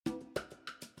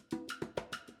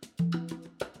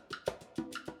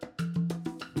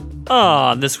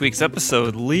On this week's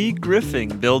episode, Lee Griffing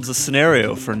builds a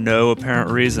scenario for no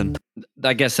apparent reason.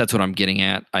 I guess that's what I'm getting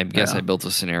at. I guess I built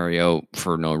a scenario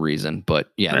for no reason,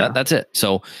 but that's it.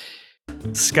 So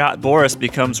Scott Boras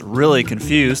becomes really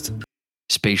confused.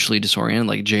 Spatially disoriented,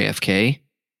 like JFK,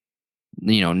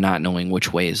 not knowing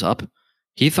which way is up.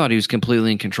 He thought he was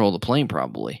completely in control of the plane,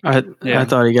 probably. I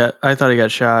thought he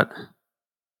got shot.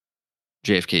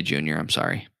 JFK Jr., I'm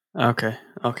sorry. Okay,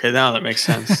 now that makes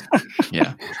sense.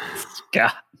 Yeah.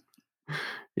 God.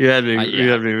 You had me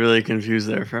really confused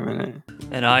there for a minute.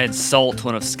 And I insult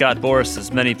one of Scott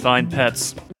Boras' many fine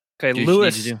pets. Okay,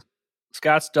 Lewis,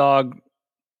 Scott's dog,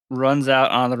 runs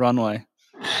out on the runway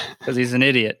because he's an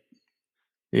idiot.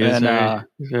 He's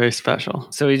very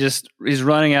special. So he's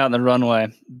running out on the runway,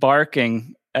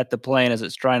 barking at the plane as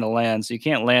it's trying to land. So you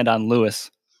can't land on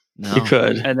Lewis. No. You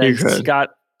could. And then Scott,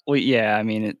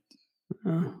 it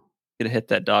could have hit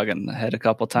that dog in the head a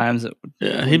couple times.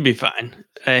 He'd be fine.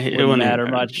 It wouldn't matter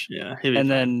much. Yeah,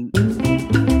 then.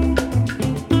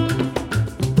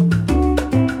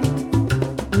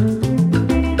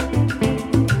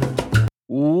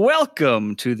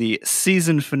 Welcome to the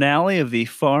season finale of the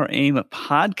Far Aim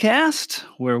podcast,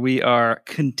 where we are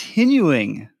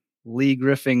continuing Lee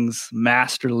Griffing's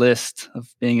master list of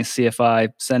being a CFI,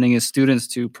 sending his students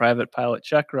to private pilot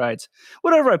check rides.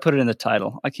 Whatever I put it in the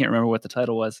title. I can't remember what the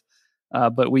title was.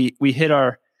 But we hit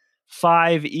our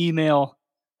 5 email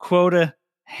quota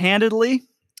handedly.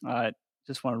 I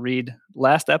just want to read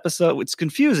last episode. It's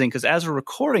confusing because as we're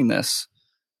recording this,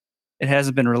 it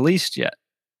hasn't been released yet.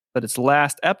 But it's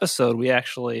last episode, we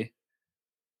actually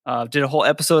did a whole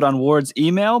episode on Ward's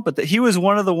email, but he was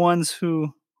one of the ones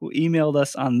who emailed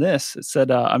us on this. It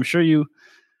said, I'm sure you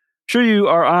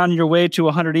are on your way to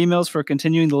 100 emails for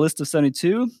continuing the list of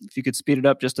 72. If you could speed it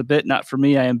up just a bit, not for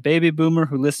me. I am baby boomer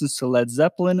who listens to Led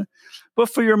Zeppelin, but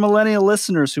for your millennial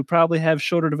listeners who probably have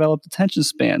shorter developed attention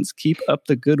spans, keep up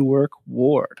the good work,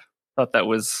 Ward. Thought that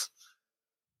was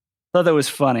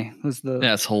funny.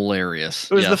 That's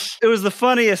hilarious. It was the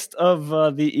funniest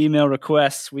of the email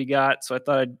requests we got. So I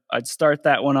thought I'd start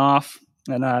that one off.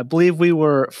 And I believe we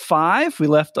were 5. We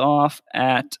left off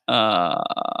at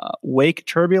Wake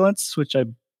Turbulence, which I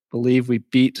believe we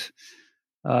beat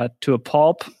to a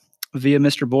pulp via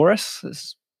Mr. Boras.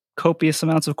 There's copious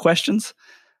amounts of questions.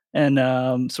 And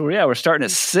we're starting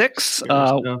at 6.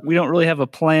 We don't really have a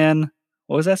plan.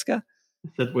 What was that, Scott? I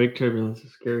said Wake Turbulence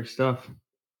is scary stuff.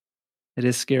 It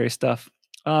is scary stuff.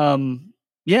 We're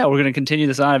going to continue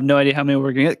this on. I have no idea how many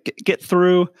we're going to get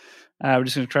through. We're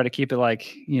just going to try to keep it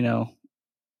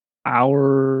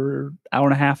hour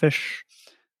and a half-ish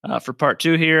for part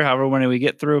 2 here, however many we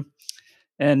get through,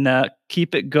 and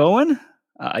keep it going.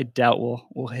 I doubt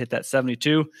we'll hit that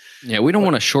 72. Yeah, we don't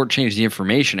want to shortchange the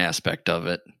information aspect of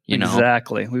it.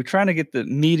 Exactly. We were trying to get the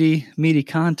meaty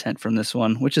content from this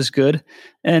one, which is good.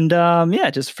 And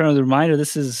just a friendly reminder,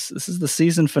 this is the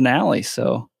season finale.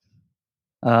 So,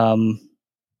 if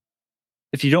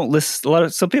you don't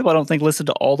listen, some people I don't think listen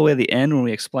to all the way to the end when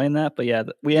we explain that. But yeah,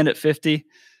 we end at 50.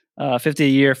 50 a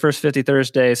year, first 50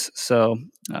 Thursdays. So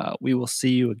we will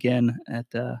see you again at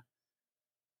the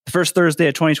first Thursday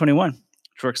of 2021, which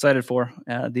we're excited for.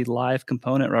 The live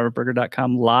component,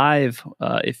 robertberger.com live.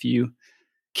 If you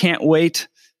can't wait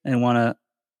and want to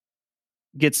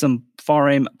get some Far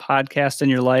Aim podcast in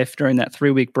your life during that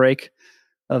 3-week break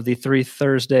of the 3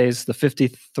 Thursdays, the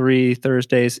 53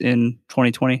 Thursdays in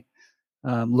 2020,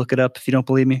 look it up if you don't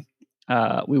believe me.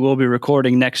 We will be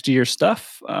recording next year's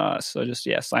stuff. So just,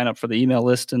 sign up for the email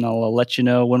list and I'll let you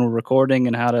know when we're recording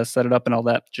and how to set it up and all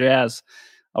that jazz.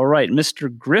 All right,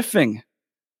 Mr. Griffing,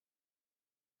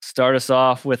 start us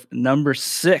off with number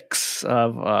 6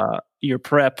 of your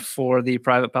prep for the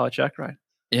private pilot check ride.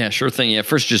 Yeah, sure thing. Yeah,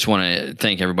 first just want to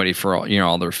thank everybody for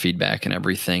all their feedback and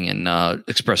everything, and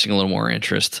expressing a little more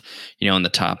interest, in the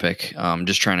topic.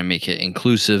 Just trying to make it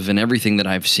inclusive, and everything that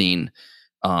I've seen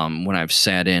when I've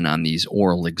sat in on these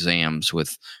oral exams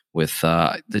with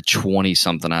the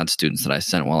 20-something odd students that I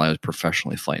sent while I was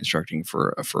professionally flight instructing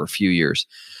for a few years.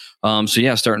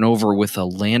 Starting over with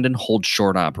land and hold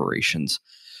short operations.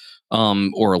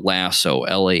 Or LASSO,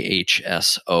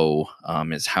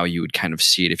 LAHSO, is how you would kind of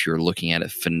see it if you were looking at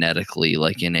it phonetically,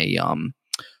 like in a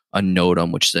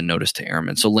NOTAM, which is a notice to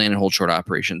airmen. So land and hold short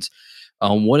operations.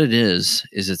 What it is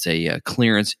it's a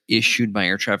clearance issued by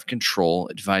air traffic control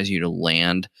advising you to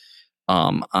land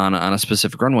on a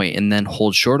specific runway and then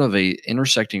hold short of a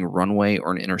intersecting runway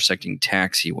or an intersecting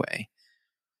taxiway.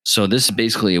 So this is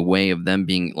basically a way of them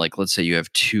being like, let's say you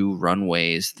have 2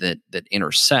 runways that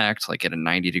intersect like at a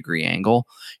 90-degree angle,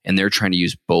 and they're trying to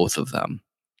use both of them.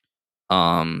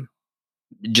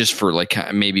 just for like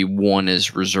maybe one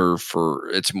is reserved for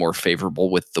it's more favorable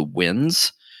with the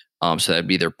winds. So that'd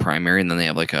be their primary. And then they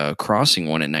have like a crossing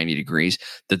one at 90 degrees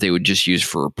that they would just use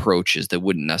for approaches that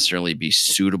wouldn't necessarily be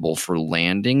suitable for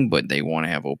landing, but they want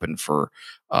to have open for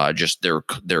just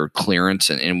their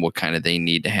clearance and what kind of they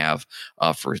need to have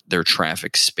for their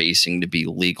traffic spacing to be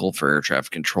legal for air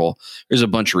traffic control. There's a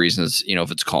bunch of reasons,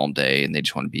 if it's calm day and they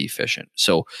just want to be efficient.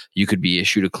 So you could be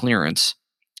issued a clearance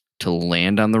to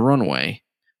land on the runway,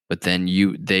 but then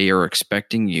they are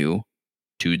expecting you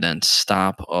to then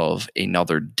stop of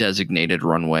another designated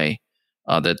runway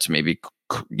that's maybe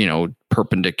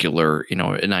perpendicular,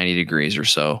 at 90 degrees or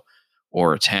so,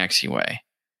 or a taxiway.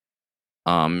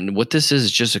 What this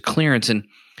is just a clearance, and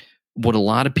what a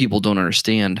lot of people don't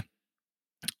understand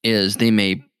is they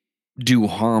may do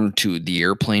harm to the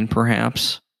airplane.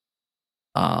 Perhaps,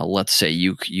 let's say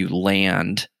you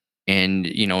land and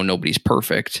nobody's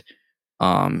perfect.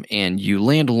 And you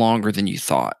land longer than you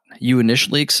thought. You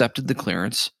initially accepted the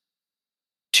clearance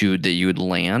that you would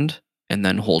land and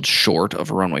then hold short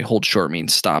of a runway. Hold short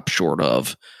means stop short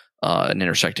of an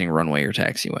intersecting runway or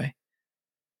taxiway.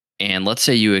 And let's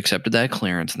say you accepted that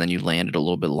clearance and then you landed a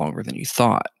little bit longer than you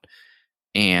thought.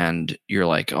 And you're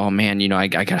like, oh man, I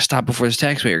got to stop before this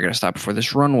taxiway, or got to stop before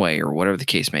this runway, or whatever the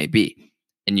case may be.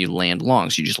 And you land long.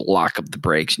 So you just lock up the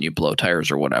brakes and you blow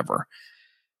tires or whatever.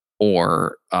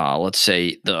 Or let's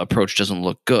say the approach doesn't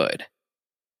look good.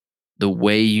 The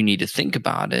way you need to think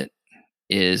about it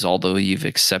is, although you've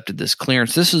accepted this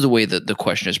clearance, this is the way that the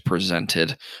question is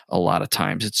presented a lot of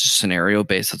times. It's scenario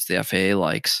based. That's the FAA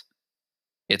likes.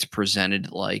 It's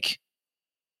presented like,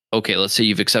 okay, let's say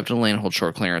you've accepted a land hold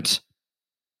short clearance,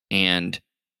 and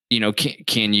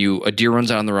can you? A deer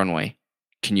runs out on the runway.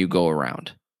 Can you go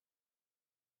around?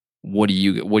 What do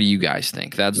you guys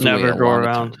think? That's the never way go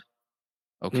around.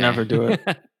 Okay. Never do it.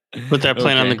 Put that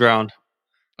plane on the ground.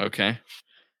 Okay.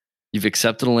 You've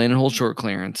accepted a land and hold short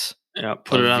clearance. Yeah,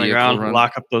 put it on the ground.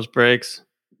 Lock up those brakes.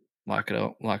 Lock it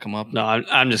up. Lock them up. No,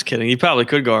 I'm just kidding. You probably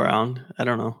could go around. I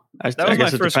don't know. I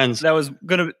guess it depends. That was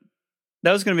gonna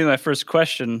be my first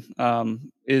question.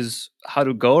 Is how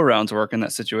do go arounds work in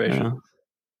that situation? Yeah.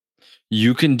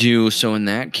 You can do so. In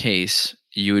that case,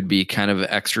 you would be kind of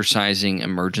exercising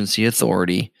emergency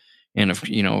authority. And if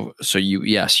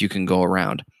you can go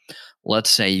around. Let's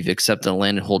say you've accepted a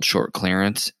land and hold short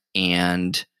clearance,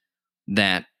 and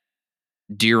that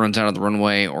deer runs out of the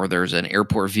runway, or there's an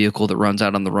airport vehicle that runs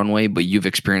out on the runway, but you've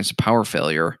experienced a power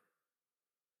failure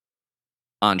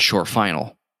on short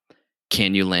final.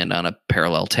 Can you land on a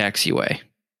parallel taxiway?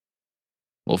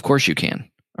 Well, of course you can.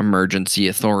 Emergency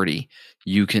authority.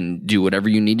 You can do whatever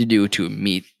you need to do to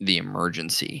meet the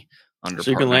emergency. So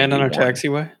you can land on our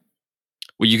taxiway?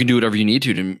 Well, you can do whatever you need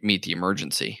to meet the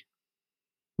emergency.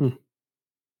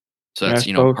 So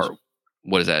that's, part,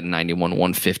 what is that,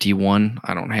 91-151?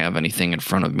 I don't have anything in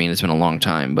front of me, and it's been a long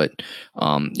time, but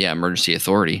emergency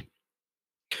authority.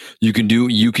 You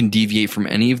can deviate from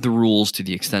any of the rules to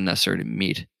the extent necessary to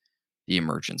meet the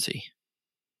emergency.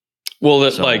 Well,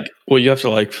 you have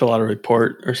to fill out a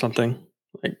report or something.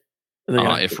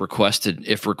 If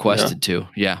requested to.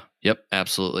 Yeah. Yep.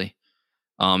 Absolutely.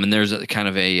 And there's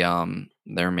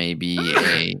there may be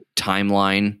a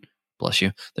timeline. Bless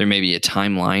you. There may be a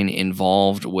timeline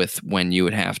involved with when you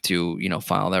would have to,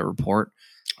 file that report.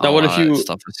 Now, what if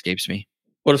stuff escapes me?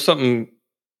 What if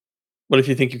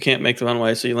you think you can't make the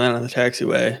runway, so you land on the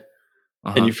taxiway,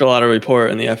 and you fill out a report,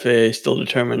 and the FAA still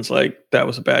determines that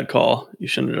was a bad call, you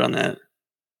shouldn't have done that,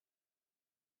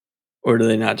 or do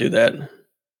they not do that?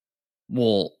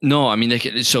 Well, no. I mean, they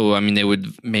could. So, I mean, they would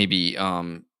maybe.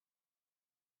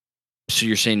 So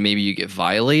you're saying maybe you get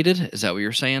violated? Is that what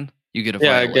you're saying? You get a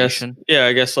violation?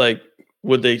 I guess can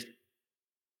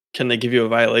they give you a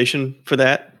violation for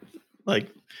that?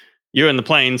 You're in the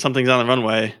plane, something's on the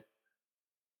runway,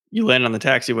 you land on the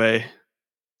taxiway.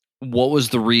 What was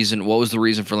the reason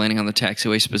for landing on the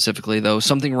taxiway specifically, though?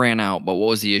 Something ran out, but what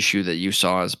was the issue that you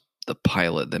saw as the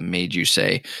pilot that made you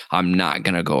say, I'm not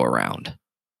going to go around?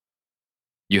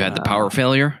 You had the power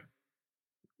failure?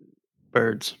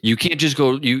 Birds. You can't just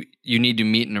go. You need to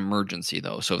meet an emergency,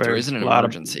 though. So if there isn't an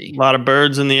emergency, a lot of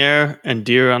birds in the air and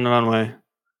deer on the runway.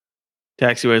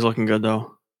 Taxiway's looking good,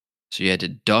 though. So you had to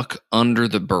duck under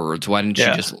the birds. Why didn't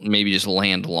you just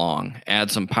land long,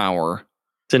 add some power?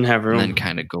 Didn't have room. And then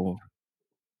kind of go.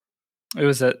 It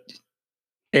was at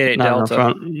 88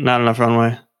 Delta. Not enough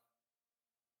runway.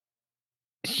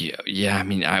 Yeah. I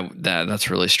mean, that's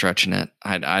really stretching it.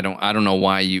 I don't know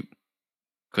why you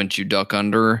couldn't duck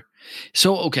under.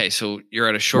 So you're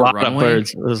at a short runway. Of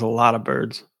birds. There's a lot of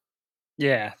birds.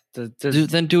 Yeah.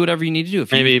 Then do whatever you need to do.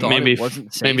 If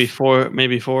maybe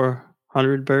 4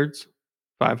 400 birds,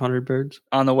 500 birds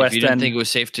on the west if you didn't end. think it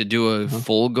was safe to do a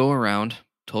full go around,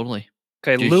 totally.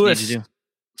 Okay, Lewis,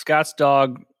 Scott's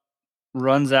dog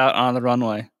runs out on the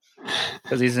runway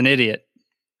because he's an idiot.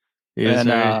 He's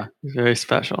very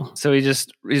special. So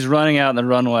he's running out in the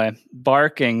runway,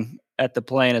 barking at the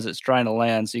plane as it's trying to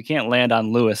land. So you can't land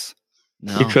on Lewis.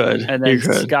 No. You could. And then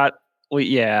Scott,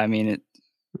 it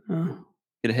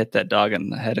could have hit that dog in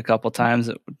the head a couple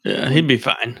times. He'd be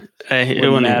fine. It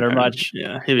wouldn't matter much.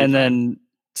 Yeah, and then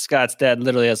Scott's dad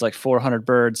literally has like 400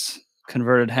 birds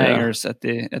converted hangars at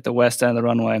the west end of the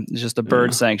runway. It's just a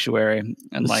bird sanctuary,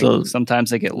 and sometimes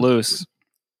they get loose.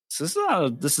 So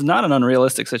this is not an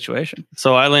unrealistic situation.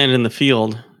 So I land in the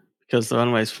field because the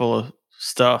runway is full of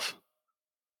stuff,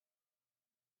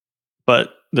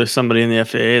 but there's somebody in the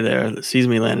FAA there that sees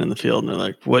me land in the field, and they're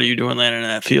like, "What are you doing landing in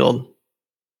that field?"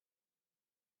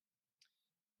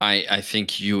 I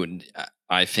think you would.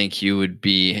 I think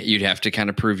you'd have to kind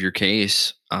of prove your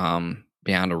case beyond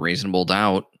a reasonable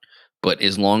doubt. But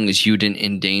as long as you didn't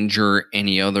endanger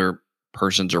any other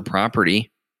persons or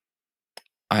property,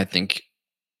 I think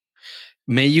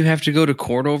may you have to go to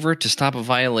court over it to stop a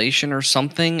violation or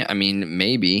something. I mean,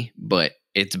 maybe, but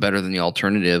it's better than the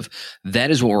alternative.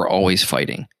 That is what we're always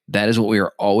fighting. That is what we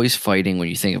are always fighting. When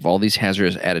you think of all these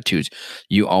hazardous attitudes,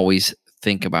 you always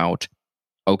think about,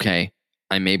 okay,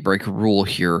 I may break a rule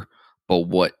here, but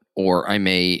what? Or I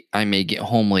may get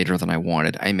home later than I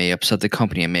wanted. I may upset the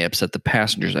company. I may upset the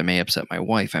passengers. I may upset my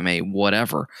wife. I may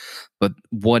whatever. But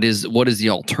what is the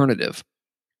alternative?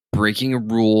 Breaking a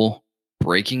rule,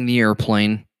 breaking the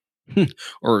airplane,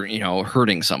 or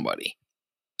hurting somebody.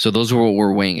 So those are what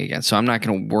we're weighing against. So I'm not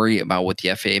going to worry about what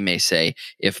the FAA may say.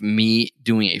 If me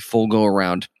doing a full go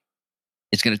around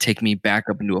is going to take me back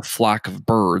up into a flock of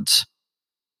birds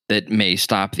that may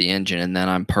stop the engine, and then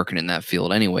I'm parking in that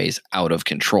field anyways, out of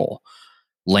control.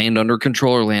 Land under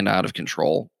control or land out of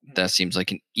control, that seems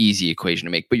like an easy equation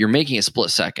to make. But you're making a split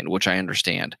second, which I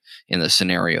understand in the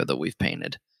scenario that we've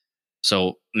painted.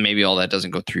 So maybe all that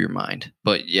doesn't go through your mind.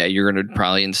 But yeah, you're going to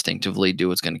probably instinctively do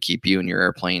what's going to keep you and your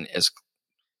airplane as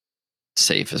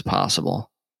safe as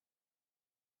possible.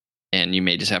 And you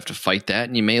may just have to fight that,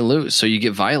 and you may lose. So you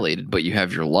get violated, but you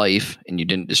have your life, and you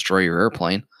didn't destroy your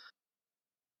airplane.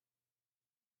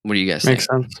 What do you guys think?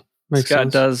 Makes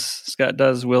sense. Scott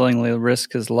does willingly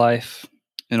risk his life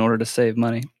in order to save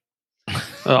money.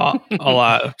 A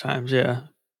lot of times, yeah.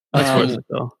 That's worth it,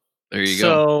 though. There you go.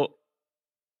 So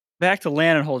back to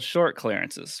land and hold short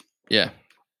clearances. Yeah.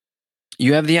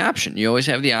 You have the option. You always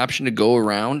have the option to go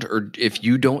around, or if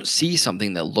you don't see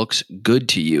something that looks good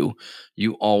to you,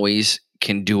 you always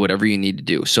can do whatever you need to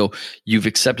do. So you've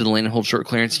accepted the land and hold short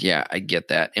clearance. Yeah, I get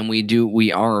that. And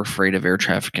we are afraid of air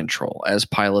traffic control. As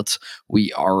pilots,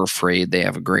 we are afraid. They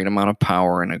have a great amount of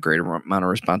power and a great amount of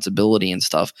responsibility and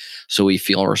stuff. So we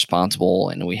feel responsible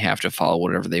and we have to follow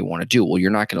whatever they want to do. Well, you're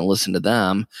not going to listen to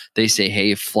them. They say,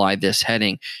 hey, fly this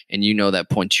heading. And that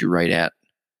points you right at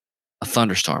a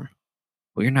thunderstorm.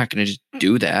 Well, you're not going to just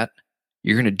do that.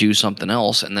 You're going to do something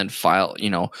else and then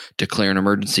declare an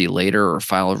emergency later, or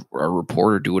file a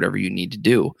report, or do whatever you need to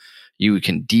do. You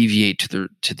can deviate to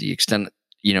the extent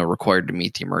required to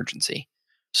meet the emergency.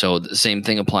 So the same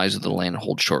thing applies with the land and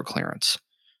hold short clearance.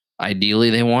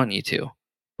 Ideally, they want you to,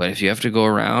 but if you have to go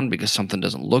around because something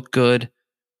doesn't look good,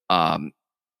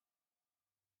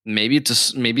 maybe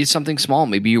it's something small.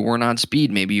 Maybe you weren't on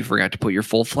speed. Maybe you forgot to put your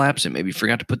full flaps in. Maybe you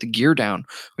forgot to put the gear down.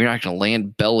 You're not going to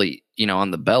land belly,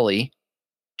 on the belly,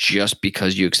 just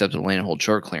because you accepted a land and hold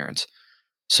short clearance.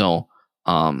 So,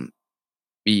 and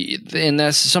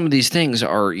that's some of these things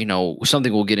are,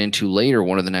 something we'll get into later.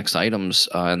 One of the next items,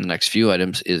 and the next few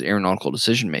items, is aeronautical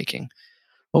decision making.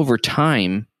 Over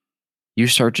time, you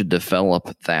start to develop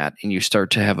that, and you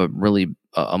start to have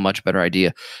a much better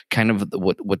idea, kind of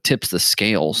what tips the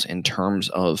scales in terms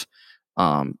of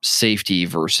safety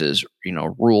versus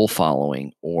rule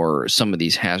following, or some of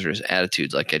these hazardous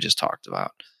attitudes, like I just talked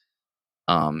about.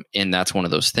 And that's one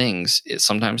of those things. It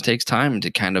sometimes takes time to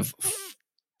kind of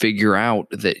figure out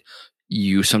that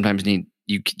you sometimes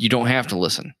you don't have to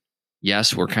listen.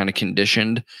 Yes, we're kind of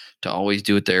conditioned to always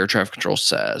do what the air traffic control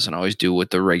says and always do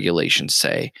what the regulations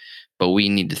say. But we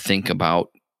need to think about,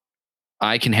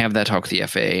 I can have that talk with the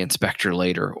FAA inspector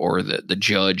later, or the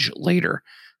judge later.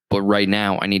 But right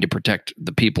now, I need to protect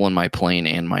the people in my plane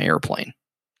and my airplane.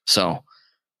 So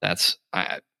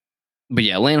but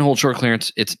yeah, land and hold short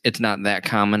clearance, it's not that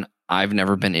common. I've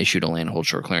never been issued a land and hold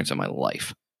short clearance in my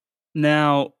life.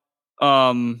 Now,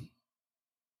 in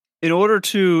order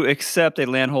to accept a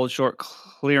land hold short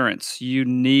clearance, you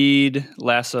need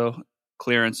LASSO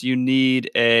clearance. You need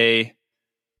to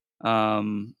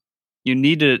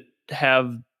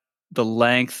have the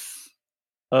length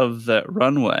of the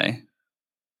runway,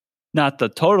 not the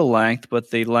total length,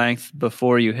 but the length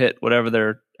before you hit whatever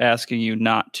they're asking you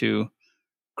not to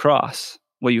cross,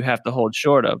 what you have to hold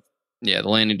short of. Yeah, the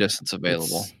landing distance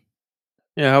available.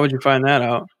 Yeah, how would you find that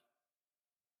out?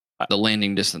 The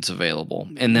landing distance available,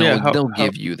 and they'll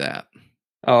give you that.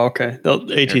 Oh, okay.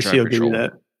 ATC will give you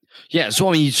that. Yeah, so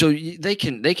I mean, they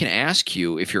can ask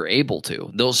you if you're able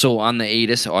to. So on the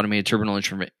ATIS, Automated Terminal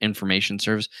Information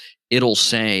Service, it'll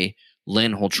say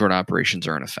land hold short operations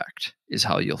are in effect, is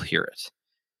how you'll hear it.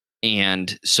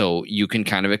 And so you can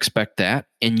kind of expect that,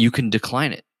 and you can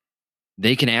decline it.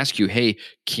 They can ask you, hey,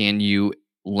 can you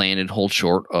land and hold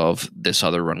short of this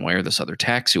other runway or this other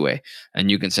taxiway? And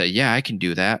you can say, yeah, I can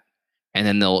do that. And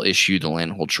then they'll issue the land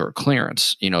and hold short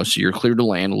clearance. So you're clear to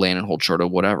land and hold short of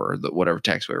whatever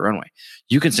taxiway or runway.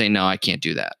 You can say, no, I can't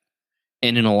do that.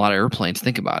 And in a lot of airplanes,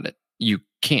 think about it, you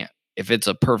can't. If it's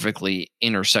a perfectly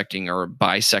intersecting or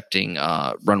bisecting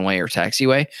runway or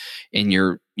taxiway, and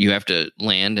you have to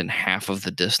land in half of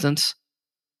the distance,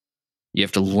 you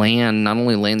have to not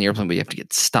only land the airplane, but you have to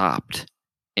get stopped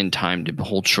in time to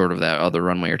hold short of that other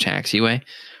runway or taxiway.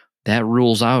 That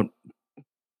rules out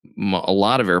a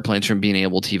lot of airplanes from being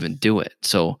able to even do it.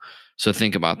 So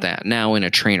think about that. Now in a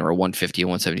trainer, a 150, a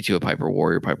 172, a Piper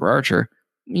Warrior, Piper Archer,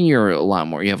 you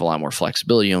have a lot more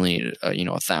flexibility. You only need,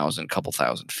 1,000, couple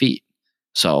thousand feet.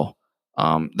 So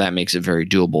that makes it very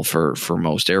doable for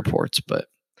most airports. But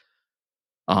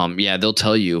they'll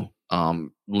tell you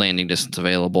landing distance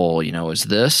available, is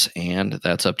this, and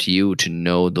that's up to you to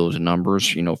know those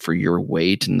numbers, for your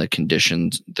weight and the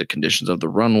conditions of the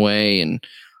runway and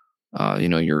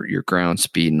your ground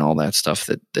speed and all that stuff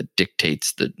that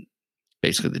dictates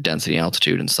basically the density,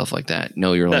 altitude, and stuff like that.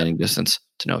 Know your landing distance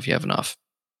to know if you have enough.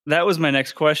 That was my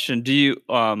next question. Do you,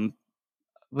 I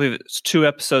believe it's 2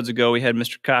 episodes ago, we had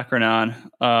Mr. Cochran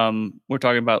on. We're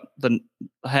talking about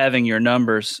having your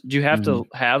numbers. Do you have to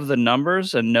have the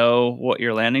numbers and know what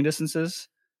your landing distance is?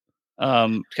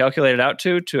 Calculate it out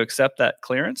to accept that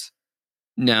clearance?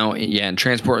 No, yeah, and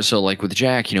transport. So like with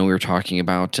Jack, we were talking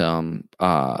about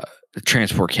the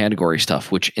transport category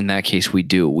stuff, which in that case we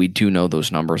do know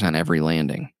those numbers on every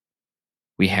landing.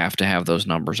 We have to have those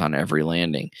numbers on every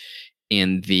landing.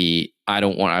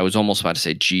 I was almost about to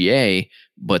say GA,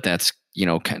 but that's,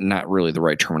 not really the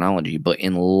right terminology, but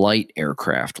in light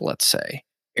aircraft, let's say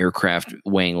aircraft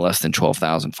weighing less than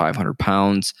 12,500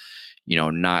 pounds,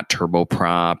 not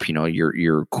turboprop,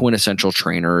 your quintessential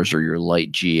trainers or your light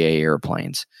GA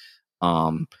airplanes.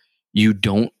 You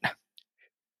don't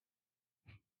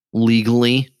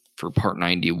legally, for Part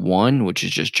 91, which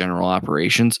is just general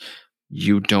operations,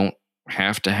 you don't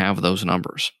have to have those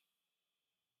numbers.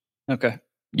 Okay.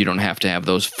 You don't have to have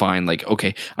those fine, like,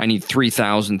 okay, I need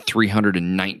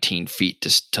 3,319 feet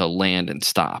to land and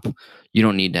stop. You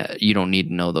don't need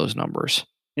to know those numbers.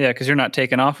 Yeah, because you're not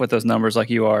taking off with those numbers like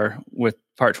you are with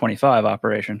Part 25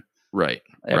 operation. Right.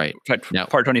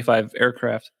 Part 25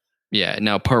 aircraft. Yeah.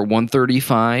 Now, Part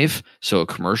 135, so a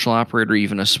commercial operator,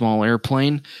 even a small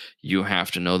airplane, you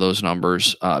have to know those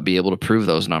numbers, be able to prove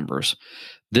those numbers.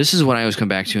 This is what I always come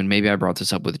back to, and maybe I brought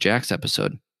this up with Jack's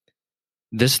episode.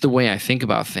 This is the way I think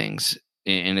about things,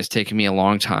 and it's taken me a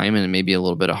long time and maybe a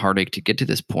little bit of heartache to get to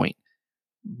this point.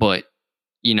 But,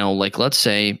 like let's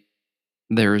say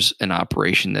there's an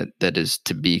operation that is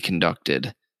to be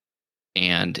conducted,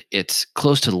 and it's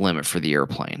close to the limit for the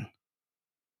airplane.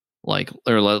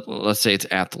 Let's say it's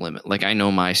at the limit. Like, I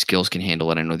know my skills can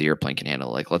handle it. I know the airplane can handle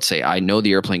it. Like, let's say I know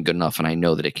the airplane good enough and I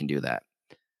know that it can do that.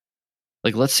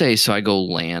 Like, let's say, so I go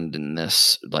land in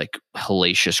this like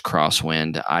hellacious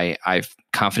crosswind. I'm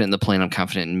confident in the plane. I'm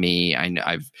confident in me.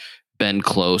 I've been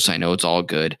close. I know it's all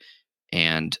good.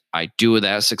 And I do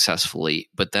that successfully,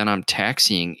 but then I'm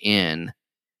taxiing in,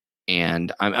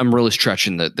 and I'm really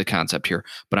stretching the concept here,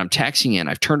 but I'm taxiing in.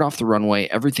 I've turned off the runway.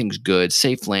 Everything's good.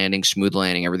 Safe landing, smooth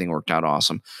landing. Everything worked out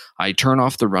awesome. I turn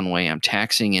off the runway. I'm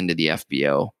taxiing into the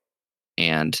FBO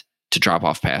and to drop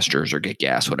off passengers or get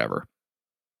gas, whatever.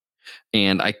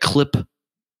 And I clip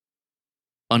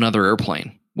another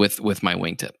airplane with my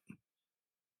wingtip.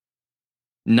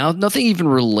 Now, nothing even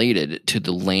related to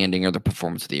the landing or the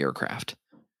performance of the aircraft.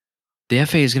 The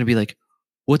FAA is going to be like,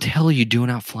 what the hell are you doing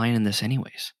out flying in this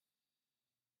anyways?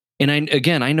 And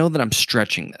I know that I'm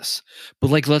stretching this, but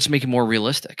like, let's make it more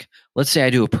realistic. Let's say I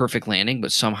do a perfect landing,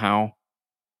 but somehow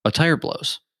a tire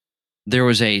blows. There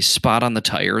was a spot on the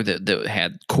tire that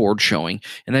had cord showing,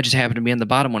 and that just happened to be on the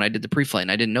bottom when I did the pre-flight,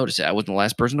 and I didn't notice it. I wasn't the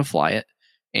last person to fly it,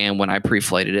 and when I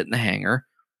pre-flighted it in the hangar,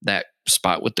 that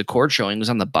spot with the cord showing was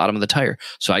on the bottom of the tire.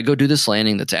 So I go do this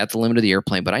landing that's at the limit of the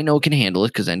airplane, but I know it can handle it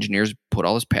because engineers put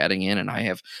all this padding in and I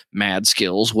have mad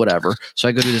skills, whatever. So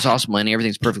I go do this awesome landing.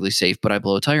 Everything's perfectly safe, but I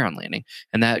blow a tire on landing.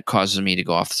 And that causes me to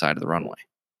go off the side of the runway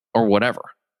or whatever,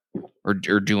 or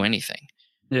do anything.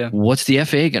 Yeah. What's the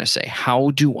FAA going to say? How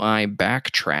do I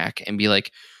backtrack and be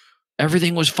like,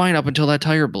 everything was fine up until that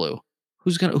tire blew?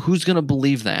 Who's gonna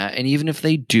believe that? And even if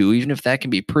they do, even if that can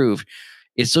be proved,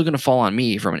 it's still going to fall on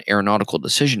me from an aeronautical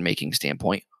decision-making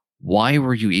standpoint. Why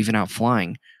were you even out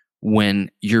flying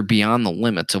when you're beyond the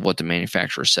limits of what the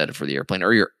manufacturer said for the airplane,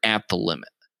 or you're at the limit?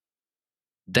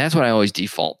 That's what I always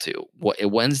default to.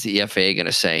 When's the FAA going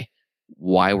to say,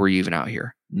 why were you even out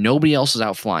here? Nobody else is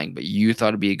out flying, but you thought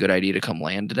it'd be a good idea to come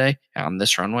land today on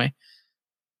this runway?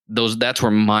 That's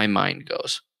where my mind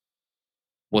goes.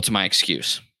 What's my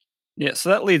excuse? Yeah, so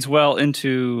that leads well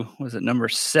into, was it number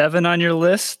 7 on your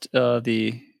list?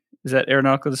 Is that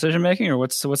aeronautical decision making, or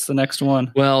what's the next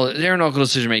one? Well, aeronautical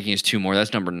decision making is 2 more.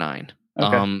 That's number 9.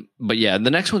 Okay. But yeah, the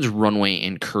next one's runway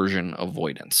incursion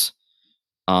avoidance,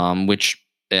 which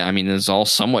I mean is all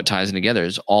somewhat ties in together.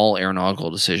 Is all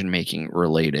aeronautical decision making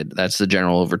related. That's the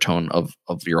general overtone of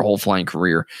your whole flying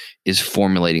career, is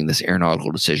formulating this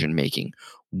aeronautical decision making.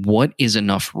 What is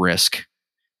enough risk,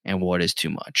 and what is too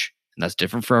much? And that's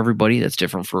different for everybody. That's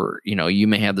different for, you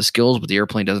may have the skills, but the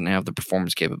airplane doesn't have the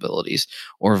performance capabilities,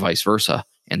 or vice versa.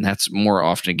 And that's more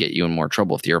often to get you in more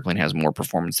trouble if the airplane has more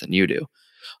performance than you do.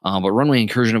 But runway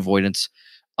incursion avoidance,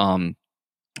 the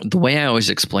way I always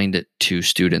explained it to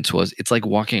students was, it's like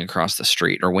walking across the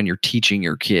street, or when you're teaching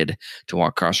your kid to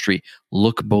walk across the street,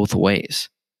 look both ways.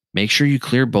 Make sure you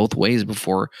clear both ways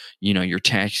before, you're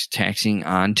taxiing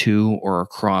onto or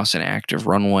across an active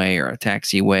runway or a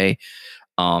taxiway.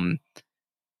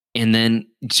 And then,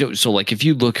 so like, if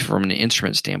you look from an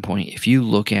instrument standpoint, if you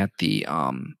look at the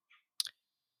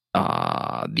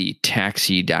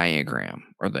taxi diagram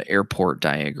or the airport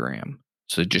diagram,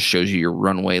 so it just shows you your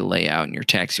runway layout and your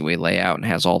taxiway layout, and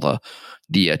has all the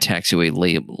taxiway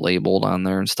labeled on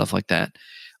there and stuff like that.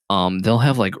 They'll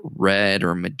have like red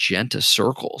or magenta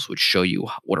circles, which show you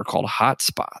what are called hot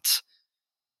spots,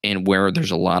 and where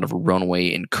there's a lot of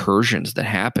runway incursions that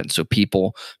happen. So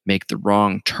people make the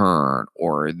wrong turn,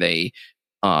 or they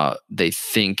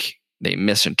think they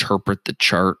misinterpret the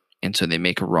chart, and so they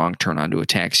make a wrong turn onto a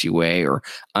taxiway or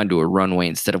onto a runway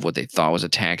instead of what they thought was a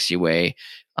taxiway.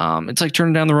 It's like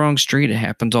turning down the wrong street. It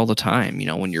happens all the time,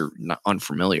 when you're not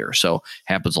unfamiliar. So it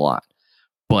happens a lot.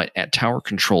 But at tower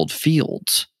controlled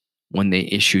fields, when they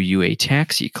issue you a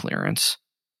taxi clearance,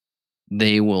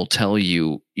 they will tell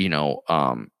you, they'll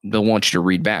want you to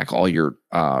read back all your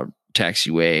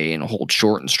taxiway and hold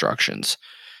short instructions.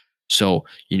 So,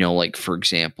 like, for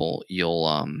example,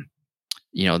 you'll,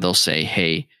 they'll say,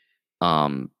 hey,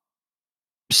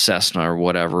 Cessna or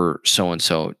whatever,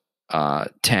 so-and-so,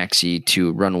 taxi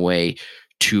to runway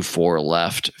 24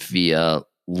 left via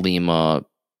Lima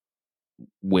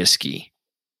Whiskey.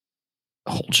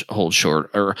 Hold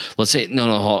short, or let's say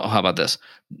no. How about this?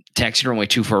 Taxi runway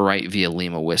 24 right via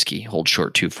Lima Whiskey. Hold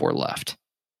short 24 left.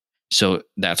 So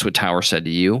that's what Tower said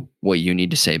to you. What you need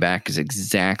to say back is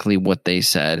exactly what they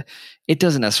said. It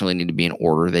doesn't necessarily need to be in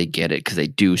order. They get it because they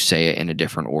do say it in a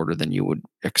different order than you would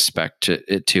expect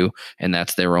it to, and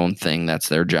that's their own thing. That's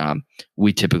their job.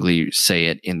 We typically say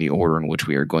it in the order in which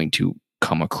we are going to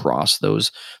come across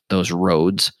those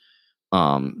roads.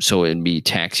 So it'd be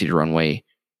taxi to runway.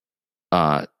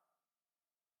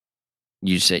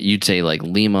 You'd say like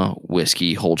Lima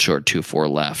Whiskey, hold short 24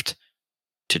 left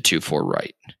to 24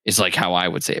 right. It's like how I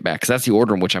would say it back, because that's the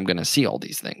order in which I'm going to see all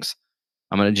these things.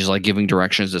 I'm going to just like giving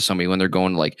directions to somebody when they're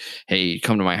going like, hey,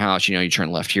 come to my house, you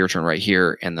turn left here, turn right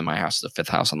here, and then my house is the 5th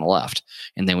house on the left.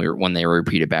 And then when they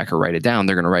repeat it back or write it down,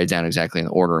 they're going to write it down exactly in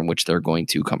the order in which they're going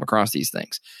to come across these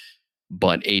things.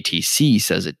 But ATC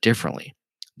says it differently.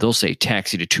 They'll say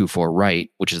taxi to 24 right,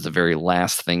 which is the very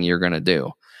last thing you're going to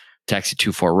do. Taxi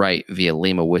 24 right via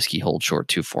Lima Whiskey, hold short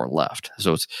 24 left.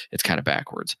 So it's kind of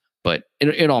backwards, but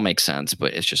it all makes sense,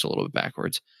 but it's just a little bit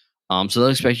backwards. So they'll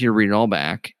expect you to read it all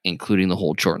back, including the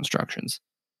hold short instructions.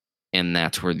 And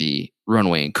that's where the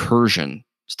runway incursion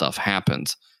stuff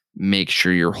happens. Make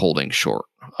sure you're holding short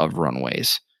of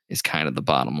runways is kind of the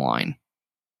bottom line.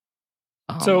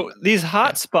 So these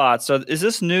hot spots, is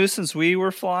this new since we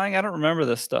were flying? I don't remember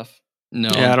this stuff. No.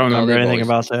 Yeah, I don't remember anything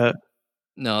about that.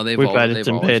 No, we probably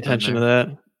didn't pay attention to that.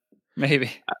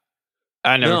 Maybe.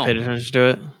 I never paid attention to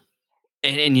it.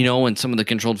 And when some of the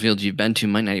controlled fields you've been to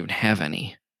might not even have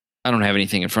any. I don't have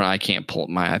anything in front. I can't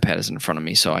my iPad is in front of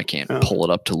me, so I can't pull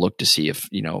it up to look to see if,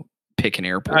 pick an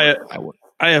airport.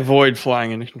 I avoid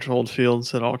flying in controlled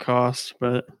fields at all costs,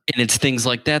 but it's things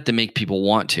like that that make people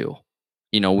want to.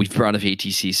 We've brought up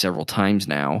ATC several times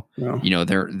now. No.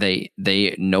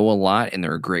 They know a lot and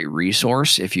they're a great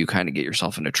resource if you kind of get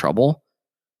yourself into trouble.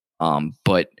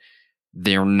 But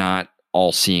they're not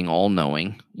all seeing, all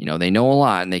knowing. They know a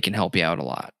lot and they can help you out a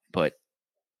lot. But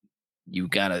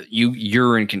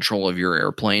you're in control of your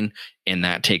airplane, and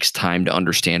that takes time to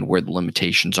understand where the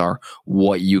limitations are,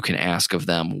 what you can ask of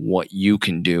them, what you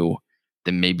can do.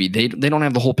 Then maybe they don't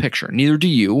have the whole picture. Neither do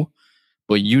you.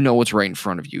 But you know what's right in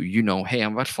front of you. Hey,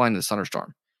 I'm about to fly into the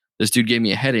thunderstorm. This dude gave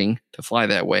me a heading to fly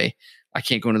that way. I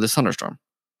can't go into the thunderstorm.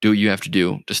 Do what you have to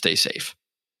do to stay safe.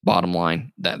 Bottom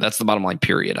line. That's the bottom line,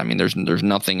 period. I mean, there's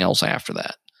nothing else after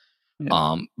that.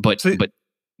 Yeah. But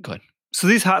go ahead. So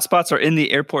these hotspots are in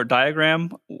the airport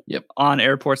diagram. Yep. On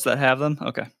airports that have them.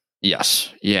 Okay.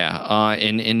 Yes. Yeah.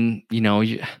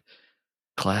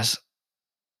 Class.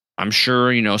 I'm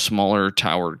sure smaller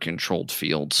tower controlled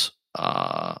fields.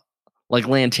 Like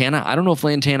Lantana. I don't know if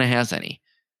Lantana has any.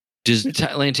 Does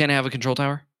Lantana have a control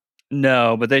tower?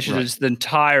 No, but they should Right. the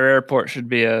entire airport should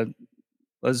be a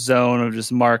zone of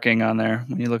just marking on there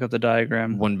when you look at the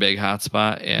diagram. One big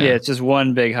hotspot. Yeah. Yeah, it's just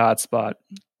one big hotspot.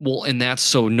 Well, and that's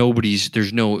so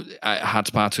there's no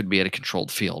hotspots would be at a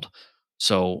controlled field.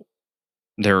 So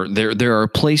there are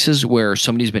places where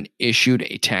somebody's been issued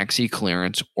a taxi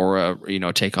clearance or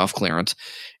a takeoff clearance,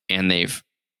 and they've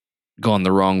gone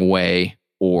the wrong way,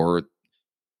 or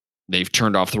they've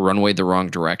turned off the runway the wrong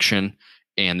direction,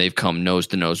 and they've come nose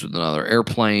to nose with another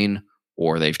airplane,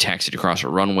 or they've taxied across a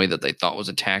runway that they thought was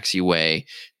a taxiway,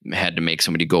 had to make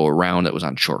somebody go around that was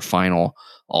on short final,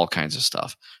 all kinds of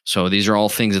stuff. So these are all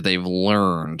things that they've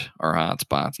learned are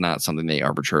hotspots, not something they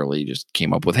arbitrarily just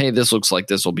came up with. Hey, this looks like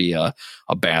this will be a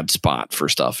bad spot for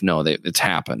stuff. No, it's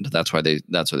happened. That's why they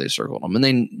circled them, and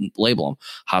they label them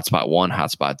hotspot 1,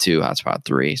 hotspot 2, hotspot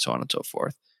 3, so on and so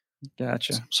forth.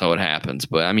 Gotcha. So it happens.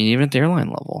 But I mean, even at the airline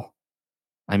level,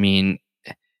 I mean,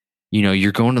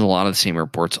 you're going to a lot of the same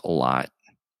airports a lot,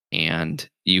 and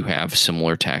you have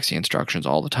similar taxi instructions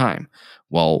all the time.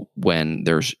 Well, when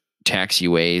there's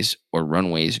taxiways or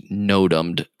runways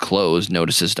notamed closed,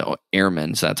 notices to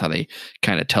airmen, so that's how they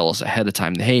kind of tell us ahead of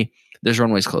time that, hey, this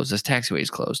runway's closed, this taxiway is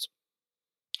closed.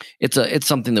 It's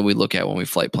something that we look at when we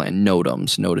flight plan,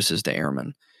 notems, notices to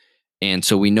airmen. And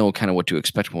so we know kind of what to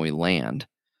expect when we land.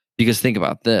 Because think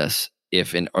about this,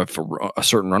 if a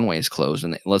certain runway is closed,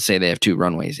 and let's say they have 2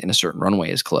 runways and a certain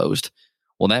runway is closed,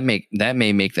 well, that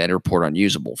may make that airport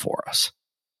unusable for us.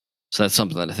 So that's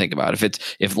something to think about.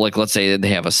 If let's say they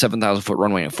have a 7,000 foot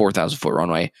runway and a 4,000 foot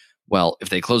runway, well, if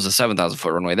they close the 7,000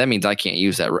 foot runway, that means I can't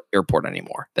use that airport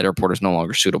anymore. That airport is no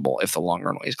longer suitable if the long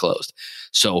runway is closed.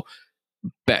 So,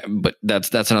 but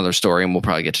that's another story, and we'll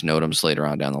probably get to notems later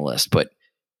on down the list. But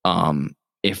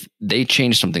if they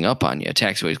change something up on you, a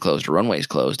taxiway is closed, a runway is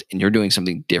closed, and you're doing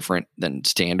something different than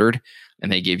standard, and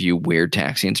they give you weird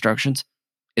taxi instructions,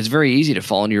 it's very easy to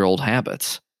fall into your old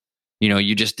habits.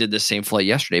 You just did the same flight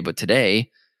yesterday, but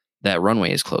today that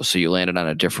runway is closed. So you landed on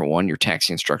a different one. Your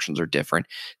taxi instructions are different.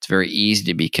 It's very easy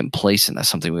to be complacent. That's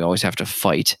something we always have to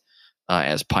fight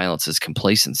as pilots, is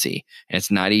complacency. And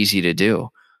it's not easy to do.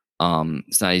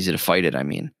 It's not easy to fight it, I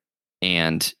mean.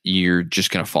 And you're just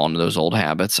going to fall into those old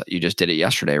habits. You just did it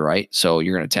yesterday, right? So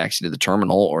you're going to taxi to the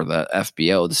terminal or the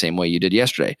FBO the same way you did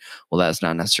yesterday. Well, that's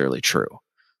not necessarily true.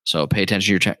 So pay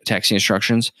attention to your taxi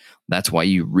instructions. That's why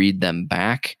you read them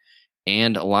back.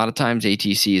 And a lot of times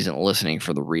ATC isn't listening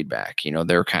for the read back.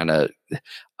 They're kind of,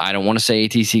 I don't want to say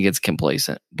ATC gets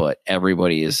complacent, but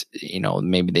everybody is,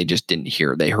 maybe they just didn't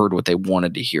hear. They heard what they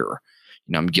wanted to hear.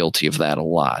 I'm guilty of that a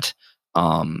lot.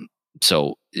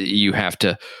 So you have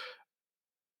to,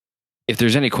 if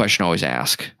there's any question, always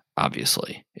ask,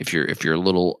 obviously. If you're a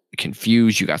little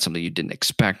confused, you got something you didn't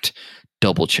expect,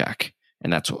 double check.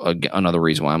 And that's another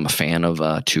reason why I'm a fan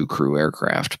of 2 crew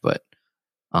aircraft. But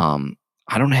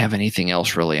I don't have anything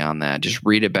else really on that. Just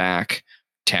read it back,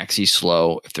 taxi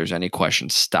slow. If there's any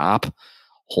questions, stop,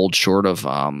 hold short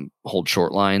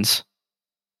lines.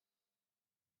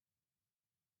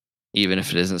 Even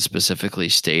if it isn't specifically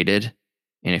stated.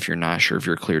 And if you're not sure if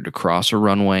you're cleared to cross a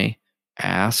runway,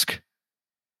 ask.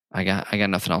 I got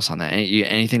nothing else on that.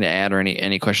 Anything to add, or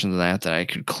any questions on that I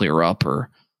could clear up, or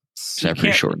is that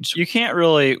pretty short? You can't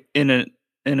really in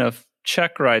a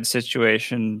check ride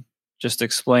situation just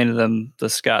explain to them the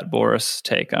Scott Boras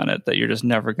take on it, that you're just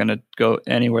never going to go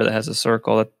anywhere that has a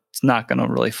circle. It's not going to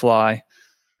really fly.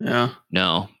 Yeah.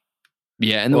 No.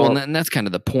 Yeah, and that's kind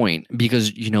of the point,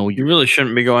 because you really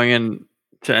shouldn't be going in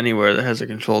to anywhere that has a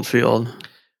controlled field.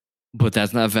 But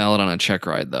that's not valid on a check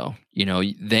ride, though.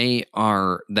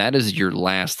 That is your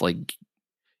last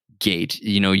gate.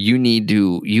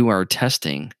 You are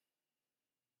testing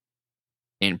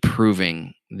and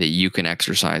proving that you can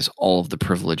exercise all of the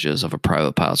privileges of a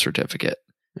private pilot certificate.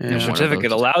 The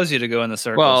certificate allows you to go in the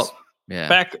circles. Well,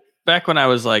 yeah. Back when I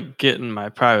was like getting my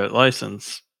private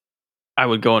license, I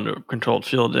would go into a controlled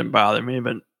field. It didn't bother me,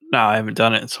 but now I haven't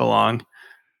done it in so long.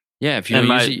 Yeah, if you don't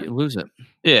use it, you lose it.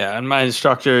 Yeah, and my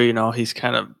instructor, he's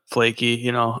kind of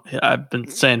flaky. I've been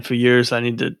saying for years I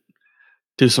need to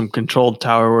do some controlled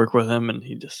tower work with him, and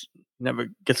he just never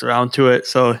gets around to it.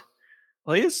 So,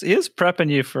 well, he is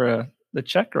prepping you for the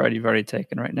check ride you've already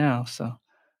taken right now. So,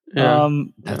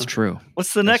 that's true.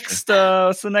 What's the next?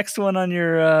 What's the next one on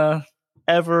your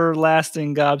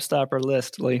everlasting gobstopper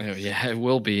list, Lee? Oh, yeah, it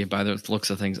will be by the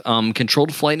looks of things.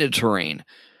 Controlled flight into terrain.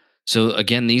 So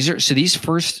again, these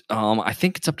first, I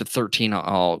think it's up to 13.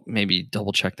 I'll maybe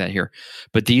double check that here,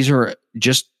 but these are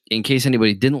just in case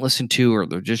anybody didn't listen to, or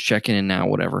they're just checking in now,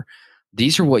 whatever.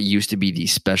 These are what used to be the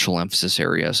special emphasis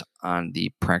areas on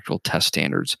the practical test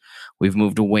standards. We've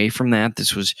moved away from that.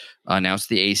 This was announced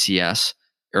the ACS,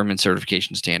 Airman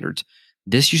Certification Standards.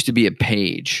 This used to be a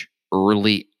page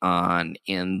early on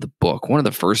in the book, one of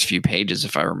the first few pages,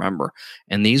 if I remember.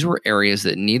 And these were areas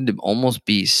that needed to almost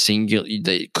be singular.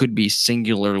 They could be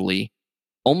singularly,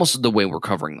 almost the way we're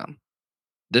covering them.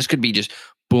 This could be just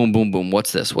boom, boom, boom.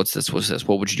 What's this? What's this? What's this?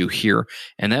 What would you do here?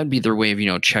 And that would be their way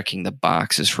of, checking the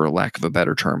boxes, for lack of a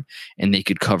better term. And they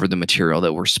could cover the material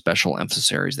that were special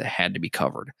emphasis areas that had to be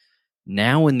covered.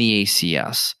 Now in the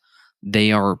ACS,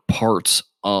 they are parts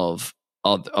of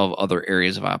other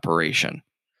areas of operation.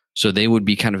 So they would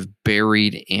be kind of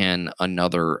buried in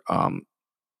another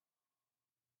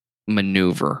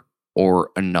maneuver or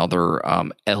another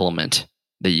element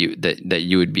that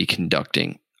you would be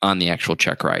conducting on the actual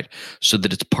check ride, so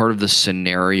that it's part of the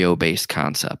scenario-based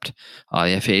concept.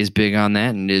 The FAA is big on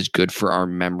that, and it is good for our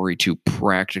memory to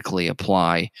practically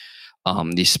apply some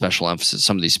of these special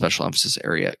emphasis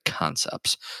area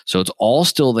concepts. So it's all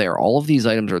still there. All of these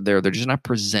items are there. They're just not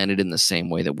presented in the same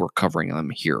way that we're covering them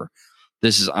here.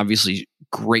 This is obviously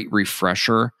great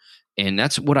refresher, and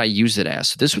that's what I use it as.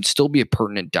 So this would still be a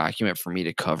pertinent document for me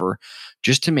to cover,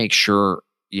 just to make sure,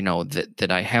 that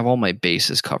I have all my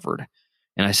bases covered.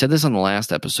 And I said this on the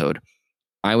last episode.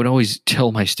 I would always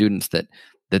tell my students that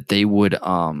they would,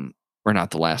 or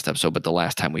not the last episode, but the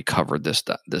last time we covered this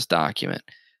document,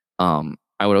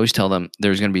 I would always tell them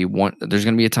there's going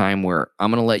to be a time where I'm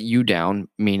going to let you down,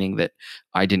 meaning that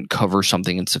I didn't cover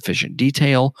something in sufficient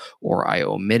detail, or I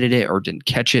omitted it or didn't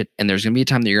catch it. And there's going to be a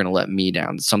time that you're going to let me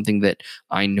down, something that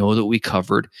I know that we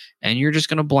covered, and you're just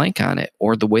going to blank on it,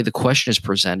 or the way the question is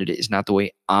presented is not the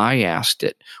way I asked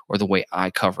it or the way I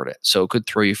covered it. So it could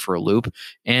throw you for a loop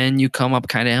and you come up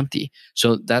kind of empty.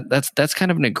 So that's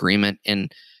kind of an agreement.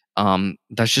 And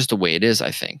that's just the way it is, I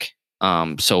think.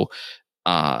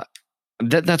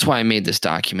 That's why I made this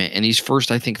document. And these first,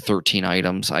 I think, 13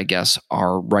 items, I guess,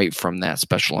 are right from that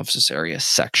special emphasis area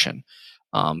section.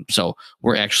 So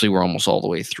we're almost all the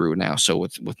way through now. So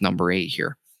with number 8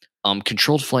 here,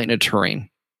 controlled flight into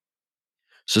terrain.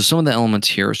 So some of the elements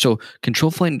here. So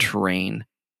controlled flight into terrain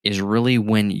is really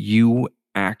when you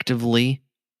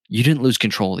didn't lose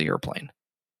control of the airplane.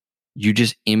 You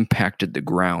just impacted the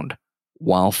ground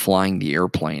while flying the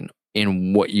airplane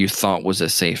in what you thought was a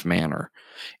safe manner.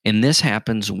 And this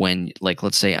happens when, like,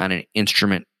 let's say on an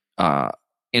instrument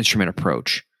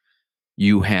approach,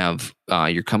 you have,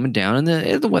 you're coming down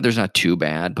and the weather's not too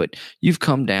bad, but you've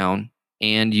come down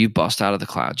and you bust out of the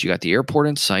clouds. You got the airport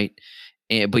in sight,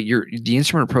 but the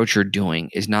instrument approach you're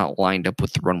doing is not lined up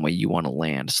with the runway you want to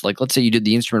land. So, like, let's say you did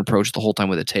the instrument approach the whole time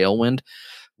with a tailwind.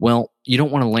 Well, you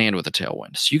don't want to land with a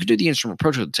tailwind. So you could do the instrument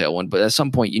approach with a tailwind, but at some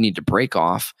point you need to break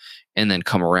off and then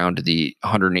come around to the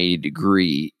 180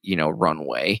 degree,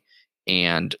 runway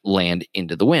and land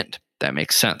into the wind. That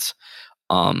makes sense.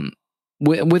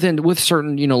 With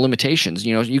certain, limitations,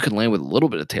 you can land with a little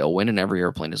bit of tailwind, and every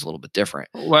airplane is a little bit different.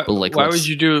 Why would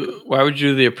you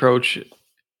do the approach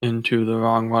into the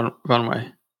wrong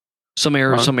runway? Some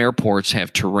airports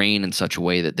have terrain in such a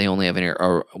way that they only have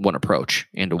one approach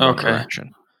into one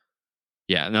direction.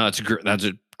 Yeah, no, that's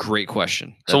a great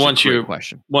question. Once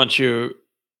you're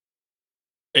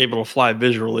able to fly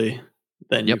visually,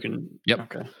 then you can. Yep.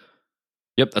 Okay.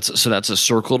 Yep. That's a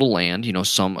circle to land.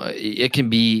 It can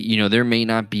be. There may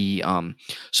not be.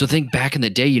 So think back in the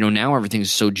day. Now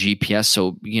everything's so GPS.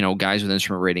 So guys with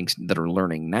instrument ratings that are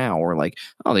learning now are like,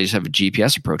 oh, they just have a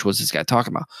GPS approach. What's this guy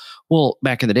talking about? Well,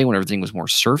 back in the day when everything was more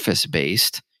surface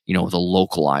based, with a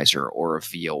localizer or a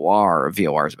VOR. A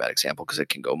VOR is a bad example because it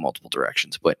can go multiple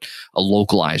directions. But a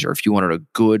localizer, if you wanted a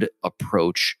good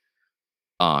approach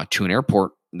to an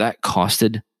airport, that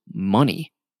costed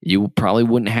money. you probably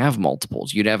wouldn't have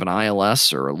multiples. You'd have an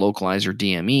ILS or a localizer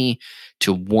DME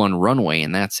to one runway,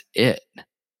 and that's it.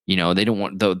 They don't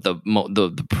want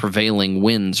the prevailing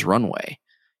winds runway.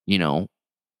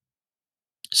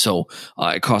 So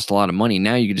it costs a lot of money.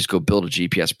 Now you can just go build a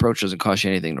GPS approach. It doesn't cost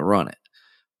you anything to run it.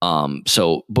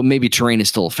 But maybe terrain is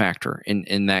still a factor.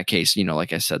 In that case,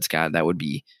 like I said, Scott, that would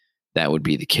be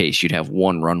the case. You'd have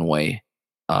one runway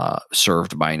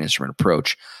served by an instrument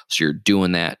approach. So you're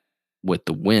doing that with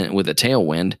the wind, with a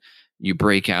tailwind. You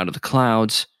break out of the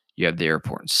clouds. You have the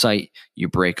airport in sight. You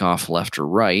break off left or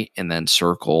right, and then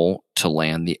circle to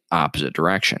land the opposite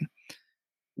direction.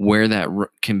 Where that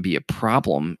can be a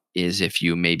problem is if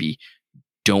you maybe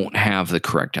don't have the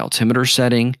correct altimeter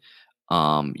setting.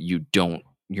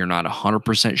 You're not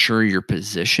 100% sure your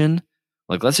position.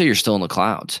 Like, let's say you're still in the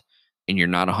clouds and you're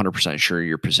not 100% sure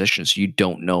your position. So you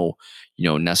don't know,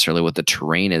 necessarily what the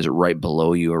terrain is right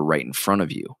below you or right in front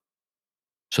of you.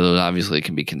 So those obviously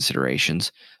can be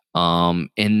considerations. And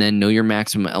then know your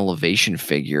maximum elevation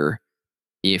figure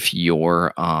if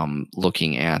you're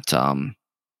looking at,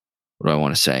 what do I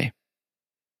want to say?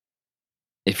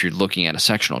 If you're looking at a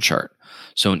sectional chart.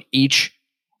 So in each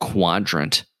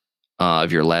quadrant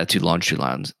of your latitude, longitude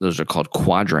lines, those are called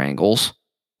quadrangles,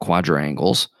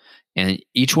 and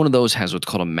each one of those has what's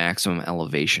called a maximum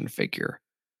elevation figure.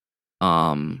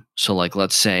 So like,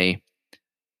 let's say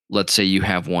you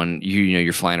have one,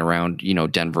 you're flying around,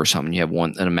 Denver or something, you have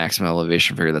one at a maximum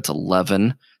elevation figure that's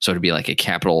 11. So it'd be like a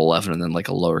capital 11 and then like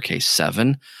a lowercase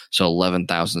 7. So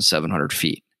 11,700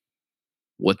 feet.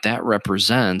 What that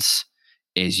represents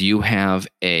is you have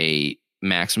a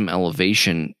maximum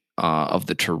elevation of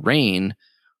the terrain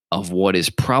of what is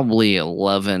probably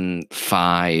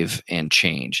 11,500 and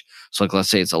change. So like, let's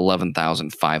say it's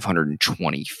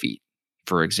 11,520 feet,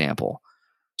 for example.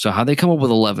 So how they come up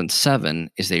with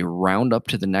 11,700 is they round up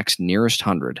to the next nearest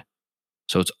 100.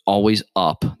 So it's always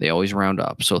up. They always round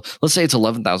up. So let's say it's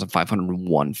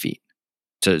 11,501 feet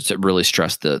to really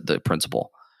stress the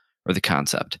principle or the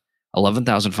concept.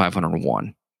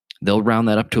 11,501. They'll round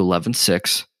that up to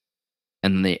 11,600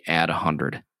 and then they add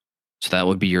 100. So that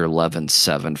would be your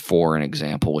 11,700 for an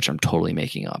example, which I'm totally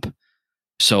making up.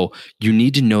 So you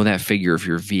need to know that figure if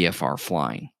you're VFR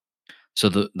flying. So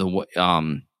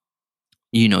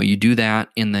you do that,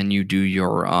 and then you do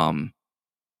your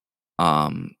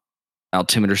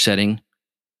altimeter setting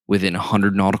within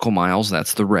 100 nautical miles.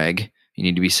 That's the reg. You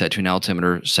need to be set to an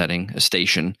altimeter setting, a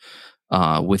station,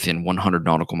 within 100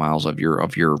 nautical miles of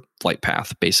your flight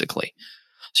path, basically.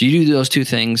 So you do those two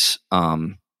things,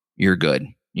 you're good.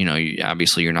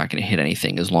 Obviously you're not going to hit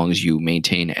anything as long as you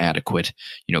maintain adequate,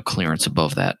 clearance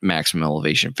above that maximum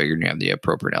elevation figure and you have the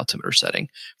appropriate altimeter setting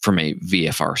from a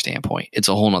VFR standpoint. It's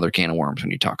a whole nother can of worms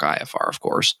when you talk IFR, of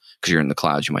course, because you're in the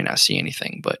clouds, you might not see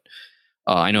anything. But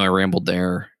I know I rambled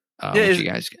there.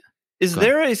 Is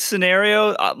there a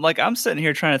scenario, like I'm sitting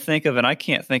here trying to think of, and I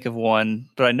can't think of one,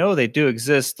 but I know they do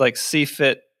exist, like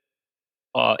CFIT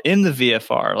in the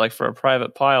VFR, like for a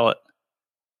private pilot,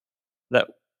 that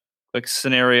like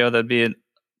scenario that'd be an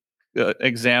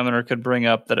examiner could bring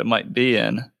up that it might be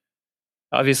in.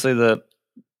 Obviously,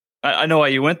 I know why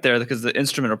you went there, because the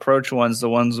instrument approach ones, the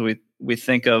ones we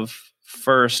think of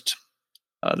first,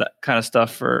 that kind of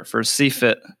stuff for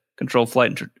CFIT, control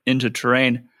flight into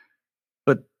terrain.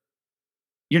 But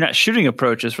you're not shooting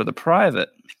approaches for the private.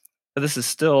 This is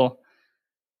still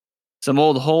some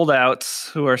old holdouts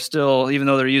who are still, even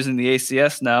though they're using the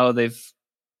ACS now, they've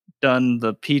done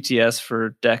the PTS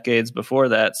for decades before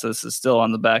that. So this is still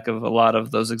on the back of a lot of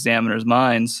those examiners'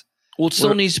 minds. Well, it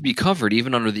still needs to be covered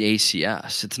even under the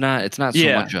ACS. It's not so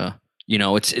much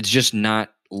it's just not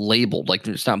labeled, like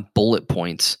it's not bullet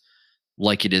points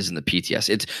like it is in the PTS.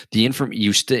 It's the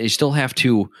you still have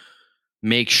to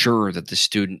make sure that the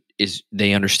student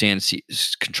they understand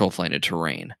control flight into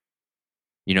terrain.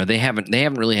 They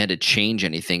haven't really had to change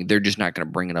anything. They're just not going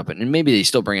to bring it up, and maybe they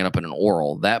still bring it up in an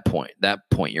oral. That point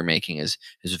you're making is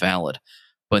valid,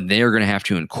 but they are going to have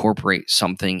to incorporate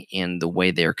something in the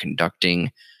way they're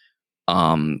conducting,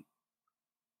 maybe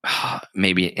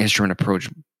an instrument approach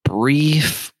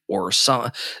brief or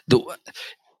some.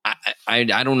 I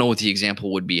don't know what the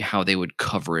example would be, how they would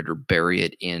cover it or bury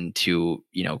it into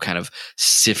kind of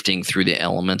sifting through the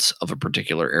elements of a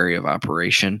particular area of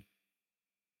operation.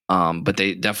 But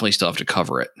they definitely still have to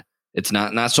cover it. It's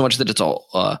not so much that it's all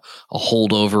a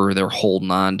holdover. They're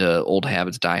holding on to old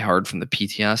habits die hard from the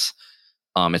PTS.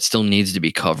 It still needs to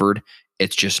be covered.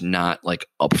 It's just not like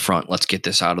upfront, let's get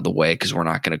this out of the way because we're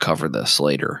not going to cover this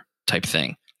later type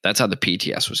thing. That's how the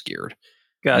PTS was geared.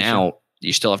 Gotcha. Now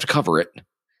you still have to cover it.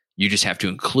 You just have to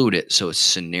include it so it's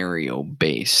scenario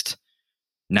based.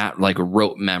 not like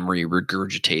rote memory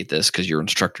regurgitate this because your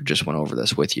instructor just went over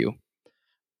this with you.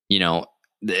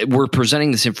 We're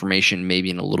presenting this information maybe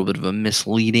in a little bit of a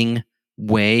misleading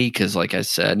way because, like I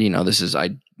said, I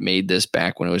made this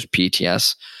back when it was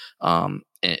PTS.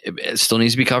 It still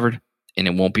needs to be covered, and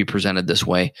it won't be presented this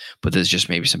way. But there's just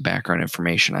maybe some background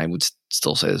information. I would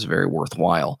still say this is very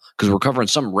worthwhile because we're covering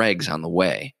some regs on the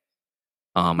way.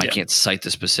 I can't cite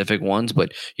the specific ones,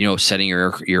 but setting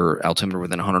your altimeter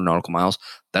within 100 nautical miles,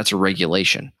 that's a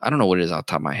regulation. I don't know what it is off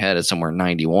the top of my head. It's somewhere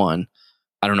 91.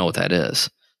 I don't know what that is,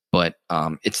 but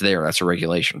it's there. That's a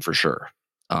regulation for sure.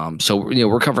 So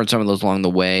we're covering some of those along the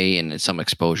way and some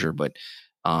exposure, but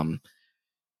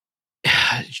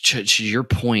to your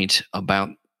point about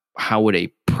how would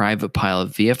a private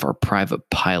pilot, VFR private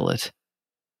pilot,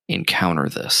 encounter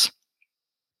this?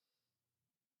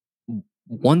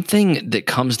 One thing that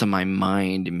comes to my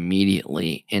mind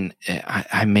immediately, and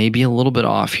I may be a little bit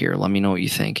off here, let me know what you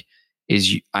think,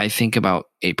 is I think about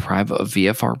a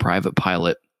VFR private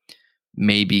pilot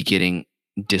maybe getting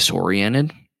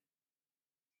disoriented,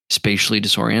 spatially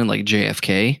disoriented, like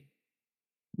JFK,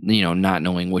 not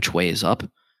knowing which way is up.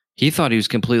 He thought he was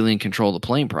completely in control of the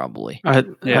plane, probably. I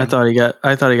thought he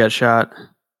got shot.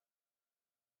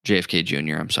 JFK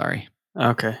Jr., I'm sorry.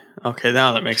 Okay,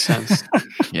 now that makes sense.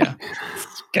 Yeah.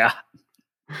 God.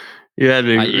 You had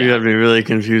me really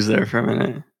confused there for a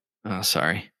minute. Oh,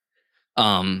 sorry.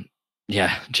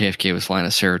 Yeah, JFK was flying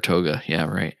a Saratoga. Yeah,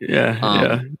 right. Yeah.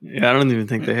 I don't even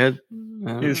think they had.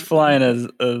 He was flying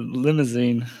a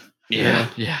limousine. Yeah.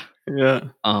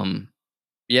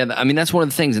 I mean, that's one of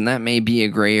the things, and that may be a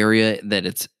gray area that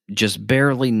it's just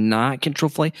barely not control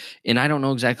flight. And I don't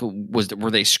know exactly,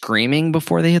 were they screaming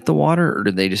before they hit the water, or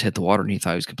did they just hit the water and he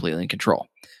thought he was completely in control?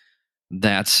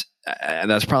 That's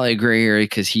probably a gray area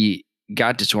because he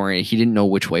got disoriented. He didn't know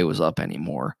which way was up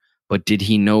anymore. But did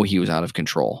he know he was out of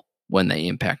control when they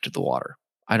impacted the water?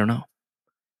 I don't know.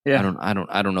 Yeah, I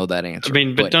don't know that answer. I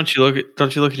mean, but don't you look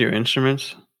at your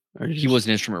instruments? He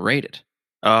wasn't instrument rated.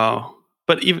 Oh,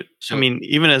 but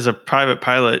even as a private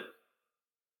pilot,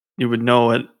 you would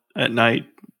know it at night.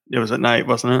 It was at night,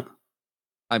 wasn't it?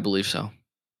 I believe so.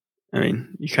 I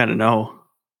mean, you kind of know.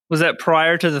 Was that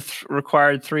prior to the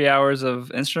required 3 hours of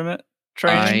instrument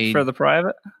training for the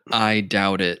private? I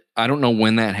doubt it. I don't know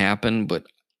when that happened, but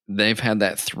they've had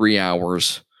that 3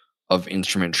 hours of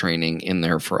instrument training in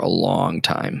there for a long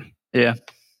time. Yeah.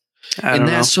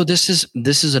 So this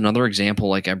is another example,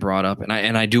 like I brought up,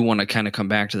 and I do want to kind of come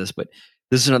back to this, but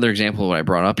this is another example of what I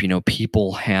brought up.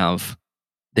 People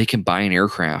they can buy an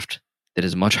aircraft that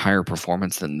is much higher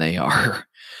performance than they are.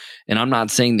 And I'm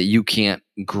not saying that you can't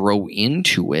grow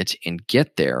into it and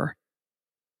get there,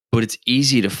 but it's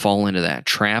easy to fall into that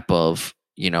trap of,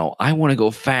 I want to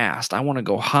go fast. I want to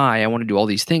go high. I want to do all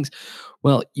these things.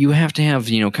 Well, you have to have,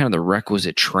 kind of the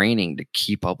requisite training to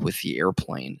keep up with the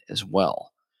airplane as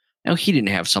well. Now, he didn't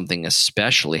have something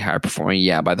especially high performing.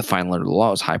 Yeah, by the final letter of the law,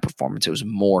 it was high performance. It was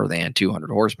more than 200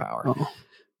 horsepower. Oh.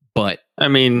 But I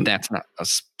mean, that's not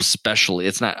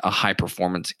it's not a high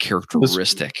performance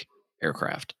characteristic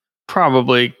aircraft.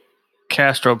 Probably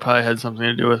Castro had something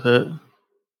to do with it.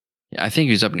 Yeah, I think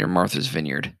he was up near Martha's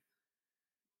Vineyard.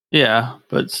 Yeah,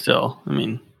 but still, I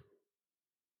mean,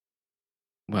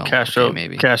 well, Castro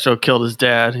maybe Castro killed his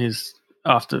dad. He's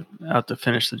out to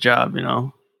finish the job.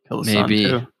 Kill his son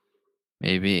too.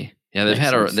 Maybe. Yeah, they've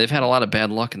had a lot of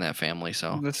bad luck in that family.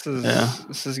 So this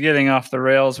is getting off the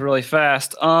rails really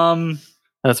fast.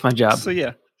 That's my job. So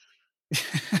yeah.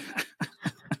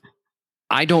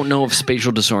 I don't know if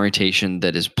spatial disorientation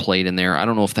that is played in there. I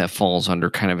don't know if that falls under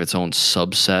kind of its own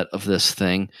subset of this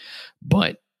thing.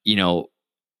 But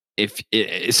if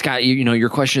Scott, your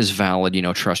question is valid.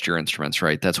 Trust your instruments,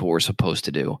 right? That's what we're supposed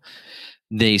to do.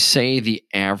 They say the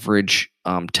average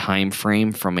time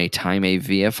frame from a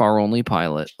VFR only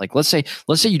pilot, like let's say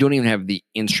you don't even have the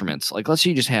instruments, like let's say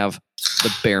you just have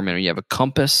the bare minimum. You have a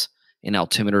compass, an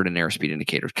altimeter, and an airspeed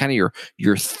indicator. Kind of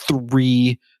your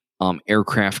three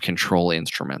aircraft control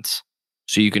instruments,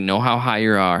 so you can know how high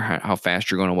you are, how fast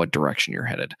you're going, and what direction you're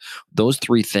headed. Those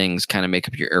three things kind of make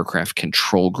up your aircraft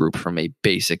control group from a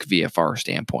basic VFR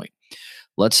standpoint.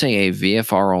 Let's say a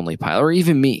VFR only pilot, or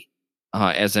even me.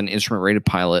 As an instrument rated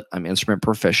pilot, I'm instrument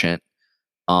proficient.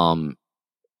 And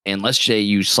let's say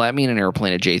you slap me in an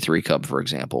airplane, a J3 Cub, for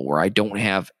example, where I don't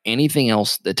have anything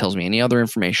else that tells me any other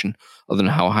information other than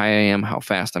how high I am, how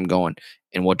fast I'm going,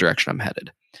 and what direction I'm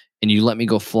headed. And you let me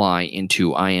go fly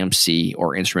into IMC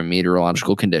or instrument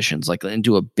meteorological conditions, like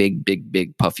into a big, big,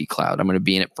 big puffy cloud. I'm going to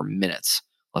be in it for minutes,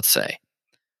 let's say.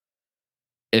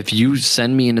 if you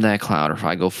send me into that cloud, or if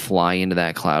I go fly into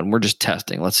that cloud, and we're just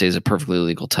testing, let's say it's a perfectly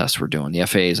legal test we're doing. The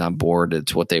FAA is on board.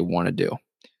 It's what they want to do.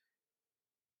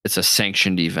 It's a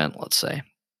sanctioned event, let's say.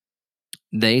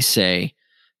 They say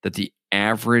that the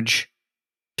average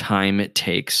time it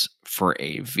takes for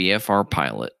a VFR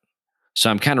pilot, so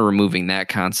I'm kind of removing that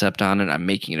concept on it. I'm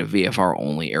making it a VFR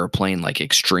only airplane, like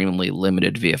extremely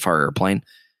limited VFR airplane.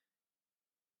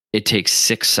 It takes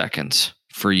 6 seconds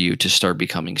for you to start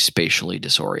becoming spatially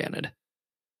disoriented.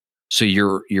 So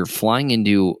you're flying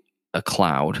into a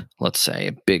cloud, let's say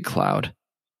a big cloud,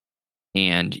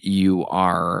 and you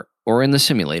are, or in the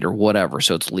simulator, whatever,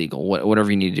 so it's legal, whatever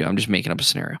you need to do. I'm just making up a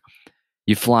scenario.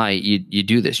 You fly, you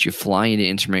do this, you fly into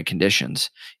intermittent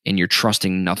conditions, and you're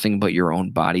trusting nothing but your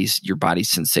body's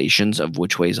sensations of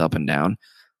which way is up and down.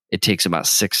 It takes about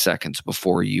 6 seconds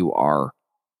before you are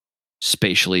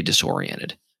spatially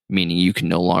disoriented, meaning you can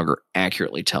no longer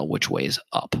accurately tell which way is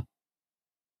up.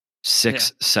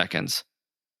 6 seconds.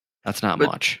 That's not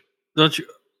much. Don't you?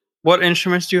 What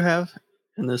instruments do you have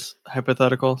in this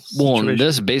hypothetical situation? Well,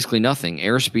 this is basically nothing.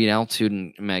 Airspeed, altitude,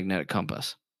 and magnetic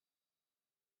compass.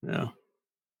 Yeah.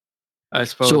 I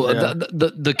suppose. So yeah.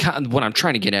 what I'm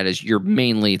trying to get at is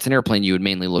it's an airplane. You would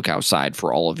mainly look outside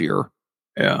for all of your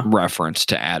reference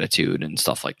to attitude and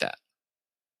stuff like that.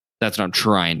 That's what I'm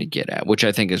trying to get at, which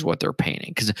I think is what they're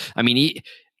painting. Because I mean,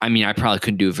 I probably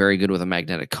couldn't do very good with a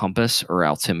magnetic compass or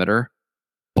altimeter,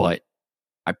 but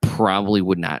I probably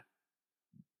would not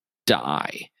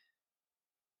die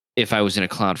if I was in a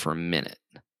cloud for a minute.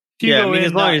 Yeah, I mean,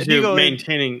 as long as you're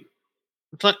maintaining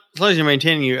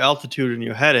your altitude and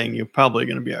your heading, you're probably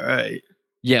going to be all right.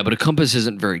 Yeah, but a compass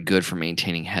isn't very good for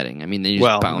maintaining heading. I mean, they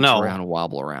just bounce around and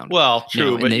wobble around. Well,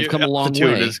 true, but they've come a long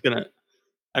way. Is gonna,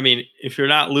 I mean, if you're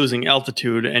not losing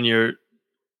altitude and you're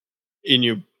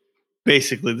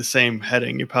basically the same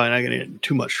heading, you're probably not going to get in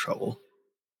too much trouble.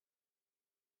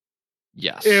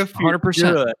 Yes,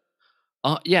 100%.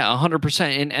 Yeah,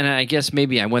 100%. And I guess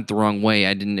maybe I went the wrong way.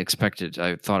 I didn't expect it.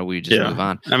 I thought we'd just move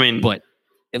on. I mean, but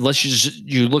unless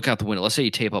you look out the window, let's say you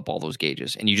tape up all those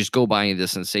gauges and you just go by the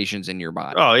sensations in your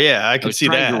body. Oh yeah, I can see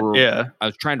that. I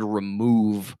was trying to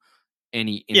remove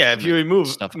any. Yeah, if you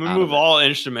remove all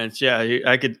instruments,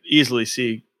 I could easily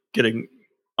see getting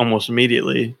almost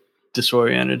immediately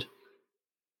disoriented.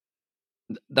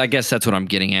 I guess that's what I'm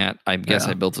getting at. I guess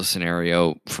I built a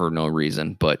scenario for no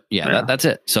reason, but that's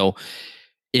it. So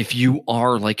if you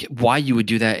are like, why you would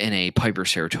do that in a Piper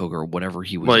Saratoga or whatever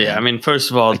he was. Well, yeah, I mean,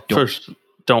 first of all,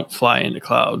 don't fly into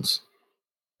clouds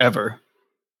ever.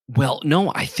 Well,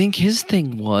 no, I think his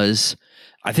thing was,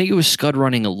 I think it was scud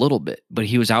running a little bit, but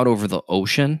he was out over the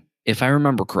ocean, if I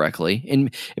remember correctly.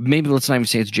 And maybe let's not even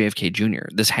say it's JFK Jr.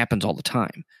 This happens all the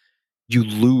time. You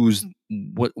lose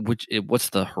what's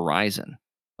the horizon?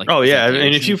 Like,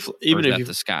 and if you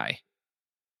the sky,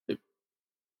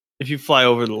 if you fly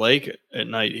over the lake at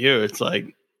night here, it's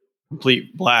like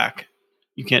complete black.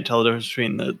 You can't tell the difference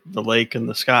between the lake and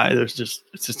the sky. It's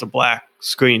just a black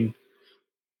screen.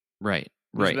 Right.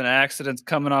 There's been accidents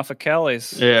coming off of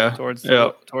Kelly's. Towards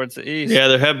the east. Yeah,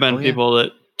 there have been people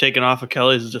that taken off of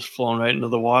Kelly's and just flown right into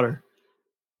the water.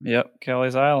 Yep,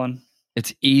 Kelly's Island.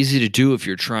 It's easy to do if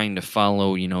you're trying to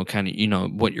follow, kind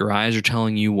of, what your eyes are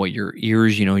telling you, what your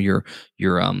ears, your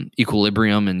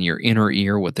equilibrium and your inner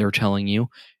ear, what they're telling you.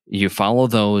 You follow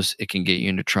those, it can get you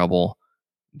into trouble.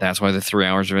 That's why the 3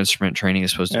 hours of instrument training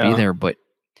is supposed to be there. But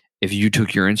if you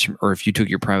took your instrument, or if you took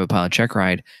your private pilot check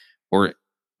ride or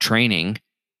training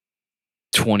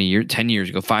 10 years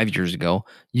ago, 5 years ago,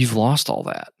 you've lost all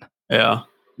that. Yeah.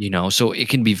 So it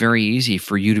can be very easy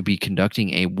for you to be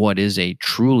conducting what is a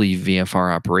truly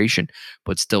VFR operation,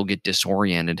 but still get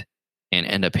disoriented and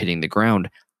end up hitting the ground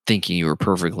thinking you were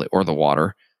perfectly, or the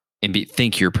water, and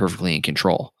think you're perfectly in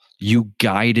control. You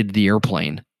guided the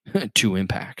airplane to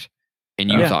impact,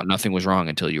 and you thought nothing was wrong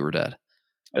until you were dead.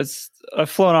 I've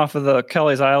flown off of the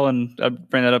Kelly's Island. I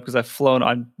bring that up because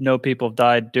I know people have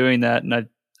died doing that, and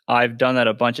I've done that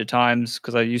a bunch of times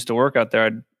because I used to work out there.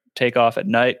 I'd take off at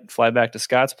night, fly back to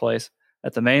Scott's place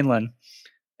at the mainland.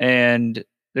 And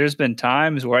there's been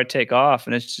times where I take off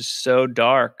and it's just so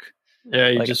dark.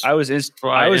 Yeah, I was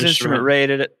instrument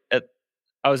rated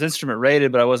I was instrument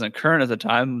rated, but I wasn't current at the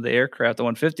time. The aircraft, the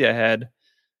 150 I had,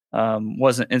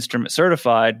 wasn't instrument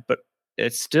certified, but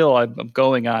it's still, I'm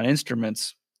going on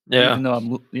instruments. Yeah. Even though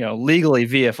I'm legally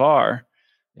VFR,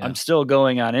 I'm still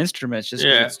going on instruments just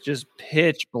because it's just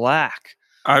pitch black.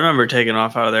 I remember taking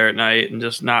off out of there at night and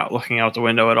just not looking out the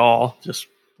window at all, just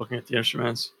looking at the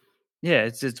instruments. Yeah,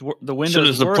 it's the window. As soon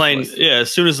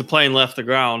as the plane left the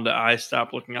ground, I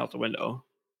stopped looking out the window.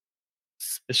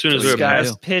 As soon as we were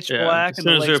past pitch black, as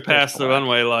soon as we were past the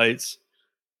runway lights,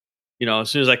 as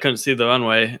soon as I couldn't see the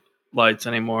runway lights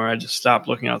anymore, I just stopped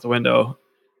looking out the window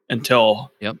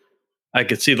until I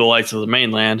could see the lights of the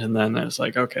mainland, and then it's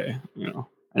like, okay,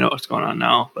 I know what's going on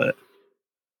now. But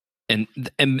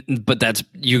but that's,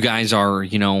 you guys are,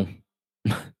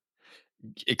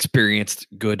 experienced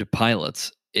good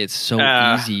pilots. It's so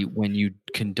easy when you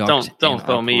conduct. Don't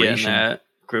throw me in that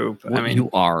group. Well, I mean, you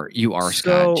are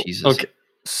so, Scott. Jesus. Okay.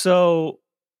 So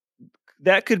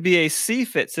that could be a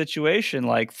CFIT situation,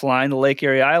 like flying the Lake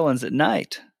Erie Islands at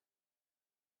night.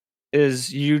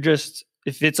 Is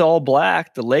if it's all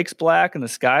black, the lake's black and the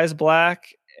sky's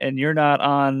black, and you're not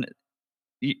on,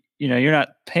 you're not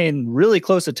paying really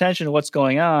close attention to what's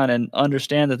going on and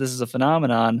understand that this is a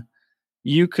phenomenon,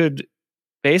 you could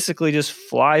basically just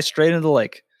fly straight into the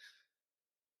lake.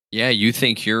 Yeah, you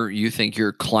think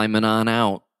you're climbing on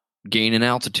out, gaining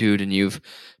altitude, and you've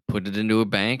put it into a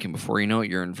bank, and before you know it,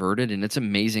 you're inverted. And it's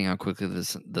amazing how quickly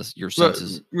this your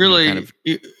senses really kind of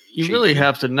you really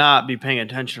have to not be paying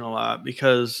attention a lot,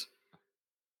 because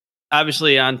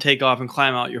obviously on takeoff and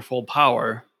climb out you're full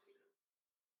power.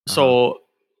 So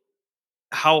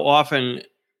how often,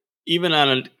 even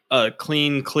on a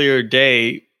clean, clear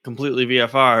day, completely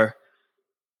VFR,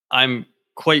 I'm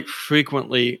quite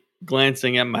frequently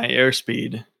glancing at my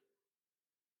airspeed,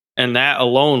 and that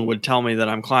alone would tell me that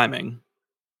I'm climbing.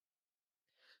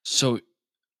 So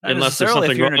unless there's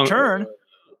something if you're wrong, in a turn.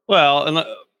 Well,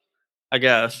 I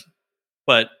guess,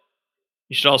 but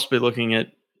you should also be looking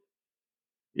at,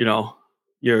 when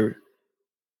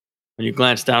you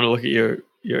glance down to look at your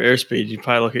airspeed, you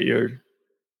probably look at your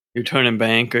turning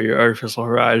bank or your artificial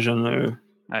horizon. Or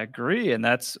I agree, and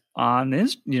that's on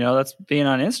that's being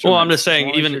on instruments. Well, I'm just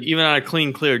saying, even on a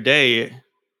clean, clear day,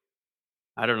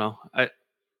 I don't know.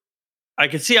 I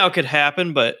could see how it could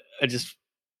happen, but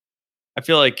I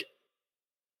feel like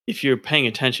if you're paying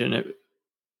attention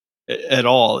at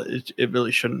all, it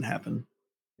really shouldn't happen.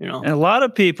 And a lot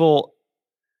of people,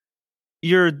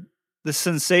 the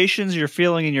sensations you're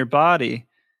feeling in your body,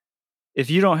 if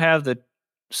you don't have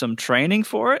some training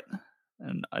for it,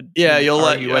 and you'll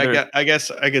I guess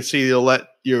I could see you'll let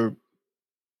your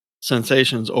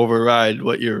sensations override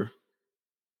what your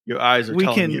eyes are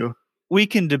telling you. We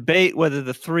can debate whether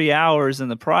the 3 hours in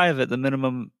the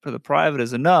minimum for the private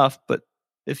is enough, but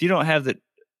if you don't have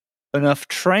enough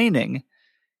training,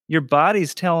 your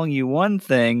body's telling you one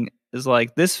thing is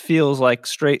like, this feels like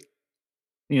straight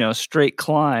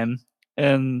climb,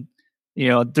 and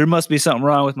there must be something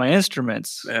wrong with my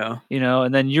instruments. Yeah.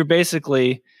 And then you're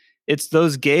basically, it's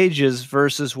those gauges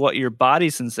versus what your body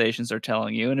sensations are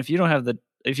telling you. And if you don't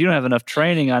have enough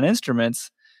training on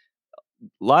instruments, a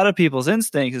lot of people's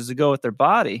instinct is to go with their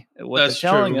body, what That's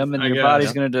they're telling true. them, and I your guess.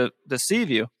 body's going to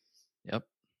deceive you. Yep.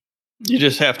 You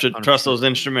just have to 100%. trust those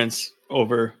instruments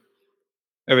over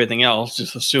everything else.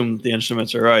 Just assume the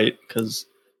instruments are right, because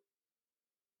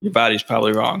your body's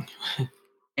probably wrong.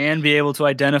 And be able to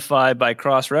identify by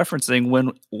cross-referencing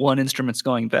when one instrument's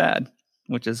going bad,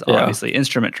 which is obviously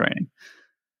instrument training.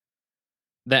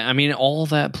 All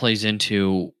that plays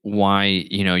into why,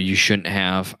 you shouldn't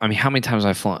have. How many times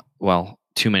I've flown? Well,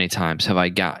 too many times have I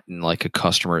gotten like a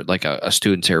customer, like a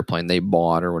student's airplane they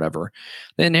bought or whatever.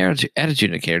 Then attitude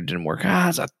indicator didn't work.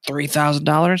 It's a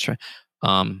 $3,000.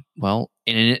 Well,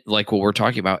 like what we're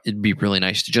talking about, it'd be really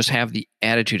nice to just have the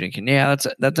attitude indicator. Yeah,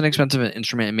 that's an expensive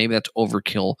instrument, and maybe that's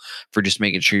overkill for just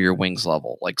making sure your wing's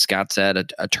level. Like Scott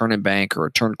said, a turn and bank or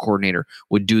a turn coordinator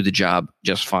would do the job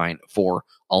just fine for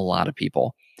a lot of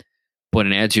people. But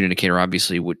an attitude indicator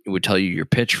obviously would tell you your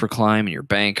pitch for climb and your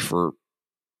bank for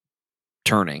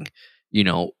turning.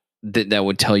 That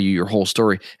would tell you your whole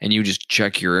story, and you just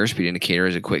check your airspeed indicator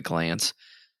as a quick glance,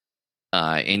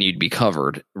 and you'd be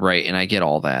covered, right? And I get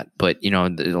all that, but a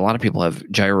lot of people have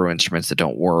gyro instruments that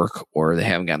don't work, or they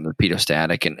haven't gotten the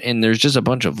repeatostatic, and there's just a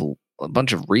bunch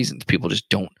of reasons people just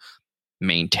don't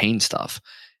maintain stuff,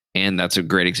 and that's a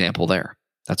great example there.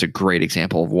 That's a great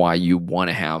example of why you want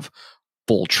to have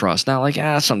full trust. Not like,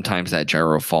 sometimes that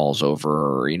gyro falls over,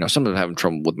 or, sometimes I'm having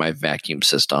trouble with my vacuum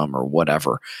system or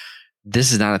whatever.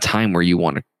 This is not a time where you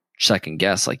want to second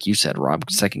guess, like you said, Rob,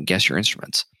 second guess your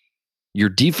instruments. Your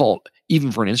default,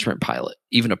 even for an instrument pilot,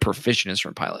 even a proficient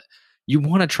instrument pilot, you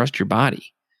want to trust your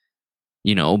body,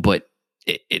 but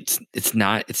it's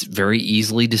not, it's very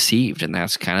easily deceived. And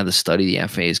that's kind of the study the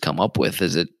FAA has come up with,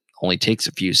 is it only takes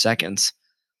a few seconds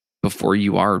before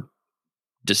you are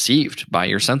deceived by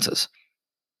your senses.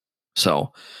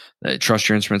 So trust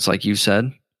your instruments, like you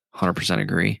said. 100%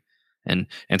 agree. And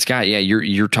Scott, yeah,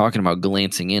 you're talking about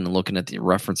glancing in and looking at the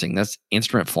referencing. That's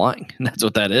instrument flying. That's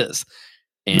what that is.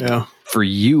 And for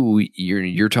you,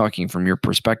 you're talking from your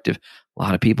perspective. A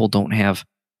lot of people don't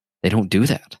do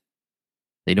that.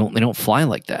 They don't fly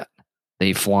like that.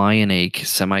 They fly in a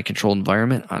semi-controlled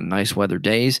environment on nice weather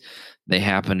days. They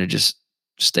happen to just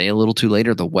stay a little too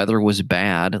later. The weather was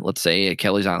bad. Let's say at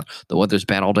Kelly's Island, the weather's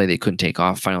bad all day. They couldn't take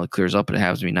off. Finally clears up. It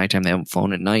happens to be nighttime. They haven't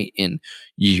flown at night in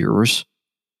years.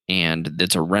 And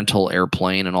it's a rental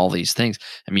airplane and all these things.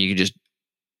 I mean, you can just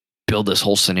build this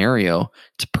whole scenario.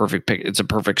 It's a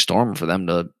perfect storm for them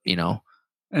to,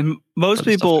 And most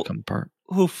people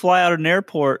who fly out of an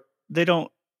airport, they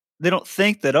don't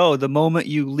think that, the moment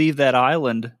you leave that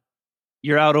island,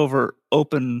 you're out over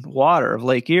open water of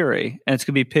Lake Erie and it's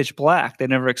going to be pitch black. They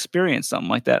never experienced something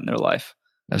like that in their life.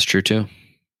 That's true too.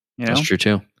 That's true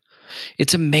too.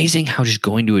 It's amazing how just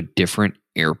going to a different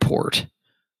airport,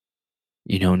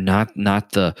 not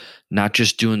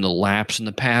just doing the laps and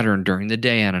the pattern during the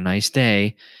day on a nice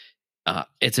day.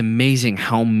 It's amazing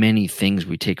how many things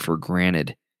we take for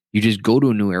granted. You just go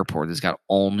to a new airport that's got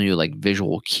all new like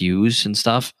visual cues and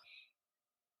stuff.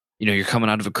 You're coming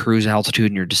out of a cruise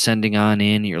altitude and you're descending on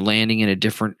in, you're landing in a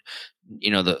different,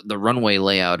 the runway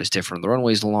layout is different. The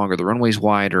runway's longer, the runway's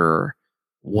wider,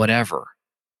 whatever.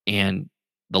 And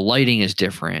the lighting is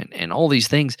different and all these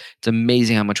things. It's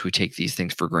amazing how much we take these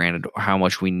things for granted, how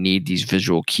much we need these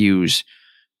visual cues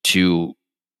to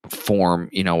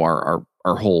form, our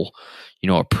whole,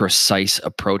 a precise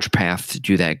approach path to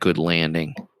do that good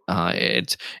landing.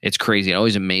 It's crazy. It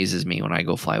always amazes me when I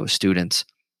go fly with students.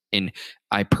 And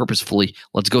I purposefully,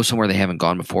 let's go somewhere they haven't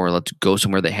gone before. Let's go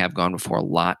somewhere they have gone before a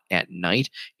lot at night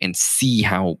and see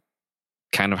how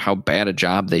bad a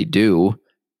job they do.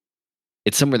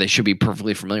 It's somewhere they should be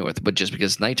perfectly familiar with, but just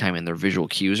because it's nighttime and their visual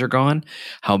cues are gone,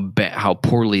 how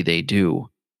poorly they do.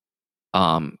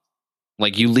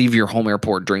 Like you leave your home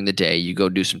airport during the day, you go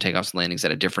do some takeoffs and landings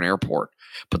at a different airport,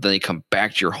 but then they come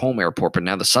back to your home airport, but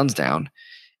now the sun's down,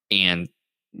 and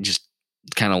just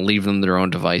kind of leave them to their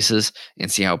own devices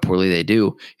and see how poorly they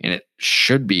do. And it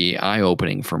should be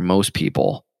eye-opening for most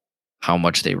people how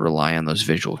much they rely on those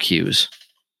visual cues.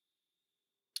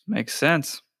 Makes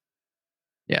sense.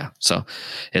 Yeah. So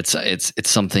it's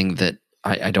something that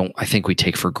I think we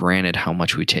take for granted how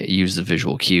much we use the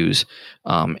visual cues.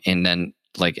 And then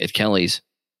like at Kelly's,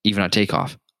 even on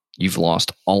takeoff, you've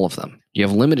lost all of them. You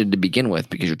have limited to begin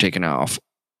with because you're taking off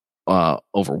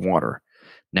over water.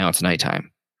 Now it's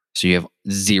nighttime. So you have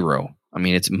zero. I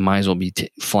mean, it might as well be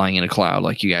flying in a cloud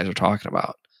like you guys are talking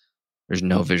about. There's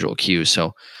no visual cues.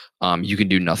 So you can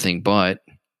do nothing but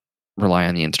rely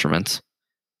on the instruments.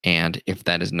 And if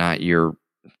that's not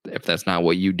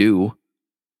what you do,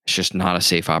 it's just not a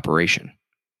safe operation.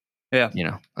 Yeah.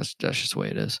 That's just the way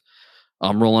it is.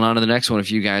 I'm rolling on to the next one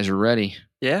if you guys are ready.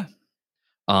 Yeah.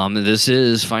 This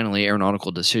is finally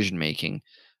aeronautical decision making.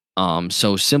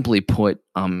 So simply put,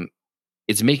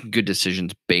 it's making good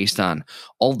decisions based on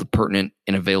all the pertinent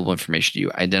and available information to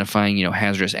you, identifying,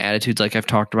 hazardous attitudes like I've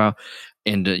talked about,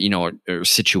 and, or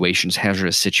situations,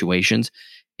 hazardous situations,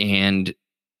 and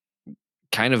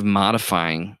kind of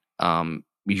modifying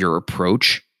your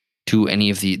approach to any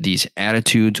of these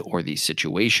attitudes or these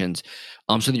situations,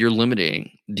 so that you're limiting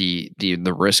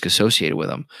the risk associated with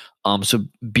them. So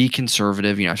be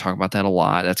conservative. I talk about that a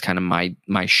lot. That's kind of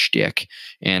my shtick.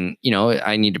 And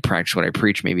I need to practice what I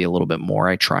preach maybe a little bit more.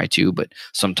 I try to, but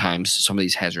sometimes some of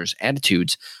these hazardous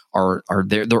attitudes are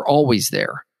there. They're always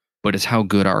there. But it's how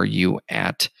good are you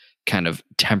at kind of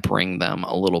tempering them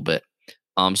a little bit.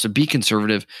 So be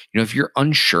conservative. If you're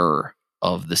unsure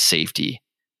of the safety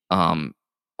of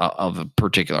a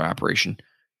particular operation,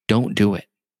 don't do it.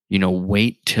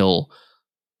 Wait till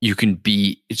you can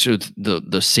be, so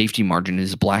the safety margin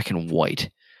is black and white.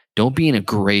 Don't be in a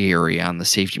gray area on the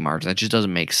safety margin. That just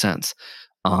doesn't make sense.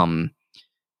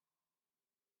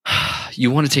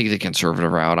 You want to take the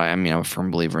conservative route. I'm a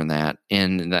firm believer in that.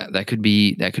 And that could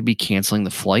be canceling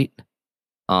the flight.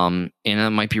 And that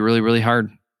might be really, really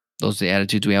hard. Those are the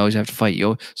attitudes we always have to fight.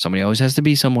 Somebody always has to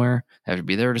be somewhere, have to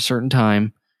be there at a certain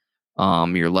time.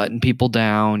 You're letting people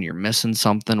down, you're missing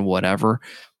something, whatever.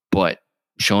 But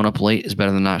showing up late is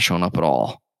better than not showing up at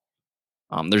all.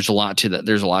 There's a lot to that.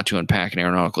 There's a lot to unpack in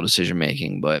aeronautical decision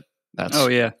making, but that's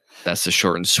the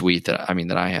short and sweet that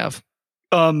I have.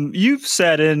 You've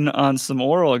sat in on some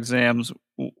oral exams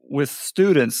with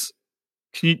students.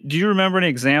 Do you remember any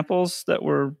examples that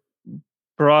were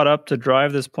brought up to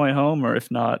drive this point home, or if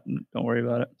not, don't worry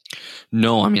about it?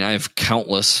 No, I have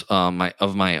countless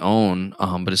of my own,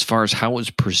 but as far as how it was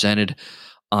presented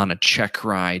on a check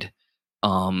ride,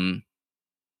 a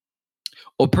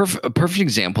perfect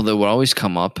example that would always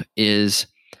come up is,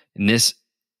 and this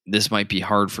might be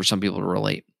hard for some people to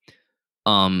relate.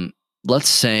 Let's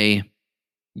say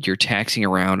you're taxiing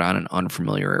around on an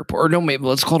unfamiliar airport, or no, maybe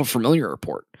let's call it a familiar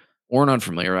airport. or an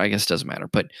unfamiliar, I guess it doesn't matter,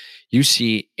 but you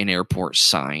see an airport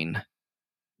sign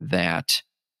that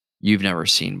you've never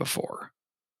seen before.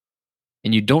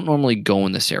 And you don't normally go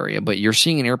in this area, but you're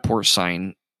seeing an airport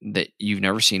sign that you've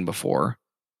never seen before.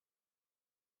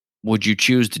 Would you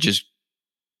choose to just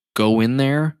go in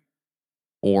there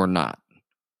or not?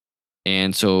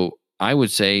 And so I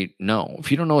would say no.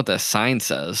 If you don't know what that sign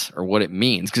says or what it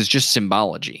means, because it's just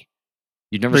symbology.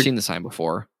 You've never seen the sign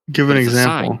before. Give an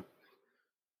example.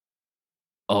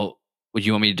 Oh, would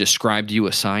you want me to describe to you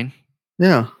a sign?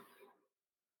 Yeah.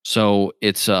 So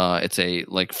it's a,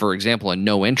 like, for example, a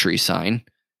no entry sign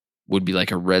would be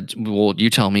like a red. Well, you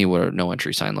tell me what a no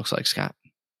entry sign looks like, Scott.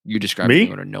 You describe to me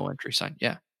what a no entry sign.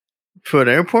 Yeah. For an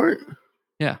airport?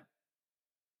 Yeah.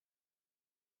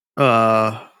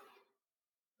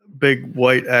 Big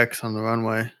white X on the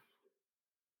runway.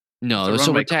 No,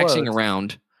 so we're taxiing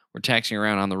around. We're taxiing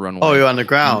around on the runway. Oh, you're on the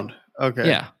ground. Okay.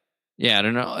 Yeah. Yeah, I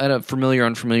don't know, at a familiar,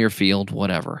 unfamiliar field,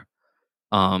 whatever.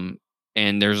 And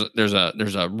there's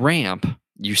a ramp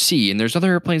you see, and there's other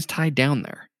airplanes tied down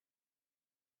there.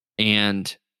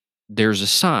 And there's a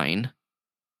sign,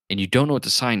 and you don't know what the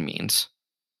sign means.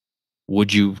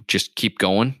 Would you just keep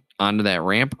going onto that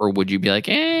ramp, or would you be like,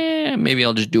 maybe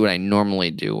I'll just do what I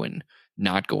normally do and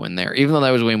not go in there, even though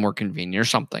that was way more convenient or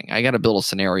something? I got to build a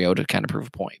scenario to kind of prove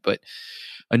a point. But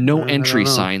a no entry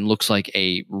sign looks like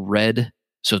a red.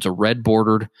 So it's a red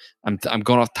bordered. I'm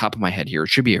going off the top of my head here. It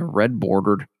should be a red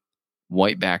bordered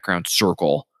white background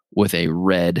circle with a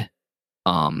red,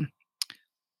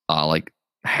 like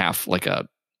half, like a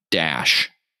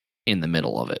dash in the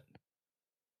middle of it.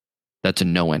 That's a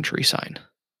no entry sign.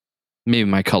 Maybe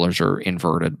my colors are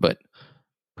inverted, but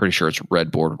pretty sure it's a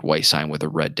red bordered white sign with a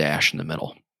red dash in the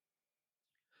middle.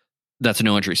 That's a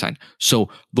no entry sign. So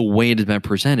the way it has been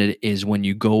presented is when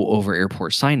you go over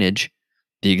airport signage,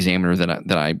 the examiner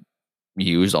that I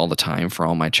use all the time for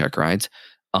all my check rides,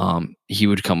 he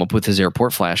would come up with his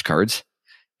airport flashcards,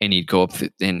 and he'd go up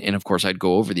and of course I'd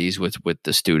go over these with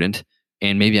the student,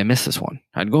 and maybe I missed this one.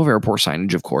 I'd go over airport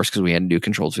signage, of course, because we had to do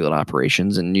controlled field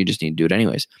operations, and you just need to do it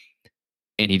anyways.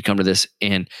 And he'd come to this,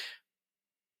 and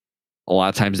a lot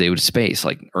of times they would space,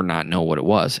 like, or not know what it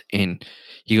was. And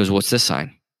he goes, "What's this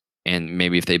sign?" And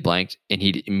maybe if they blanked, and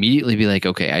he'd immediately be like,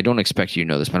 "Okay, I don't expect you to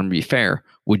know this, but I'm going to be fair.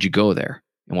 Would you go there?"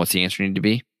 And what's the answer need to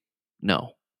be?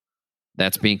 No.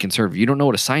 That's being conservative. You don't know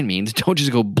what a sign means. Don't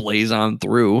just go blaze on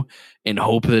through and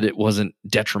hope that it wasn't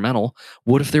detrimental.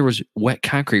 What if there was wet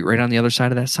concrete right on the other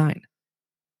side of that sign?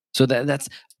 So that's,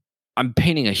 I'm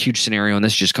painting a huge scenario, and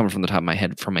this is just coming from the top of my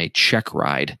head from a check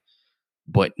ride,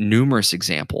 but numerous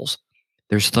examples.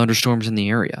 There's thunderstorms in the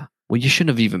area. Well, you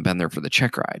shouldn't have even been there for the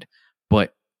check ride,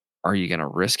 but are you going to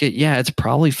risk it? Yeah, it's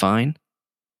probably fine.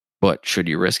 But should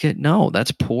you risk it? No,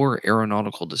 that's poor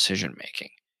aeronautical decision making.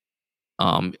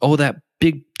 That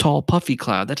big, tall, puffy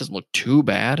cloud, that doesn't look too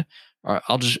bad.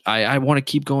 I want to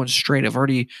keep going straight.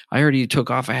 I already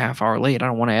took off a half hour late. I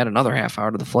don't want to add another half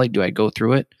hour to the flight. Do I go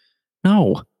through it?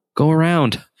 No, go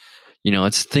around.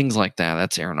 It's things like that.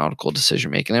 That's aeronautical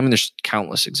decision making. I mean, there's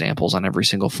countless examples on every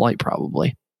single flight,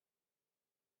 probably.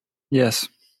 Yes.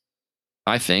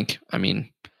 I think. I mean,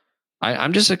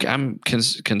 I'm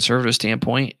conservative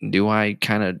standpoint. Do I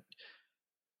kind of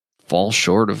fall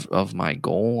short of my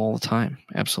goal all the time?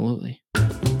 Absolutely.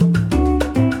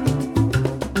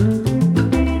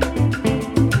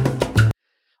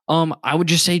 I would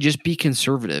just say, just be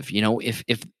conservative. If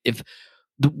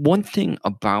the one thing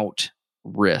about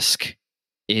risk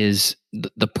is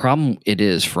the problem it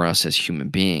is for us as human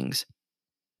beings,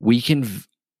 we can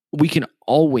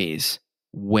always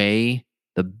weigh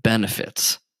the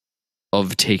benefits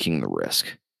of taking the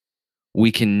risk.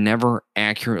 We can never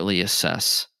accurately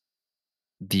assess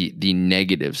the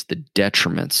negatives, the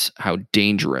detriments, how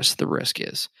dangerous the risk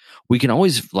is. We can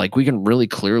always, we can really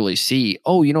clearly see,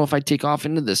 if I take off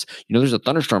into this, there's a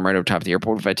thunderstorm right over top of the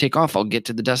airport. If I take off, I'll get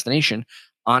to the destination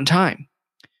on time.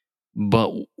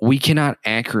 But we cannot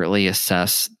accurately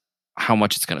assess how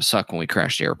much it's going to suck when we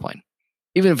crash the airplane,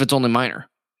 even if it's only minor.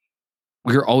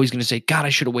 We're always going to say, God, I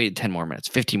should have waited 10 more minutes,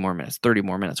 15 more minutes, 30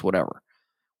 more minutes, whatever.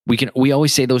 We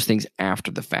always say those things after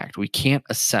the fact. We can't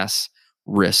assess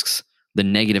risks, the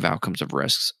negative outcomes of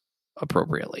risks,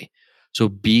 appropriately. So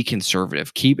be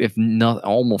conservative. If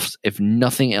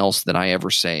nothing else that I ever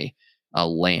say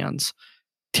lands,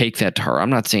 take that to heart. I'm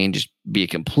not saying just be a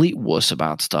complete wuss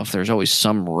about stuff. There's always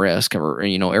some risk, or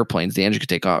airplanes, the engine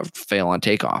could fail on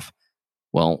takeoff.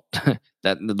 Well,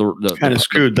 that the kind of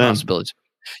screwed them. Possibilities.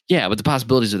 Yeah, but the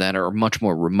possibilities of that are much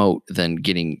more remote than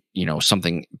getting,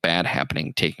 something bad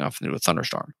happening, taking off into a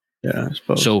thunderstorm. Yeah, I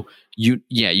suppose. So you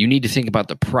need to think about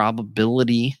the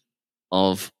probability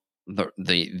of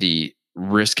the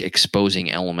risk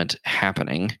exposing element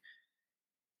happening,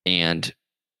 and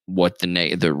what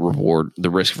the reward, the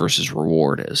risk versus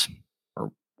reward is,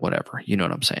 or whatever. You know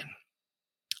what I'm saying?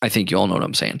 I think you all know what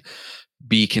I'm saying.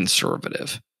 Be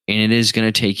conservative, and it is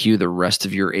going to take you the rest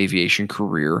of your aviation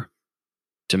career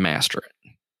to master it.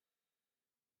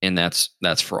 And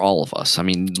that's for all of us. I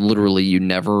mean, literally,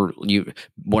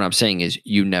 what I'm saying is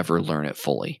you never learn it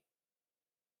fully.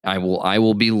 I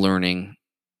will be learning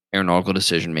aeronautical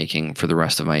decision making for the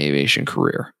rest of my aviation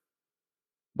career.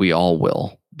 We all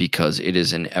will, because it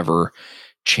is an ever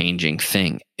changing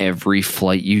thing. Every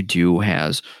flight you do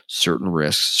has certain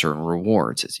risks, certain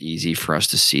rewards. It's easy for us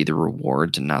to see the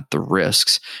rewards and not the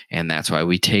risks. And that's why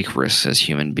we take risks as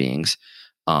human beings.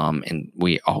 And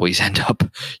we always end up,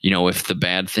 if the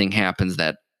bad thing happens,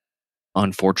 that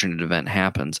unfortunate event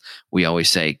happens, we always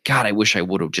say, God, I wish I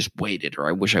would have just waited, or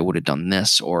I wish I would have done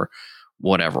this, or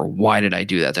whatever. Why did I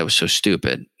do that? That was so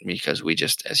stupid. Because we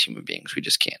just, as human beings, we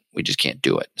just can't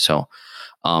do it. So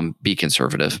be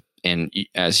conservative. And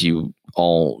as you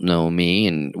all know me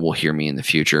and will hear me in the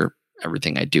future,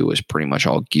 everything I do is pretty much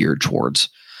all geared towards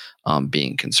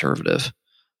being conservative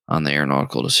on the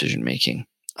aeronautical decision making.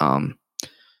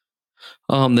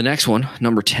 The next one,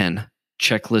 number 10,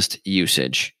 checklist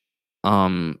usage.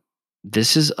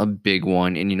 This is a big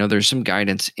one. And, there's some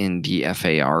guidance in the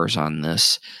FARs on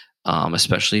this,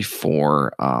 especially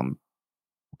for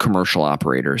commercial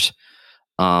operators.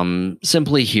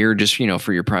 Simply here, just,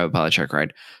 for your private pilot check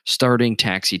ride, starting,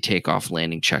 taxi, takeoff,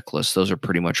 landing checklists. Those are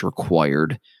pretty much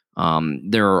required.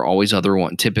 There are always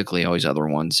typically always other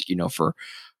ones, for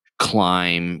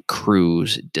climb,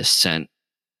 cruise, descent,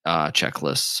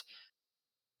 checklists.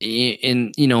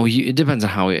 And it depends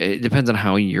on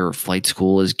how your flight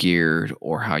school is geared,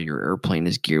 or how your airplane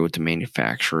is geared, what the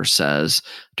manufacturer says.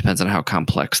 Depends on how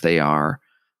complex they are,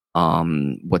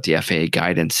 what the FAA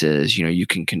guidance is. You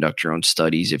can conduct your own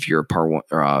studies if you're a Part 1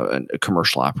 or a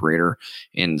commercial operator,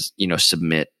 and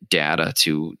submit data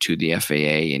to the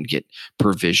FAA and get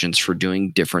provisions for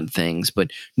doing different things.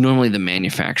 But normally the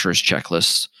manufacturer's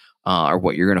checklists are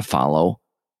what you're going to follow.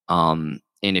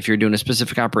 And if you're doing a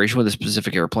specific operation with a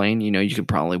specific airplane, you can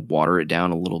probably water it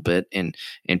down a little bit and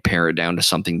pare it down to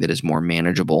something that is more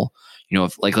manageable.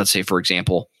 If, like, let's say, for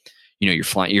example, you're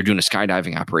doing a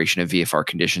skydiving operation at VFR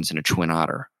conditions in a Twin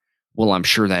Otter. Well, I'm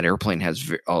sure that airplane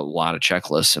has a lot of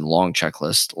checklists and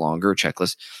longer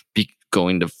checklists,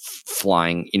 going to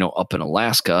flying, up in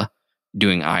Alaska,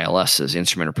 doing ILSs,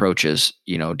 instrument approaches,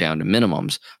 down to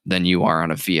minimums than you are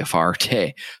on a VFR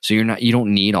day. So you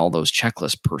don't need all those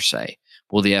checklists per se.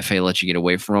 Will the FAA let you get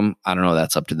away from them? I don't know.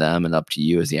 That's up to them and up to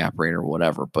you as the operator or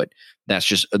whatever. But that's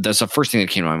the first thing that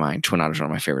came to my mind. Twin Otter is one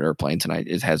of my favorite airplanes, and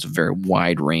it has a very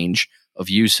wide range of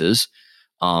uses.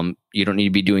 You don't need to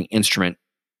be doing instrument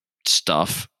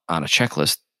stuff on a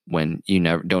checklist when you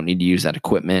don't need to use that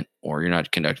equipment, or you're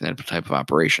not conducting that type of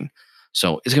operation.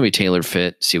 So it's going to be tailored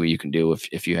fit. See what you can do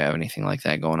if you have anything like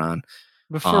that going on.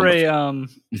 But for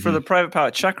for the private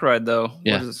pilot check ride, though,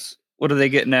 what are they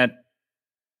getting at?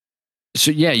 So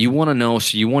yeah, you want to know.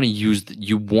 So you want to use the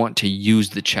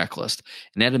checklist,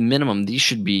 and at a minimum, these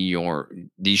should be your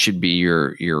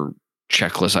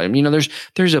checklist item.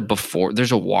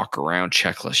 There's a walk around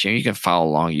checklist. You can follow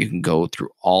along. You can go through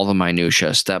all the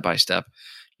minutia step by step.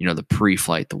 The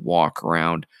pre-flight, the walk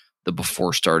around, the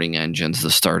before starting engines,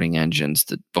 the starting engines,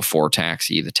 the before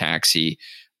taxi, the taxi,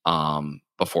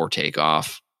 before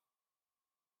takeoff.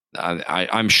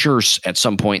 I'm sure at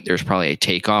some point there's probably a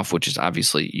takeoff, which is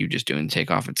obviously you just doing the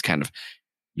takeoff. It's kind of,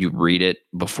 you read it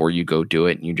before you go do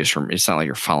it, and it's not like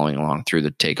you're following along through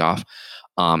the takeoff.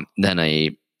 Then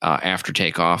a after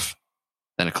takeoff,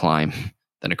 then a climb,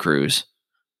 then a cruise,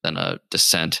 then a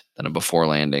descent, then a before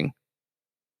landing,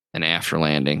 an after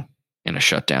landing, and a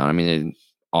shutdown. I mean, they're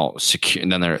all secure, and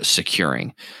then they're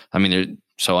securing.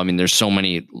 There's so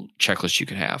many checklists you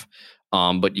could have.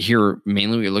 But here,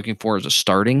 mainly what you're looking for is a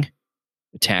starting,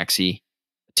 a taxi,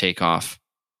 a takeoff,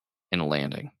 and a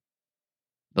landing.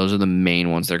 Those are the main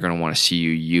ones they're going to want to see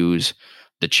you use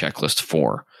the checklist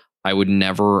for. I would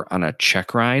never, on a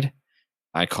check ride,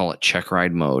 I call it check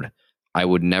ride mode. I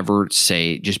would never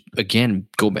say, just again,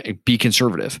 go back, be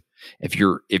conservative. If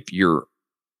you're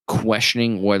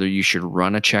questioning whether you should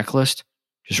run a checklist,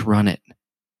 just run it.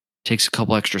 Takes a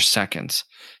couple extra seconds.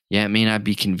 Yeah, it may not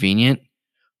be convenient,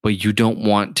 but you don't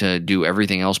want to do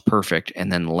everything else perfect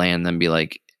and then land and be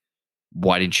like,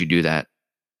 why did you do that?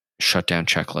 Shut down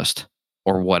checklist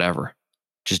or whatever.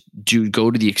 Just go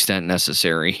to the extent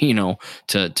necessary,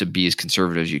 to be as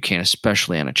conservative as you can,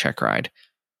 especially on a check ride.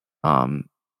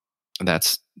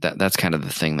 That's kind of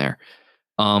the thing there.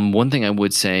 One thing I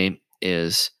would say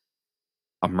is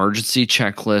emergency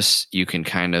checklists, you can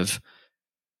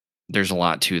there's a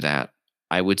lot to that.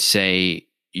 I would say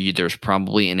there's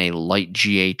probably in a light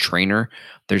GA trainer,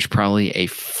 there's probably a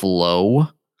flow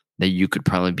that you could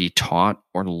probably be taught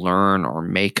or learn or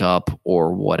make up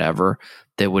or whatever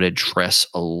that would address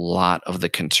a lot of the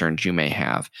concerns you may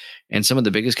have. And some of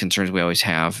the biggest concerns we always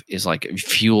have is like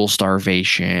fuel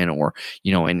starvation or,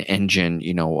 an engine,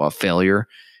 a failure.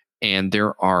 And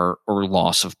or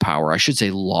loss of power. I should say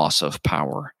loss of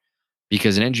power.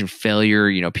 Because an engine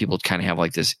failure, people kind of have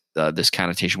like this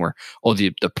connotation where,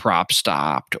 the prop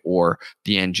stopped or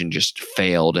the engine just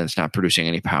failed and it's not producing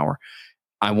any power.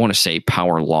 I want to say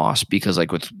power loss because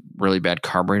like with really bad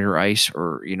carburetor ice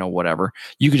or, whatever,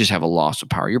 you could just have a loss of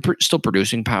power. You're still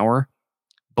producing power,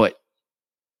 but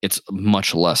it's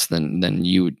much less than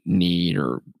you need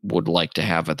or would like to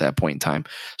have at that point in time.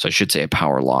 So I should say a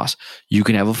power loss. You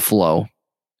can have a flow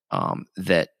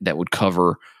that would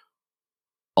cover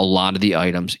a lot of the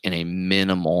items in a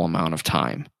minimal amount of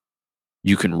time.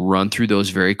 You can run through those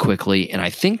very quickly. And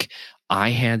I think I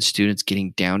had students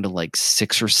getting down to like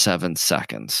 6 or 7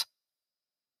 seconds.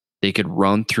 They could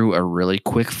run through a really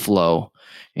quick flow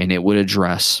and it would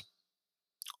address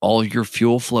all of your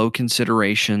fuel flow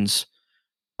considerations,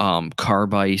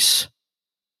 carb ice,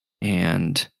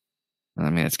 and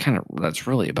that's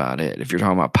really about it. If you're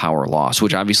talking about power loss,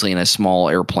 which obviously in a small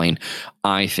airplane,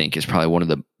 I think is probably one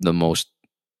of the most,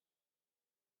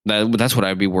 that's what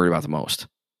I'd be worried about the most.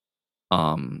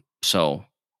 You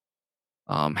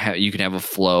can have a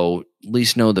flow, at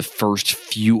least know the first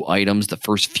few items, the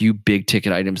first few big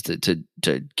ticket items to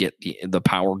get the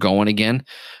power going again,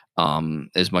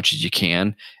 as much as you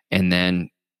can, and then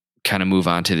kind of move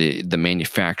on to the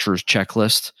manufacturer's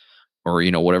checklist or,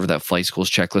 whatever that flight school's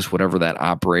checklist, whatever that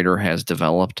operator has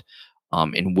developed,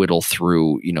 and whittle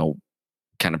through,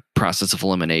 kind of process of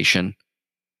elimination,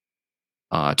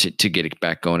 to get it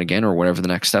back going again, or whatever the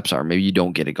next steps are. Maybe you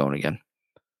don't get it going again.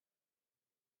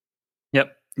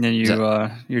 Yep. And then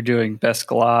you're doing best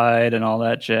glide and all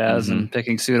that jazz, and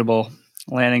picking suitable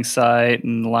landing site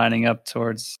and lining up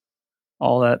towards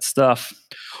all that stuff.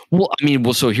 Well,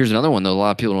 so here's another one that a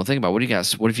lot of people don't think about. What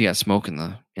if you got smoke in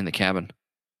the cabin?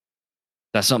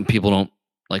 That's something people don't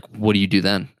like. What do you do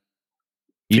then?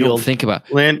 You don't think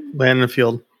about land in the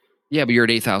field. Yeah, but you're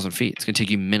at 8,000 feet. It's going to take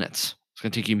you minutes. It's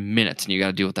going to take you minutes, and you got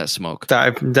to deal with that smoke.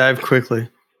 Dive quickly.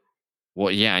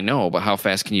 Well, yeah, I know, but how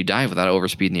fast can you dive without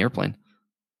overspeeding the airplane?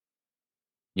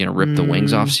 You know, rip the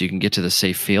wings off so you can get to the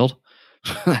safe field.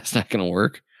 That's not going to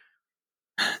work.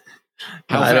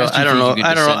 I don't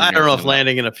know if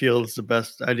landing in a field is the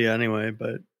best idea anyway,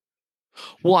 but.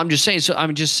 Well, I'm just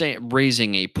saying,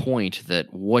 raising a point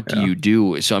that what do you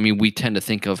do? So, we tend to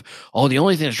think of, the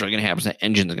only thing that's really going to happen is that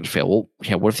engine's going to fail. Well,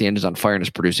 yeah, what if the engine's on fire and is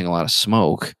producing a lot of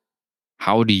smoke?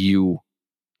 How do you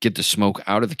get the smoke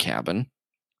out of the cabin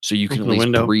so you can at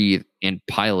least breathe and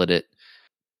pilot it?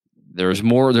 There's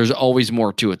always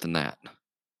more to it than that.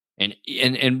 And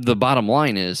the bottom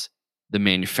line is the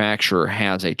manufacturer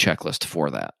has a checklist for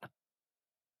that.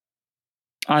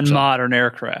 On modern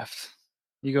aircraft.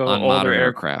 You go on modern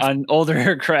aircraft. On older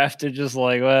aircraft, it's just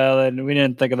like, well, and we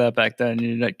didn't think of that back then.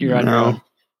 You're on your own.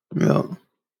 Yeah.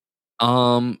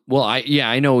 Well,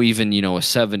 I know even, a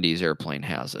 70s airplane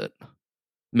has it.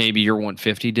 Maybe your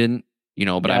 150 didn't,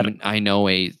 but I know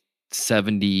a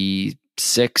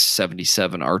 76,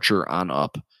 77 Archer on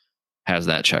up has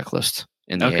that checklist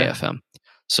in the AFM.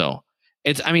 So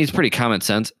it's pretty common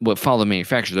sense. But follow the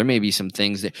manufacturer. There may be some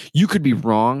things that you could be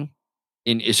wrong.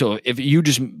 So if you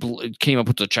just came up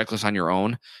with the checklist on your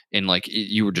own and like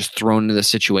you were just thrown into the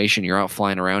situation, you're out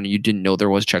flying around and you didn't know there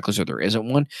was a checklist or there isn't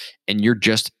one, and you're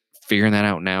just figuring that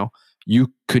out now,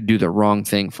 you could do the wrong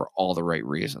thing for all the right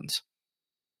reasons.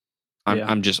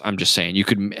 I'm just saying you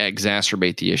could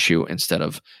exacerbate the issue instead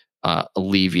of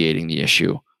alleviating the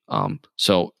issue.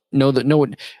 So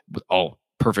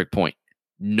perfect point.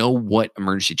 Know what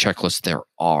emergency checklists there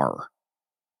are.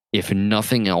 If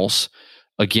nothing else,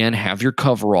 again, have your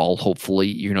coverall. Hopefully,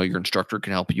 your instructor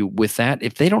can help you with that.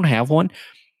 If they don't have one,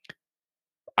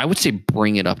 I would say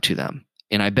bring it up to them.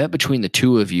 And I bet between the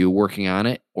two of you working on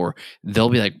it, or they'll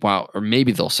be like, wow, or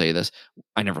maybe they'll say this,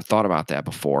 I never thought about that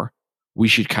before. We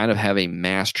should kind of have a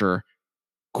master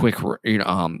quick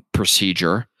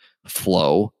procedure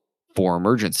flow for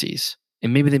emergencies.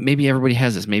 And maybe everybody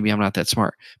has this. Maybe I'm not that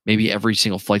smart. Maybe every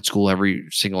single flight school, every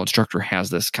single instructor has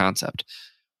this concept.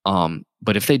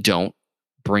 But if they don't,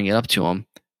 bring it up to them,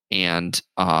 and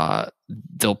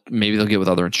they'll get with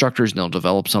other instructors and they'll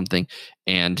develop something.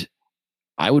 And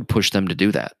I would push them to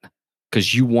do that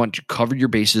because you want to cover your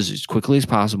bases as quickly as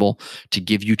possible to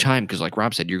give you time. Because like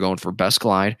Rob said, you're going for best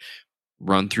glide.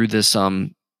 run through this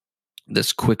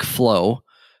this quick flow,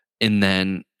 and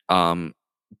then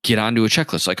get onto a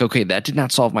checklist. Like, okay, that did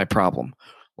not solve my problem.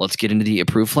 Let's get into the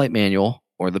approved flight manual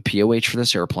or the POH for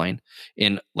this airplane.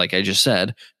 And like I just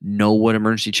said, know what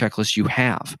emergency checklist you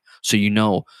have. So you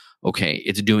know, okay,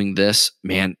 it's doing this.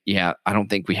 Man, yeah, I don't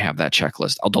think we have that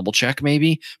checklist. I'll double check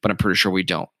maybe, but I'm pretty sure we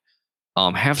don't.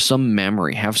 Have some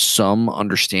memory, have some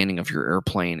understanding of your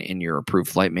airplane in your approved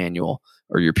flight manual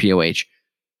or your POH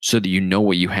so that you know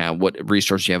what you have, what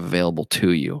resources you have available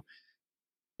to you.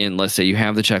 And let's say you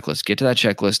have the checklist, get to that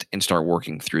checklist and start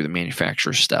working through the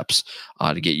manufacturer's steps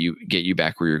to get you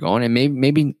back where you're going. And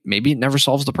maybe it never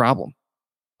solves the problem.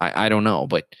 I don't know,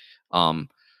 but run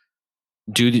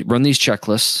these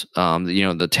checklists.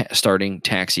 The starting,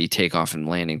 taxi, takeoff, and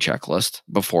landing checklist,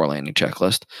 before landing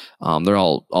checklist. They're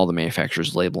all the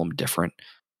manufacturers label them different,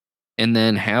 and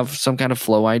then have some kind of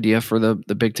flow idea for the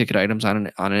big ticket items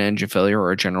on an engine failure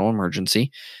or a general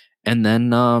emergency, and then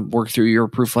work through your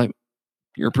approved flight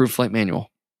manual.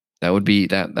 That would be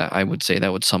that I would say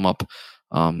that would sum up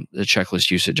the checklist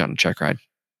usage on a check ride.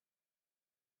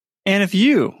 And if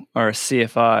you are a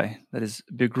CFI that is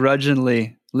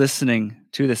begrudgingly listening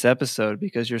to this episode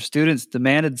because your students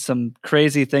demanded some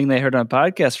crazy thing they heard on a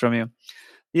podcast from you,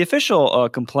 the official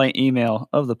complaint email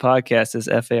of the podcast is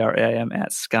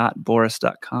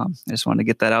faram@scottboris.com. I just wanted to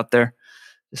get that out there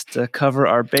just to cover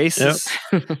our bases.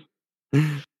 Yep.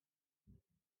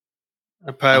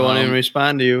 I probably won't even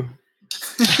respond to you.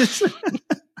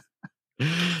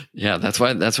 Yeah, that's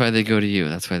why they go to you.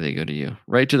 That's why they go to you.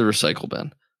 Right to the recycle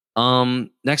bin.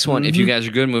 Next one. If you guys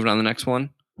are good, moving on to the next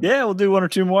one. Yeah, we'll do one or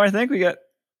two more. I think we got.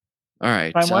 All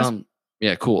right.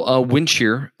 Yeah, cool. Wind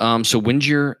shear. So wind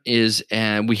shear is,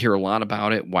 and we hear a lot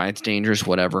about it, why it's dangerous,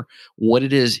 whatever. What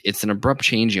it is, it's an abrupt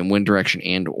change in wind direction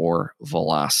and or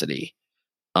velocity.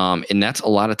 And that's a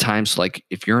lot of times, like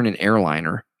if you're in an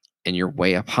airliner and you're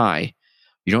way up high,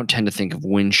 you don't tend to think of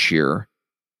wind shear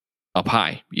up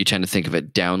high. You tend to think of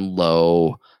it down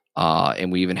low.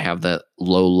 And we even have the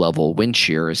low level wind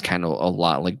shear is kind of a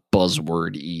lot like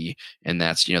buzzword-y. And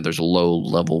that's, there's a low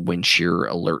level wind shear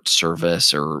alert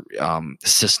service or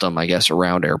system, I guess,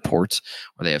 around airports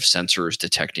where they have sensors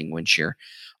detecting wind shear.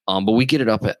 But we get it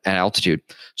up at altitude.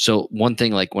 So one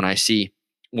thing, like when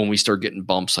we start getting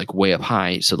bumps like way up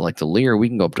high, so like the Lear, we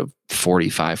can go up to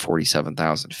 45,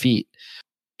 47,000 feet.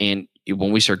 And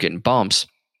when we start getting bumps,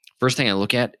 first thing I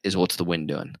look at is what's the wind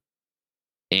doing.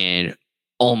 And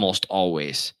almost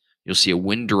always you'll see a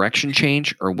wind direction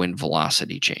change or wind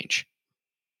velocity change.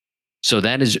 So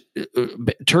that is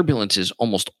turbulence is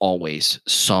almost always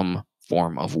some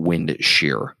form of wind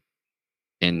shear,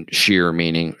 and shear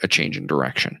meaning a change in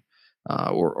direction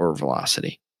or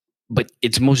velocity. But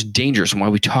it's most dangerous, and why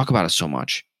we talk about it so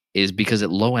much is because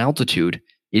at low altitude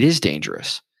it is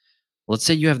dangerous. Let's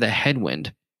say you have the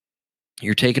headwind.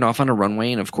 You're taking off on a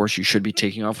runway, and of course you should be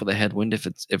taking off with a headwind if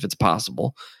it's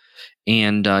possible.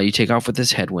 And you take off with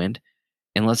this headwind,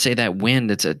 and let's say that wind,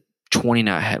 it's a 20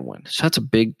 knot headwind. So that's a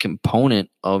big component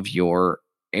of your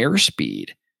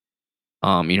airspeed.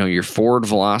 Your forward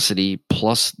velocity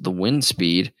plus the wind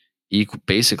speed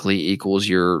basically equals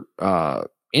your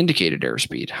indicated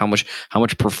airspeed. How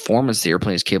much performance the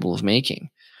airplane is capable of making.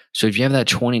 So if you have that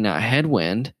 20 knot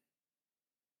headwind,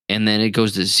 and then it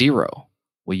goes to zero,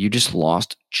 well, you just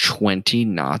lost 20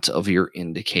 knots of your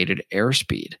indicated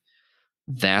airspeed.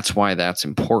 That's why that's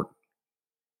important.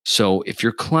 So if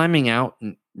you're climbing out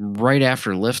right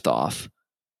after liftoff,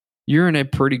 you're in a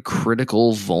pretty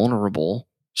critical, vulnerable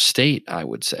state, I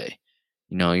would say.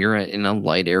 You're in a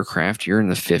light aircraft, you're in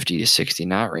the 50 to 60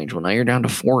 knot range. Well, now you're down to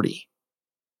 40.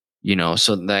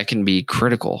 So that can be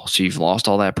critical. So you've lost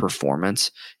all that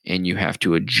performance, and you have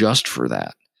to adjust for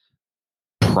that.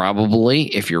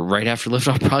 Probably, if you're right after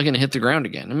liftoff, probably going to hit the ground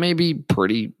again. It may be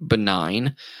pretty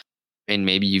benign. And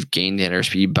maybe you've gained that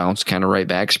airspeed, bounce kind of right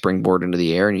back, springboard into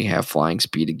the air, and you have flying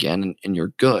speed again, and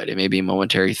you're good. It may be a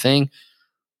momentary thing,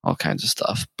 all kinds of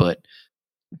stuff. But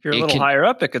if you're a little higher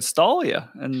up, it could stall you,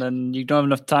 and then you don't have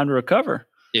enough time to recover.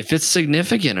 If it's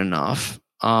significant enough,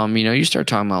 you start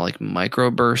talking about like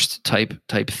microburst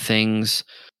type things.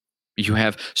 You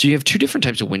have two different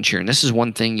types of wind shear, and this is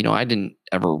one thing I didn't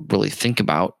ever really think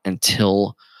about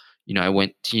until I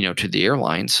went to the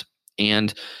airlines.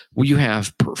 And you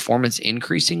have performance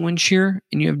increasing wind shear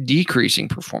and you have decreasing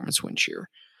performance wind shear.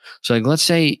 So like, let's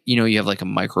say, you have like a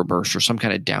microburst or some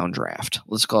kind of downdraft.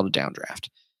 Let's call it a downdraft.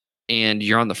 And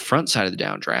you're on the front side of the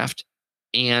downdraft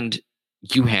and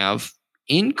you have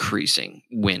increasing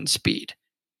wind speed.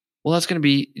 Well, that's going to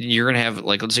be, you're going to have,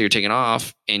 like, let's say you're taking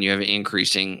off and you have an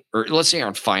increasing, or let's say you're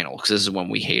on final, because this is when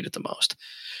we hate it the most.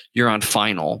 You're on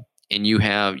final and you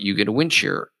get a wind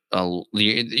shear.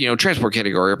 Transport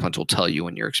category airplanes will tell you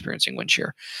when you're experiencing wind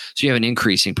shear. So you have an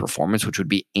increasing performance, which would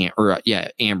be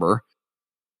amber,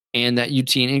 and that you'd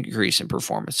see an increase in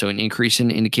performance. So an increase in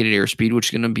indicated airspeed, which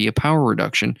is going to be a power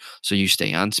reduction, so you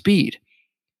stay on speed.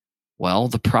 Well,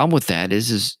 the problem with that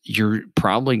is you're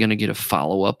probably going to get a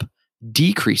follow-up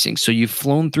decreasing. So you've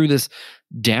flown through this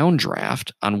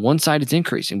downdraft. On one side, it's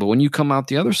increasing, but when you come out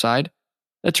the other side,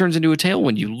 that turns into a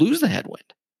tailwind. You lose the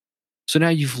headwind. So now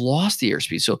you've lost the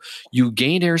airspeed. So you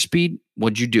gained airspeed.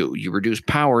 What'd you do? You reduce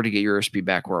power to get your airspeed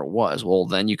back where it was. Well,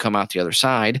 then you come out the other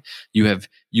side. You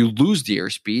lose the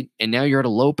airspeed, and now you're at a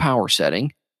low power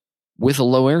setting with a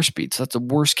low airspeed. So that's a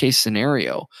worst case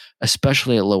scenario,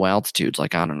 especially at low altitudes,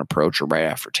 like on an approach or right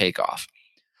after takeoff.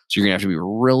 So you're going to have to be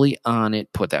really on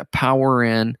it, put that power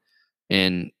in,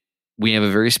 and we have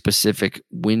a very specific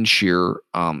wind shear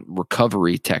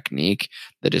recovery technique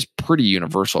that is pretty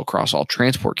universal across all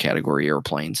transport category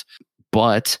airplanes.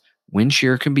 But wind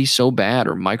shear can be so bad,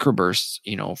 or microbursts,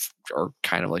 are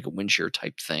kind of like a wind shear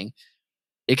type thing.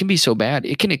 It can be so bad,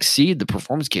 it can exceed the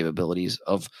performance capabilities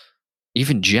of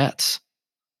even jets.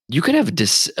 You could have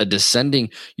a descending,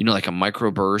 like a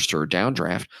microburst or a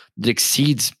downdraft that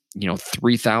exceeds,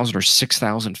 3,000 or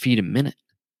 6,000 feet a minute.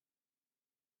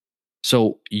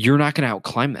 So you're not going to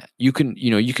outclimb that. You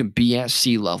can be at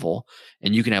sea level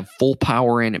and you can have full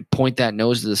power in and point that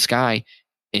nose to the sky,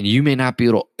 and you may not be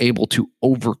able to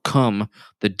overcome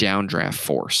the downdraft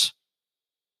force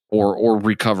or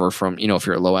recover from, if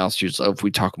you're at low altitude. So if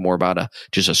we talk more about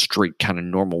just a straight kind of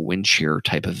normal wind shear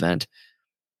type event,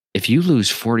 if you lose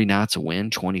 40 knots of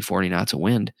wind, 20, 40 knots of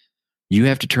wind, you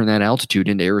have to turn that altitude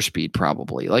into airspeed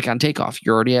probably. Like on takeoff,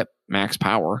 you're already at max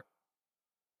power.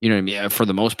 You know what I mean? For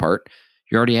the most part,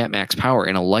 you're already at max power.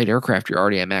 In a light aircraft, you're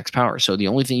already at max power. So the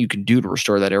only thing you can do to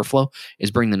restore that airflow is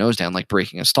bring the nose down like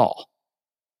braking a stall.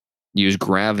 Use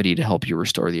gravity to help you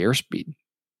restore the airspeed.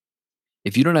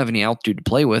 If you don't have any altitude to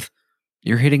play with,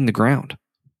 you're hitting the ground.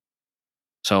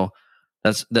 So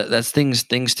that's things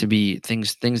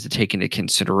to take into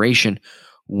consideration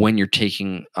when you're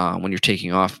taking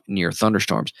off near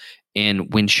thunderstorms.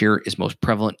 And wind shear is most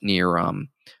prevalent near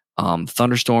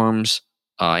thunderstorms,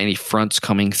 any fronts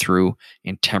coming through,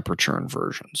 and temperature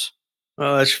inversions.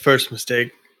 Well, that's your first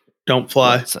mistake. Don't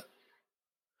fly.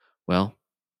 Well,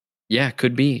 yeah,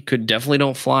 could be. Could definitely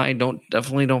don't fly.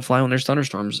 Definitely don't fly when there's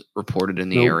thunderstorms reported in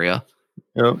the area.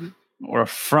 Yep. Or a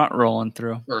front rolling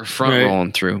through.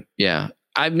 Rolling through. Yeah.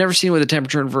 I've never seen it with a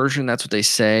temperature inversion. That's what they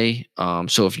say.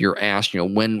 So if you're asked,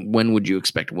 when would you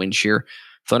expect wind shear?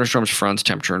 Thunderstorms, fronts,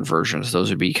 temperature inversions. Those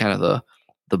would be kind of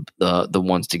the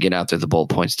ones to get out there, the bullet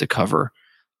points to cover.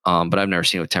 But I've never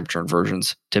seen it with temperature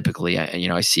inversions. Typically,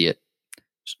 I see it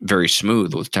very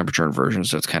smooth with temperature inversions,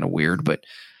 so it's kind of weird. But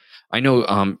I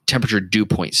know temperature dew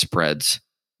point spreads.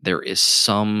 There is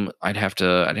some. I'd have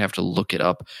to look it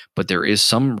up, but there is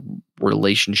some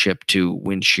relationship to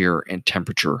wind shear and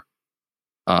temperature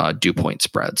dew point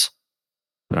spreads,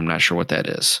 but I'm not sure what that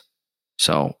is.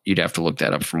 So you'd have to look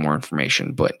that up for more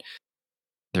information. But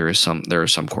there is some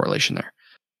correlation there.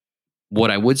 What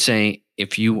I would say,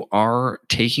 if you are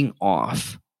taking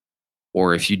off,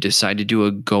 or if you decide to do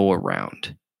a go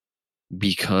around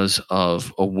because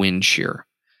of a wind shear,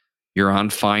 you're on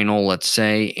final, let's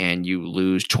say, and you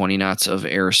lose 20 knots of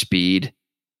airspeed,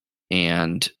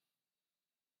 and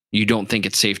you don't think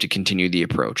it's safe to continue the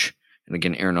approach. And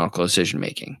again, aeronautical decision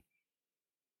making.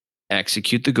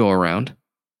 Execute the go around.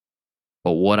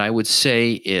 But what I would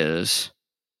say is,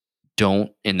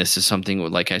 don't, and this is something,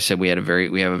 like I said, we have a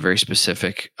very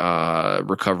specific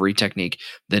recovery technique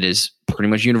that is pretty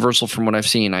much universal from what I've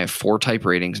seen. I have 4 type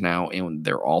ratings now, and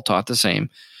they're all taught the same.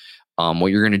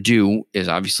 What you're going to do is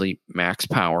obviously max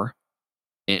power,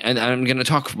 and I'm going to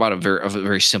talk about a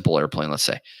very simple airplane, let's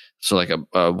say, so like a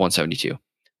 172,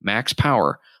 max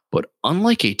power. But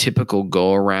unlike a typical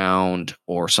go around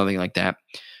or something like that,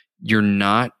 you're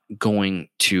not going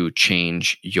to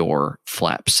change your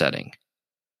flap setting.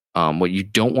 What you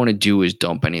don't want to do is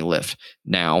dump any lift.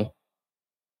 Now,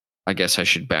 I guess I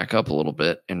should back up a little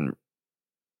bit. And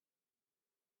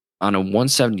on a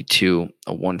 172,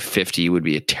 a 150 would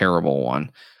be a terrible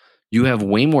one. You have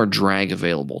way more drag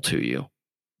available to you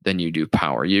than you do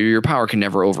power. Your power can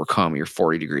never overcome your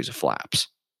 40 degrees of flaps.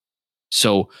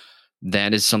 So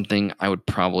that is something I would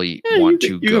probably want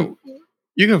to go.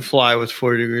 You can fly with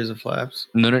 40 degrees of flaps.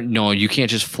 No, you can't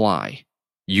just fly.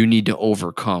 You need to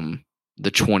overcome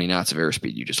the 20 knots of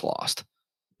airspeed you just lost.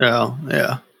 Oh,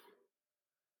 yeah.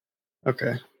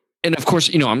 Okay. And of course,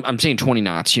 I'm saying 20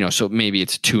 knots, so maybe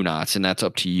it's 2 knots, and that's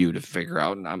up to you to figure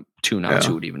out. And I'm 2 knots,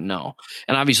 who would even know?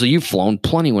 And obviously, you've flown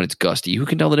plenty when it's gusty. Who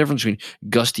can tell the difference between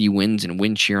gusty winds and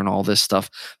wind shear and all this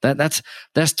stuff? That's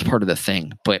part of the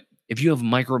thing. But if you have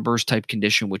microburst type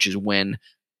condition, which is when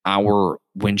our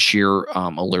wind shear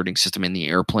alerting system in the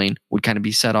airplane would kind of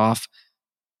be set off,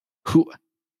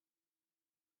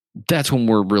 that's when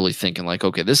we're really thinking like,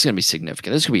 okay, this is going to be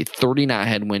significant. This could be a 30-knot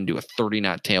headwind to a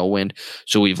 30-knot tailwind.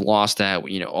 So we've lost that,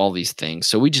 all these things.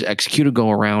 So we just execute a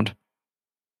go around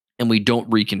and we don't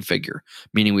reconfigure,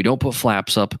 meaning we don't put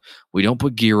flaps up. We don't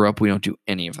put gear up. We don't do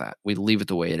any of that. We leave it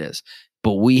the way it is.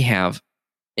 But we have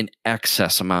an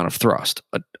excess amount of thrust,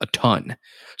 a ton.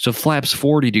 So flaps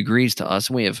 40 degrees to us,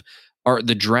 and we have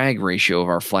the drag ratio of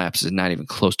our flaps is not even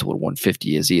close to what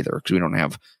 150 is either, because we don't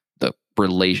have the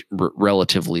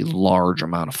relatively large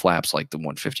amount of flaps like the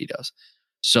 150 does.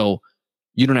 So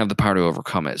you don't have the power to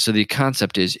overcome it. So the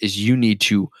concept is you need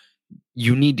to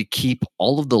keep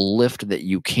all of the lift that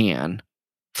you can.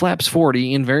 Flaps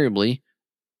 40 invariably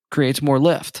creates more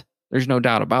lift. There's no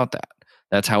doubt about that.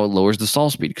 That's how it lowers the stall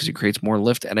speed, because it creates more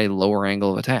lift at a lower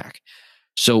angle of attack.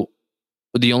 So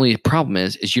the only problem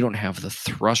is you don't have the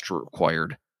thrust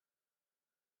required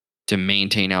to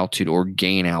maintain altitude or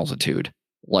gain altitude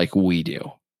like we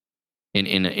do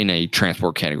in a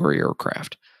transport category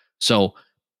aircraft. So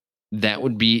that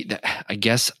would be, I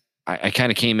guess I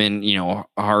kind of came in,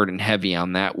 hard and heavy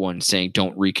on that one, saying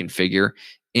don't reconfigure.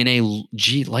 In a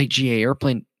light GA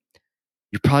airplane,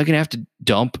 you're probably going to have to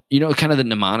dump, kind of the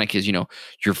mnemonic is,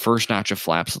 your first notch of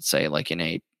flaps, let's say like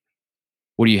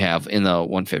what do you have in the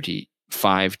 150?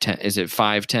 5, 10, is it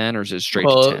 5, 10, or is it straight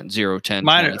to 10, 0, 10,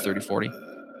 20, 30, 40?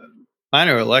 Mine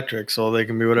are electric, so they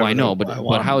can be whatever. Well, I know, but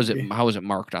how is it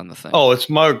marked on the thing? Oh, it's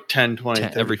marked 10, 20, 10,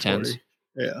 30, every 40. 10s.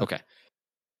 Yeah. Okay.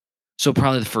 So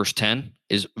probably the first 10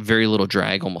 is very little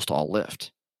drag, almost all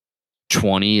lift.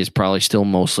 20 is probably still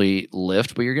mostly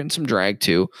lift, but you're getting some drag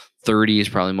too. 30 is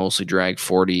probably mostly drag.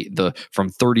 40, from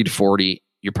 30 to 40,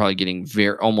 you're probably getting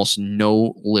almost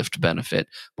no lift benefit,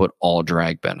 but all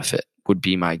drag benefit would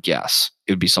be my guess.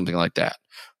 It would be something like that.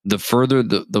 The further,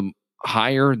 the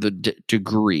higher the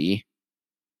degree,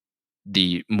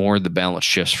 the more the balance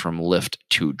shifts from lift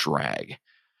to drag.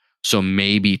 So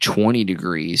maybe 20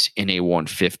 degrees in a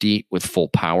 150 with full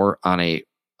power on a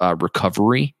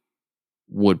recovery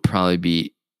would probably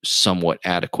be somewhat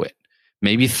adequate.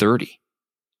 Maybe 30.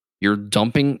 You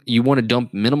want to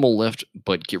dump minimal lift,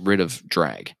 but get rid of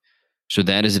drag. So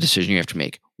that is a decision you have to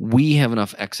make. We have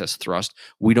enough excess thrust.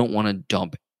 We don't want to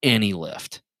dump any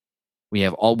lift. We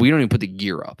don't even put the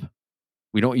gear up.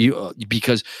 We don't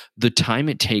because the time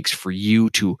it takes for you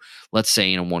to, let's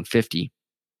say in a 150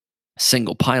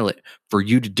 single pilot, for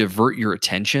you to divert your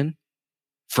attention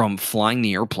from flying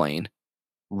the airplane,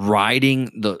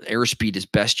 riding the airspeed as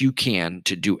best you can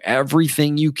to do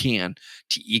everything you can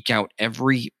to eke out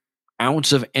every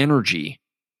ounce of energy,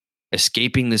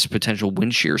 escaping this potential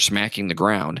wind shear, smacking the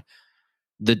ground.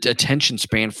 The attention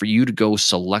span for you to go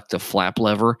select a flap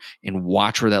lever and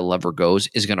watch where that lever goes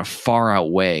is going to far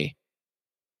outweigh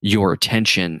your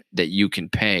attention that you can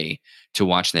pay to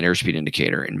watch that airspeed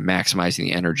indicator and maximizing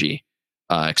the energy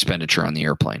expenditure on the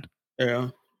airplane. Yeah.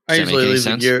 I usually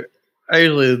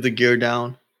leave the gear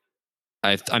down.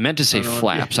 I meant to say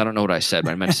flaps. I don't know what I said,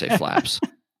 but I meant to say flaps.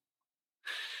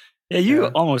 Yeah, you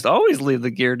almost always leave the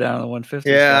gear down on the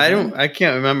 150. Yeah, I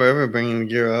can't remember ever bringing the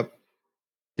gear up.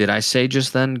 Did I say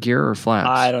just then gear or flaps?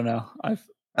 I don't know.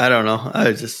 I don't know. I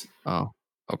was just. Oh,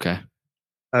 okay.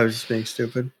 I was just being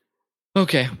stupid.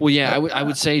 Okay. Well, yeah, I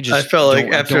would say just. I felt like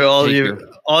after all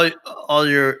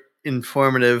your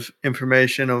informative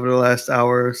information over the last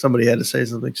hour, somebody had to say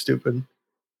something stupid.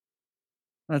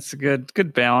 That's a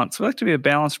good balance. We like to be a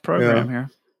balanced program here.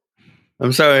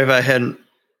 I'm sorry if I hadn't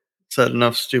said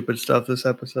enough stupid stuff this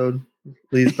episode.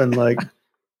 Lee's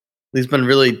been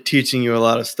really teaching you a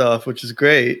lot of stuff, which is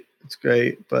great. It's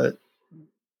great, but I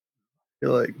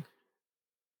feel like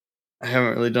I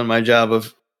haven't really done my job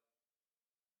of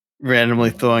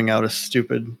randomly throwing out a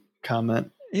stupid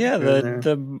comment. Yeah,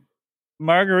 the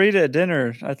margarita at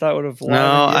dinner, I thought would have.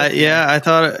 I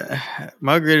thought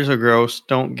margaritas are gross.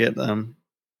 Don't get them.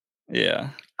 Yeah,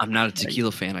 I'm not a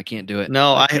tequila fan. I can't do it.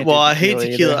 No, I hate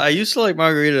tequila. I used to like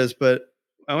margaritas, but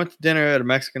I went to dinner at a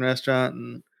Mexican restaurant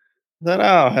and I thought,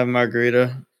 I'll have a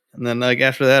margarita. And then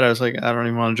after that, I was like, I don't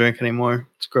even want to drink anymore.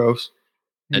 It's gross.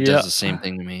 It does the same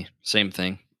thing to me. Same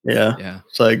thing. Yeah. Yeah.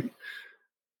 It's like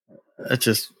it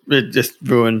just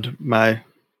ruined my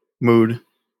mood.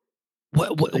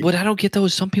 What I don't get though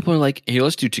is some people are like, hey,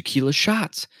 let's do tequila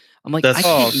shots. I'm like, I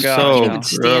can't even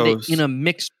stand it in a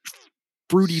mixed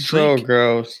fruity So drink.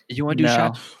 gross. You want to do a No.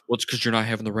 shot? Well, it's because you're not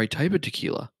having the right type of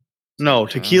tequila. No,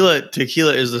 Okay.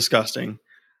 tequila is disgusting.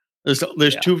 There's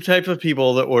Yeah. two types of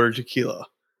people that order tequila.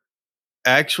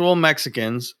 Actual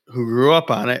Mexicans who grew up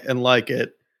on it and like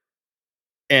it,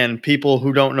 and people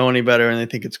who don't know any better and they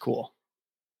think it's cool.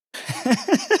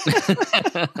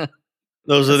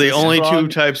 Those are That's the a only strong- two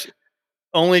types.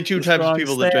 Only two a types of strong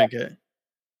people that stand. drink it.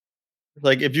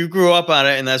 Like if you grew up on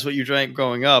it and that's what you drank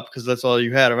growing up because that's all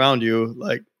you had around you,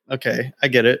 like, okay, I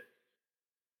get it.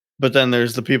 But then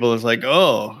there's the people that's like,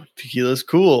 oh, tequila's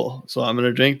cool, so I'm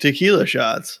gonna drink tequila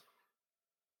shots.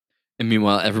 And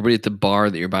meanwhile, everybody at the bar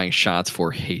that you're buying shots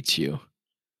for hates you.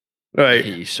 Right.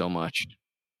 They hate you so much.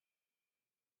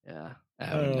 Yeah.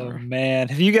 I would Oh never. man,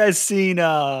 have you guys seen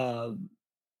the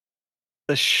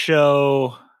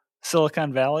show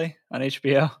Silicon Valley on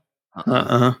HBO?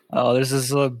 Oh, there's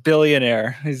this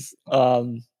billionaire. He's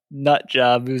nut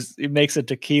job. He makes a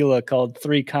tequila called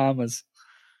 3 Commas.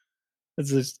 It's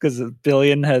just because a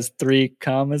billion has 3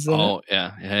 commas in it. Oh,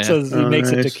 yeah. So he makes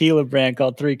a nice. tequila brand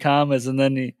called 3 Commas, and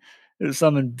then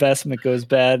some investment goes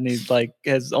bad, and he's like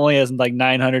only has like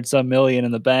 900 some million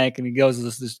in the bank, and he goes to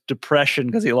this depression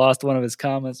because he lost one of his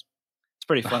commas. It's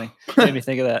pretty funny. Made me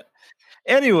think of that.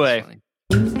 Anyway,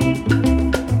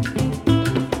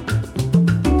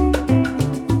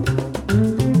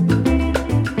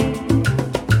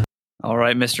 all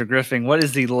right, Mr. Griffin, what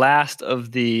is the last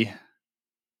of the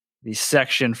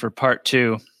section for part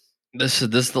 2? This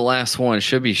is the last one. It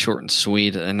should be short and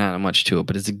sweet and not much to it,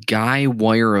 but it's a guy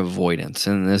wire avoidance.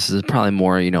 And this is probably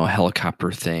more, a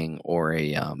helicopter thing or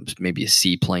a maybe a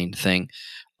seaplane thing.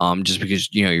 Just because,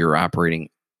 you're operating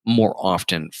more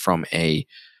often from a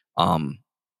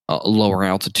lower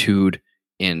altitude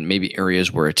in maybe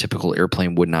areas where a typical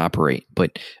airplane wouldn't operate.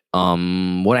 But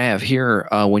what I have here,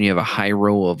 when you have a high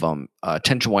row of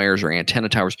tension wires or antenna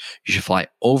towers, you should fly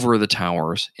over the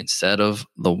towers instead of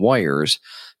the wires.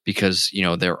 Because,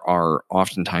 there are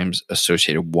oftentimes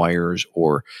associated wires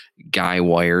or guy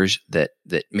wires that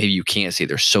maybe you can't see.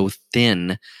 They're so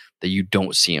thin that you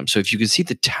don't see them. So if you can see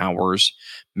the towers,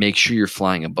 make sure you're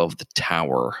flying above the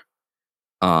tower,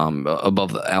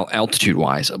 above the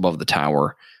altitude-wise, above the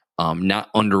tower, not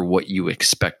under what you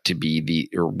expect to be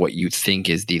or what you think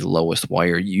is the lowest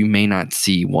wire. You may not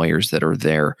see wires that are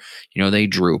there. They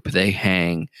droop, they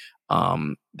hang.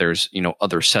 There's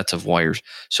other sets of wires,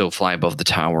 so fly above the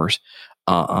towers.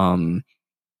 One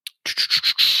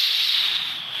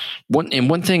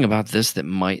thing about this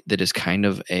that is kind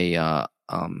of a I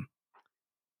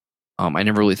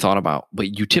never really thought about,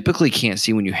 but you typically can't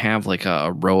see when you have like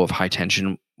a row of high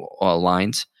tension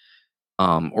lines,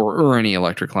 or any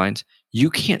electric lines. You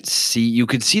can't see. You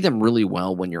can see them really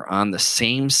well when you're on the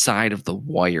same side of the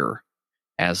wire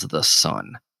as the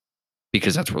sun,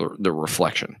 because that's where the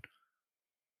reflection.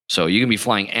 So you can be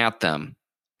flying at them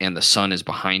and the sun is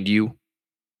behind you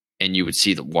and you would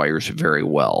see the wires very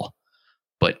well.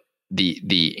 But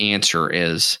the answer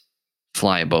is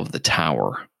fly above the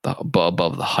tower,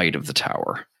 above the height of the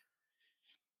tower.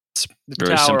 It's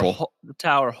very simple. The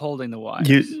tower holding the wires.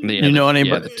 You know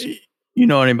anybody? You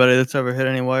know anybody that's ever hit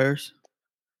any wires?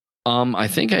 I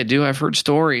think I do. I've heard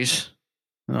stories.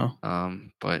 No.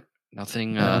 But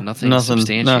nothing Nothing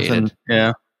substantiated.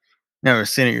 Yeah. Never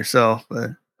seen it yourself, but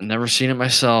Never seen it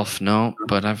myself, no.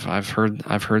 But I've heard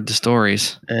the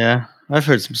stories. yeah, I've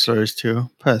heard some stories too.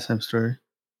 Probably the same story.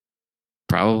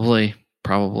 Probably.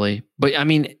 But I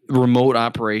mean, remote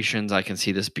operations, I can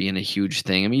see this being a huge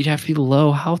thing. I mean, you'd have to be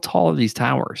low. How tall are these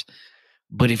towers?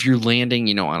 But if you're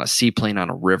landing, on a seaplane on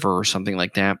a river or something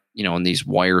like that, and these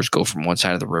wires go from one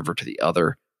side of the river to the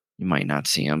other, you might not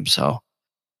see them. So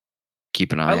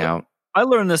keep an eye out. I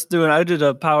learned this I did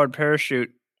a powered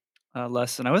parachute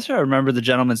lesson. I wish I remember the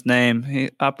gentleman's name. He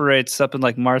operates up in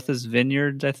like Martha's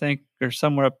Vineyard, I think, or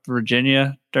somewhere up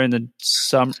Virginia during the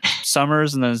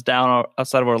summers, and then it's down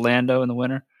outside of Orlando in the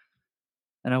winter.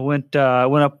 And I went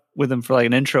up with him for like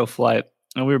an intro flight,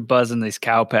 and we were buzzing these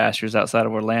cow pastures outside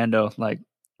of Orlando, like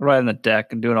right on the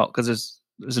deck and doing all, because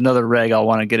there's another reg I'll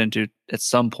want to get into at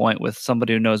some point with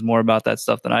somebody who knows more about that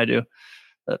stuff than I do.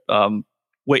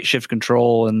 Weight shift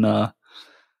control and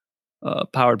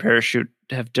powered parachute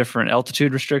have different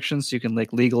altitude restrictions, so you can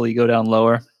like legally go down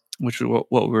lower, which is what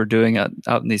we were doing out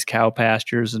in these cow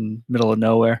pastures in middle of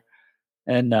nowhere.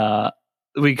 And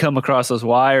we come across those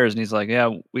wires, and he's like, yeah,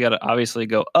 we got to obviously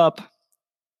go up.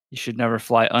 You should never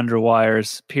fly under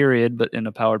wires, period. But in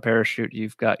a powered parachute,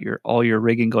 you've got all your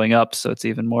rigging going up, so it's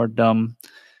even more dumb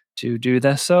to do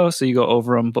this. So you go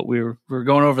over them, but we're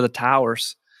going over the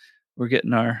towers. We're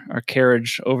getting our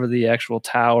carriage over the actual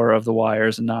tower of the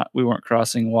wires, and we weren't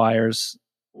crossing wires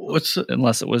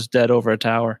unless it was dead over a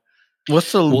tower.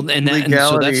 What's the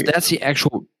legality? So that's the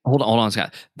actual. Hold on,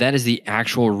 Scott. That is the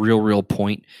actual real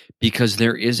point, because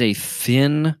there is a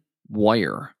thin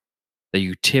wire that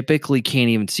you typically can't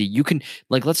even see. You can,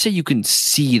 like, let's say you can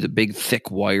see the big thick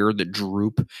wire, the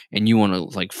droop, and you want to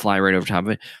like fly right over top of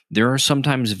it. There are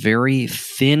sometimes very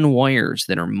thin wires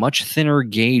that are much thinner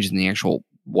gauge than the actual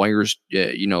wires,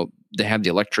 that have the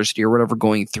electricity or whatever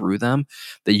going through them,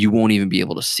 that you won't even be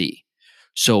able to see.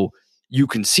 So you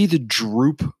can see the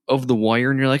droop of the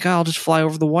wire and you're like, oh, I'll just fly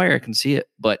over the wire. I can see it.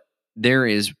 But there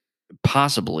is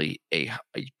possibly a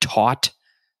taut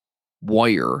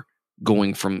wire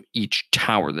going from each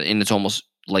tower, and it's almost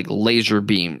like laser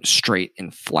beam, straight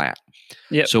and flat.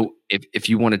 Yeah. So if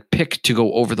you want to pick to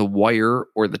go over the wire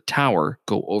or the tower,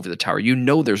 go over the tower.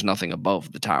 There's nothing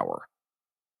above the tower.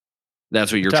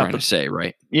 That's what you're trying to say,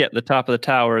 right? Yeah, the top of the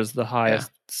tower is the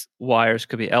highest. Wires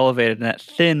could be elevated, and that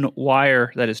thin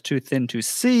wire that is too thin to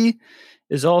see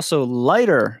is also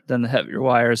lighter than the heavier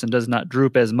wires and does not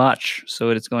droop as much. So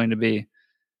it's going to be,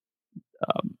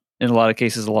 in a lot of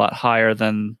cases, a lot higher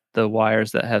than the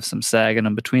wires that have some sag in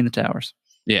them between the towers.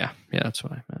 Yeah, that's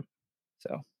what I meant.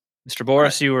 So, Mr.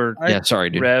 Boris, you were sorry,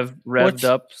 dude. Revved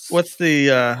up. What's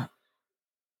the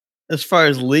as far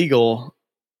as legal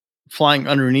flying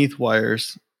underneath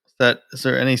wires? Is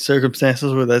there any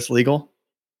circumstances where that's legal?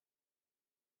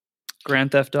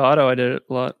 Grand Theft Auto, I did it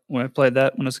a lot when I played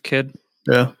that when I was a kid.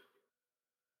 Yeah.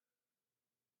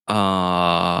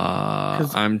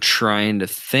 I'm trying to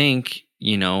think,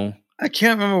 I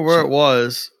can't remember where it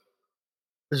was.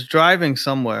 I was driving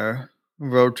somewhere,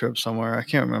 road trip somewhere. I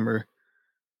can't remember.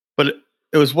 But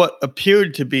it was what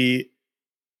appeared to be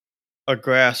a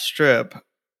grass strip.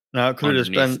 Now, it could have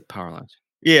just been power lines.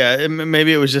 Yeah,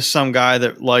 maybe it was just some guy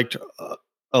that liked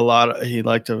he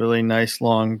liked a really nice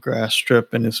long grass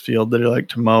strip in his field that he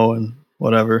liked to mow and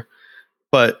whatever.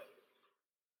 But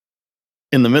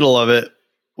in the middle of it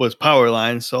was power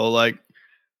lines, so like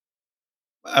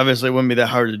obviously it wouldn't be that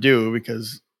hard to do,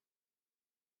 because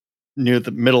near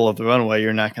the middle of the runway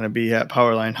you're not going to be at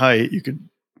power line height. You could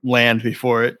land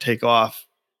before it, take off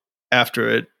after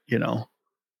it,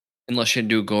 unless you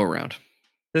do a go around.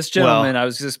 This gentleman, I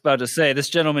was just about to say, this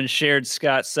gentleman shared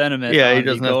Scott's sentiment. Yeah, he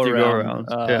doesn't have to go around.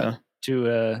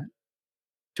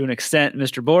 To an extent,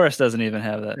 Mr. Boris doesn't even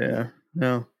have that. Yeah,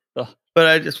 no. Ugh. But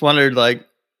I just wondered, like,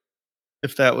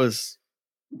 if that was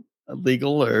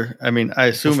illegal, or I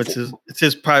assume it's his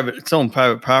own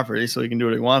private property, so he can do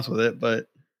what he wants with it. But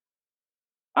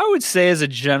I would say, as a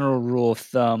general rule of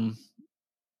thumb,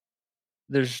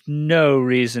 there's no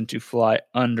reason to fly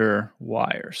under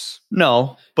wires.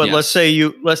 No, but Yes. let's say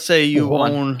you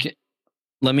own.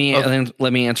 Let me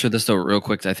answer this though real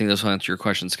quick. I think this will answer your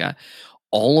question, Scott.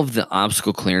 All of the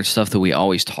obstacle clearance stuff that we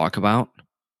always talk about,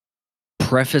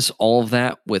 preface all of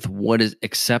that with what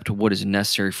is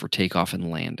necessary for takeoff and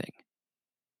landing.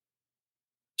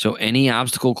 So any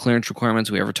obstacle clearance requirements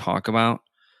we ever talk about,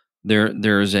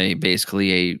 there's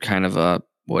basically a kind of a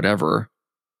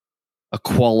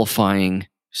qualifying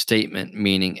statement,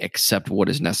 meaning accept what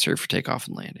is necessary for takeoff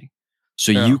and landing.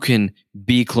 So you can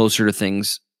be closer to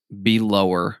things, be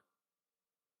lower,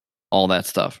 all that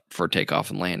stuff for takeoff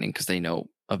and landing, because they know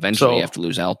eventually you have to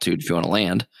lose altitude if you want to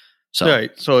land. So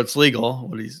right, so it's legal.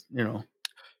 What he's,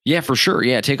 yeah, for sure.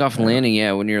 Yeah, takeoff and landing.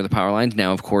 Yeah, when you're the power lines.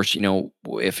 Now, of course,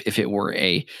 if it were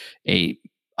if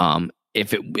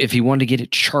he wanted to get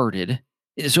it charted.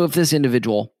 So if this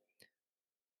individual,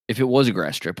 if it was a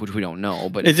grass strip, which we don't know,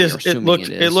 but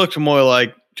it looked more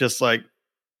like just like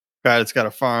guy that's got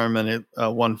a farm and it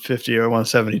 150 or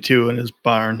 172 in his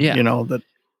barn. Yeah. That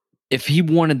if he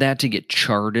wanted that to get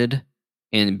charted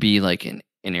and be like an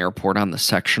airport on the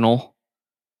sectional,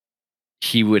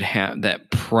 he would have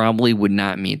that probably would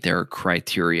not meet their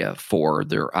criteria for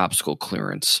their obstacle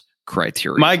clearance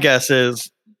criteria. My guess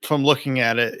is, from looking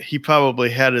at it, he probably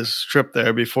had his strip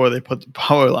there before they put the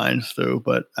power lines through,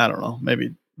 but I don't know,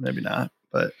 maybe not,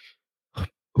 but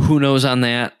who knows on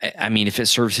that? I mean, if it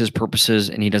serves his purposes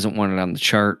and he doesn't want it on the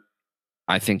chart,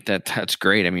 I think that's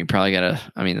great. I mean,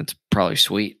 that's probably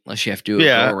sweet, unless you have to do a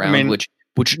go around,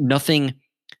 which nothing,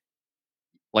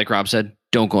 like Rob said,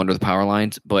 don't go under the power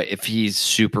lines. But if he's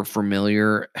super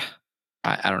familiar,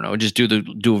 I don't know, just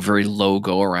do a very low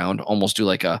go around, almost do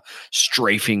like a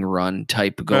strafing run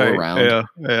type go around.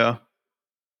 Yeah.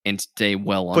 And stay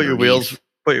well put underneath.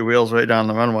 Put your wheels right down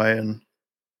the runway and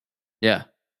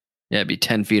it'd be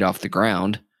 10 feet off the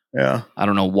ground. Yeah. I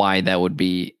don't know why that would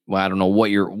be. Well, I don't know what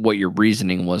your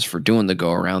reasoning was for doing the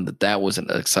go around, that was an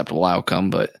acceptable outcome,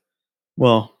 but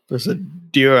there's a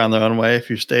deer on the runway. If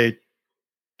you stay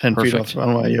 10 feet off the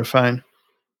runway, you're fine.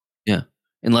 Yeah.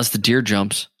 Unless the deer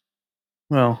jumps.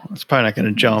 Well, it's probably not going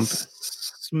to jump.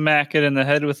 Smack it in the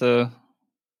head with a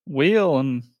wheel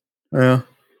and Yeah,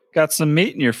 got some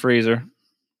meat in your freezer.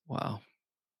 Wow.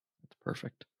 That's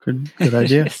perfect. good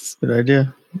idea. It's Good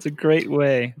idea. a great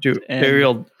way. Do to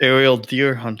end. aerial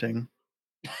deer hunting.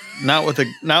 Not with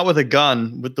a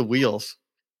gun, with the wheels.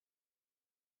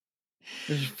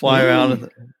 Just fly around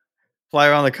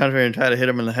the country and try to hit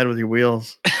them in the head with your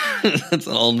wheels. That's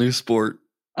an all new sport.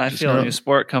 I feel a new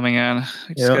sport coming on. I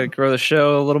just Yep. got to grow the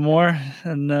show a little more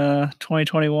in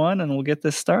 2021, and we'll get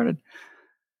this started.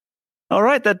 All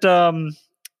right, that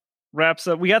wraps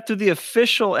up. We got through the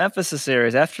official emphasis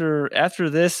areas. After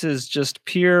this is just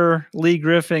pure Lee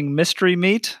Griffin mystery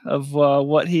meat of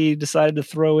what he decided to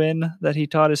throw in that he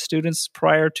taught his students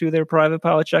prior to their private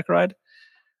pilot check ride.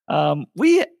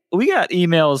 We got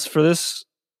emails for this.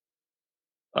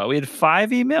 We had 5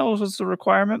 emails was the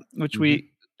requirement, which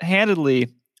we handily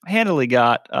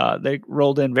got. They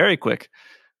rolled in very quick.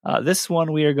 This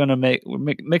one we are going to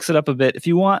mix it up a bit. If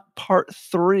you want part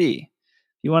 3,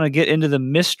 you want to get into the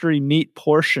mystery meat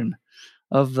portion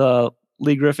of the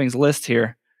Lee Griffin's list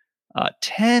here.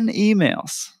 10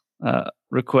 emails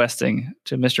requesting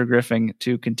to Mr. Griffin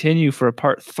to continue for a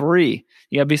part 3.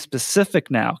 You got to be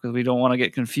specific now because we don't want to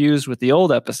get confused with the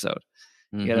old episode.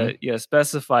 You gotta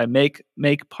specify make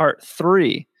part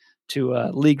 3 to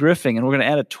Lee Griffin, and we're gonna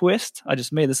add a twist. I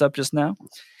just made this up just now.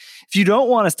 If you don't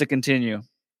want us to continue,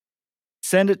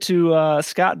 send it to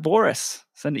Scott Boris.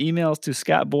 Send emails to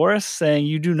Scott Boris saying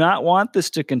you do not want this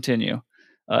to continue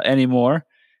anymore,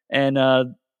 and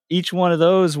each one of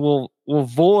those will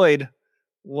void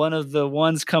one of the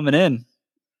ones coming in.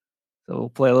 So we'll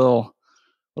play a little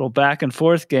back and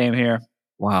forth game here.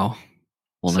 Wow.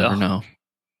 We'll never know.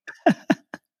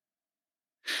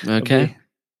 Okay.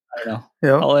 I don't know.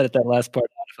 Yeah. I'll edit that last part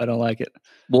out if I don't like it.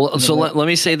 Well, so let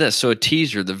me say this. So a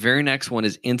teaser. The very next one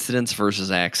is incidents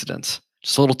versus accidents.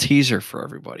 Just a little teaser for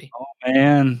everybody. Oh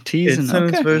man, teasing.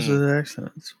 Incidents Okay. versus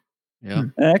accidents. Yeah.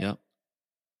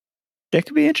 That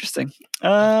could be interesting.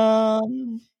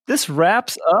 This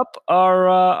wraps up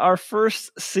our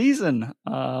first season.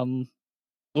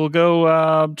 We'll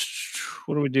go.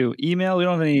 What do we do? Email. We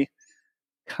don't have any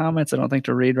comments, I don't think,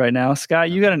 to read right now.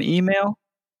 Scott, you got an email?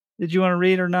 Did you want to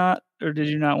read or not? Or did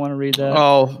you not want to read that?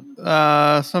 Oh,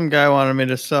 some guy wanted me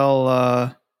to sell.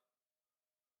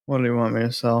 What do you want me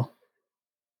to sell?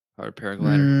 Powered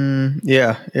paraglider.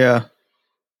 Yeah.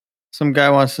 Some guy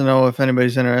wants to know if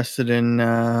anybody's interested in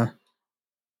a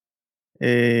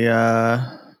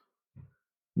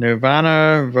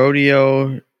Nirvana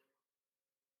Rodeo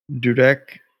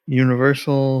Dudek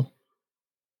Universal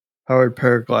powered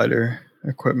paraglider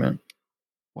equipment.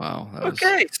 Wow.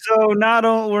 Okay, so not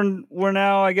only we're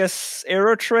now, I guess,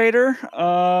 Aero Trader.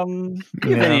 If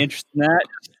you have any interest in that,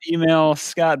 just email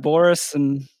Scott Boris,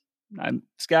 and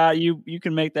Scott. You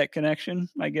can make that connection,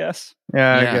 I guess.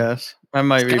 Yeah, I guess I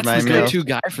might read my Scott's the go-to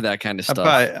guy for that kind of stuff.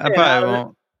 I probably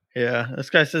won't. Yeah, this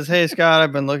guy says, "Hey Scott,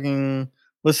 I've been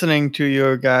listening to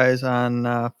your guys on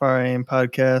Far Aim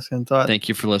podcast, and thought thank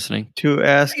you for listening. To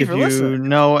ask if you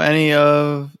know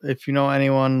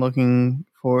anyone looking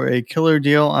for a killer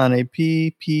deal on a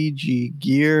PPG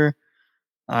gear.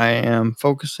 I am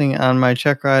focusing on my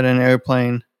check ride and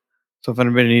airplane, so if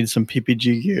anybody needs some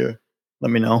PPG gear,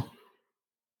 let me know."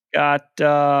 Scott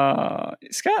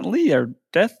and Lee are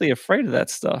deathly afraid of that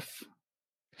stuff.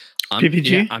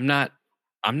 PPG? I'm not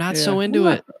so into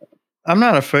it. I'm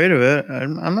not afraid of it.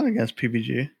 I'm not against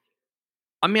PPG.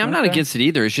 I mean, I'm not against it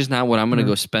either. It's just not what I'm going to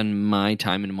go spend my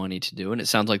time and money to do. And it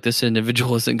sounds like this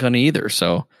individual isn't going to either.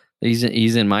 So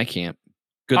he's in my camp.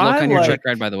 Good luck on your check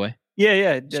ride, by the way.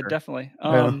 Yeah, definitely.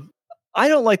 I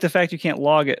don't like the fact you can't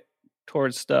log it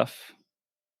towards stuff,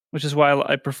 which is why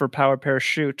I prefer Powered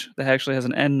Parachute that actually has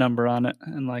an N number on it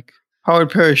and like Powered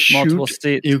Parachute multiple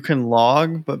states. You can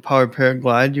log, but Powered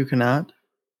Paraglide you cannot.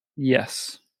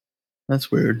 Yes,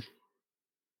 that's weird.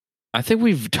 I think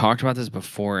we've talked about this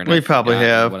before, and we probably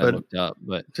have, but I looked up,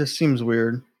 but it just seems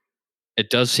weird. It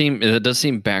does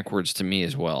seem backwards to me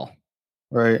as well.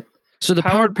 Right. So the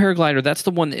powered paraglider, that's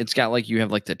the one that it's got like you have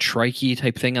like the trike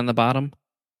type thing on the bottom.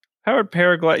 Powered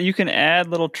paraglider, you can add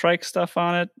little trike stuff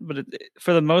on it, but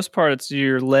for the most part, it's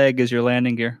your leg is your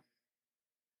landing gear.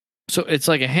 So it's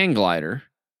like a hang glider.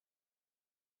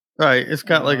 Right. It's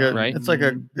got like a right? It's like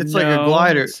a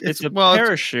glider. It's a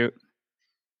parachute.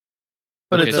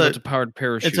 But okay, it's a powered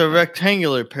parachute. It's a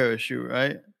rectangular parachute,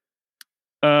 right?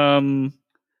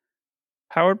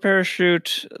 Powered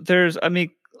parachute.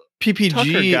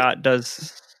 PPG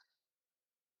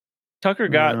Tucker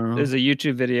Gott is a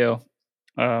YouTube video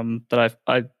that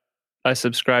I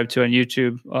subscribe to on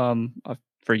YouTube.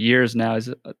 for years now. He's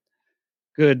a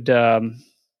good,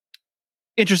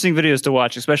 interesting videos to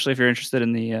watch, especially if you're interested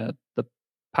in the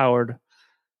powered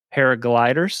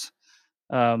paragliders.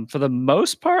 For the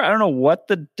most part, I don't know what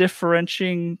the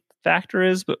differentiating factor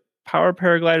is, but powered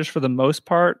paragliders, for the most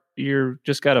part, you're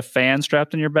just got a fan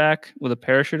strapped on your back with a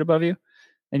parachute above you,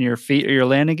 and your feet are your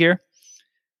landing gear.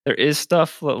 There is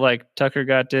stuff that, like Tucker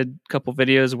did a couple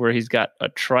videos where he's got a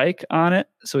trike on it,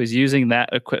 so he's using that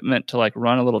equipment to like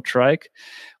run a little trike,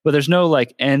 but there's no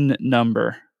like N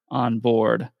number on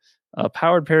board.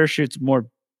 Powered parachute's more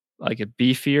like a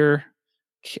beefier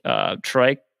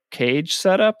trike cage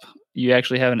setup. You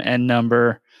actually have an N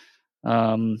number.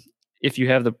 If you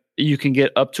have you can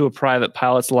get up to a private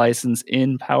pilot's license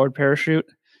in powered parachute.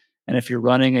 And if you're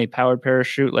running a powered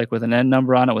parachute, like with an N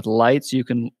number on it with lights, you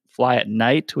can fly at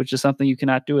night, which is something you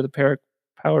cannot do with a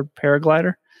powered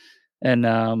paraglider.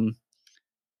 And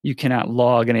you cannot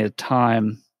log any of the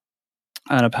time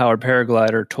on a powered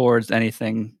paraglider towards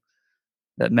anything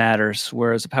that matters.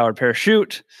 Whereas a powered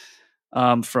parachute,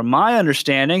 from my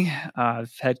understanding,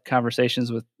 I've had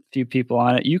conversations with a few people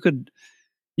on it. You could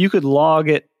log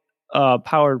it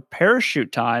powered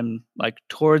parachute time like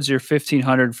towards your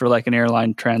 1500 for like an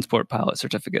airline transport pilot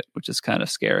certificate, which is kind of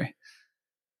scary.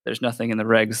 There's nothing in the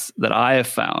regs that I have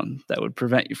found that would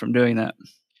prevent you from doing that.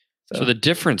 So the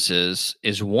difference is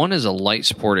one is a light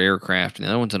sport aircraft and the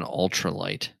other one's an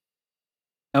ultralight.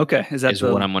 Okay, is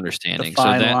what I'm understanding? The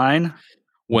fine line?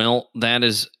 Well, that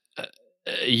is,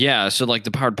 yeah. So like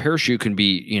the powered parachute can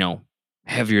be,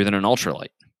 heavier than an ultralight,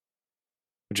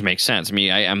 which makes sense. I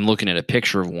mean, I'm looking at a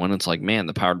picture of one. It's like, man,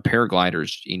 the powered paraglider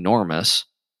is enormous.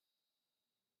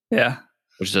 Yeah,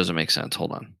 which doesn't make sense.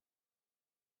 Hold on.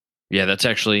 Yeah, that's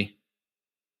actually.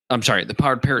 I'm sorry. The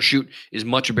powered parachute is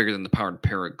much bigger than the powered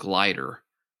paraglider,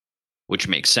 which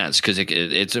makes sense because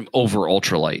it's an over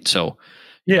ultralight. So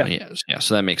yeah.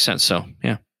 So that makes sense. So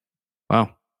yeah,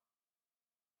 wow.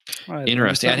 Right,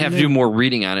 interesting. I'd have to do more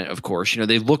reading on it, of course.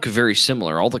 They look very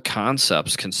similar. All the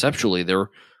concepts, conceptually, they're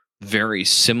very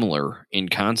similar in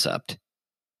concept.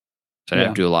 So I'd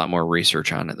have to do a lot more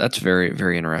research on it. That's very,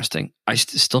 very interesting.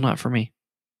 Still not for me.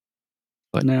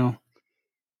 But no.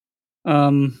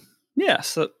 Yeah,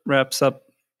 so that wraps up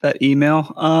that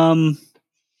email.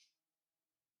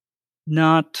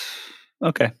 Not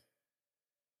okay.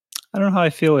 I don't know how I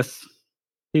feel with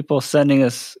people sending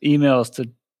us emails to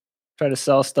try to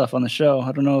sell stuff on the show.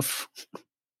 I don't know if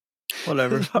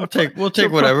whatever. We'll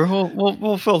take whatever.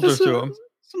 We'll filter through them.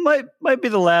 Might be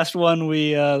the last one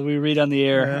we read on the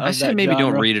air. I say maybe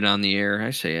don't read it on the air.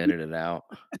 I say edit it out.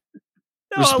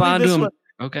 No, respond to them.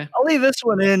 Okay. I'll leave this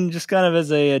one in just kind of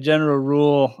as a general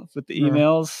rule with the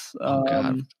emails. Oh,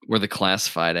 God. We're the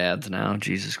classified ads now.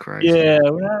 Jesus Christ. Yeah,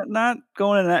 we're not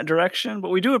going in that direction, but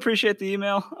we do appreciate the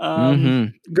email.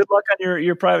 Good luck on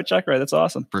your private check ride. That's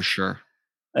awesome. For sure.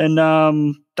 And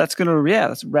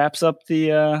that wraps up the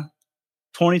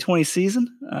 2020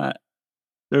 season.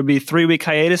 There'll be 3-week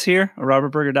hiatus here at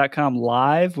robertberger.com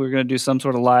live. We're going to do some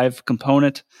sort of live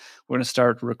component. We're going to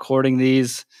start recording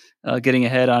these, getting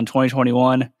ahead on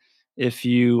 2021. If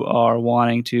you are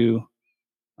wanting to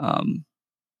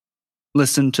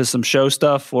listen to some show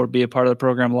stuff or be a part of the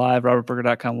program live,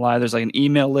 robertberger.com live, there's like an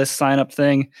email list sign up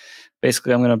thing.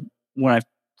 Basically,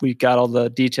 we got all the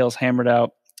details hammered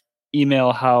out,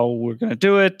 email how we're going to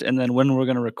do it, and then when we're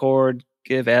going to record,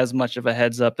 give as much of a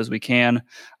heads up as we can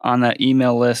on that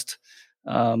email list,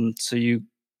 so you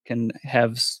can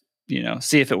have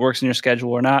see if it works in your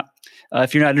schedule or not.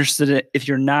 If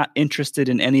you're not interested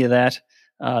in any of that,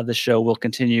 the show will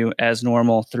continue as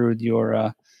normal through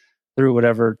your through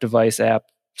whatever device app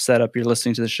setup you're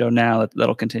listening to the show now.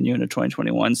 That'll continue into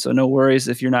 2021. So no worries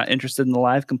if you're not interested in the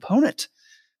live component.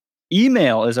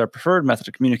 Email is our preferred method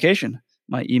of communication.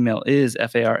 My email is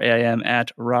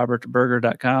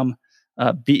faraim@robertberger.com.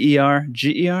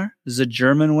 BERGER, the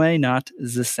German way, not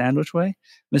the sandwich way.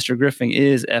 Mr. Griffing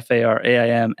is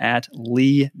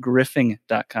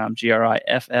FARAIM@leegriffing.com,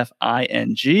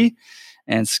 GRIFFING.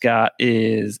 And Scott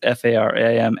is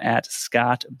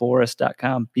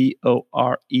FARAIM@scottboris.com,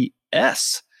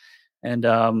 BORES. And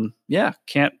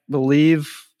can't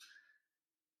believe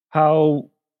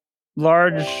how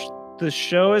large the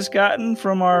show has gotten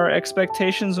from our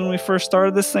expectations when we first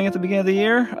started this thing at the beginning of the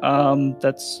year.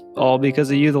 That's all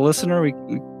because of you, the listener. We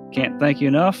can't thank you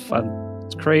enough.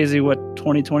 It's crazy what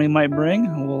 2020 might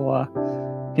bring. We'll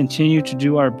continue to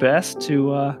do our best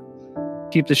to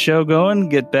keep the show going,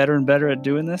 get better and better at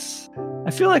doing this.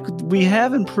 I feel like we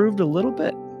have improved a little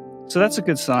bit, so that's a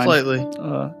good sign. Slightly.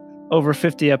 Over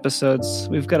 50 episodes,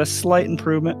 we've got a slight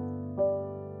improvement.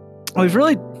 We've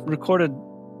really recorded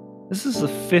This is the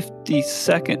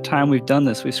 52nd time we've done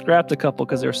this. We scrapped a couple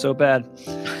because they were so bad.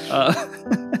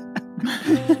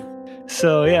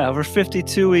 So yeah, over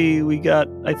 52, we got,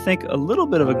 I think, a little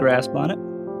bit of a grasp on it.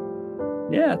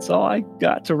 Yeah, that's all I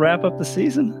got to wrap up the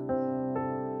season.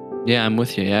 Yeah, I'm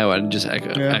with you. Yeah, I just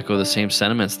echo the same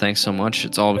sentiments. Thanks so much.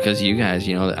 It's all because of you guys.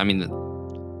 You know, I mean,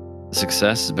 the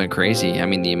success has been crazy. I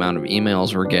mean, the amount of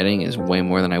emails we're getting is way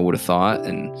more than I would have thought,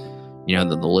 and you know,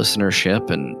 the listenership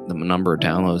and the number of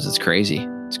downloads. It's crazy.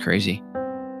 It's crazy.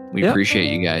 We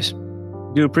appreciate you guys.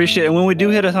 Do appreciate it when we do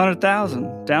hit 100,000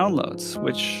 downloads,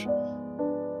 which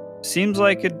seems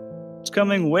like it's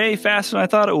coming way faster than I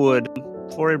thought it would.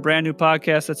 For a brand new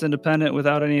podcast that's independent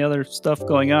without any other stuff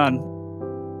going on,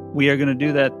 we are going to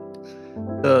do that.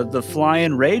 The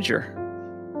Fly-In Rager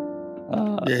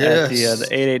at the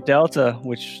 88 Delta,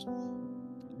 which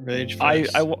Rage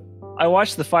Fest. I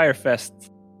watched the Firefest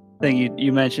thing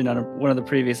you mentioned on one of the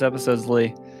previous episodes,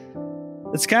 Lee.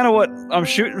 It's kind of what I'm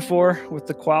shooting for with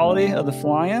the quality of the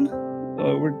Fly-In.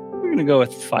 We're going to go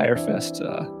with Firefest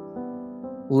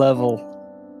level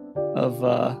of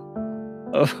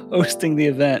hosting the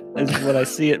event is what I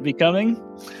see it becoming.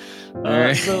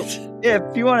 Right. So yeah,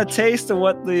 if you want a taste of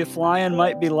what the Fly-In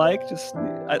might be like, just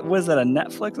was that a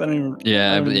Netflix? I don't even.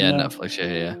 Yeah, I don't even know. Netflix.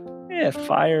 Yeah. Yeah,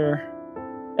 Fire.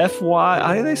 FY.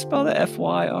 How do they spell that?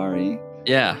 FYRE.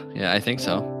 Yeah, I think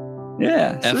so.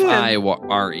 Yeah.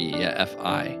 FIRE. Yeah,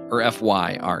 FI or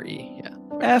FYRE.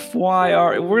 Yeah.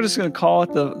 FYRE. We're just gonna call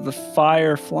it the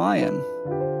Fire Fly-In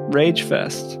Rage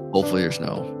Fest. Hopefully, there's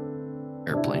no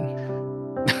airplane.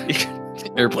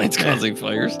 Airplanes causing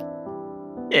fires.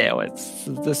 Yeah, well, it's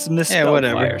this misspelled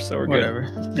whatever. fire, so we're Whatever.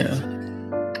 good. Yeah.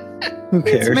 Who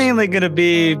cares? It's mainly gonna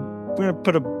be we're gonna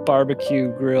put a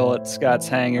barbecue grill at Scott's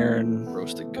Hangar and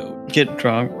Roasted goat. Get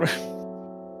drunk.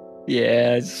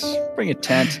 yeah, just bring a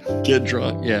tent. Get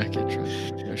drunk. Yeah, get drunk.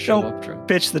 Yeah, show up drunk.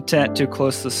 Pitch the tent too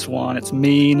close to the Swan. It's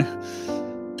mean.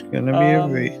 It's gonna be a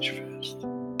rage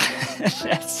fest.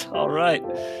 That's all right.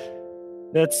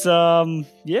 That's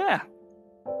yeah.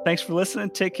 Thanks for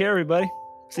listening. Take care, everybody.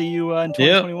 See you in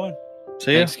 2021.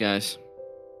 See ya. Thanks, guys.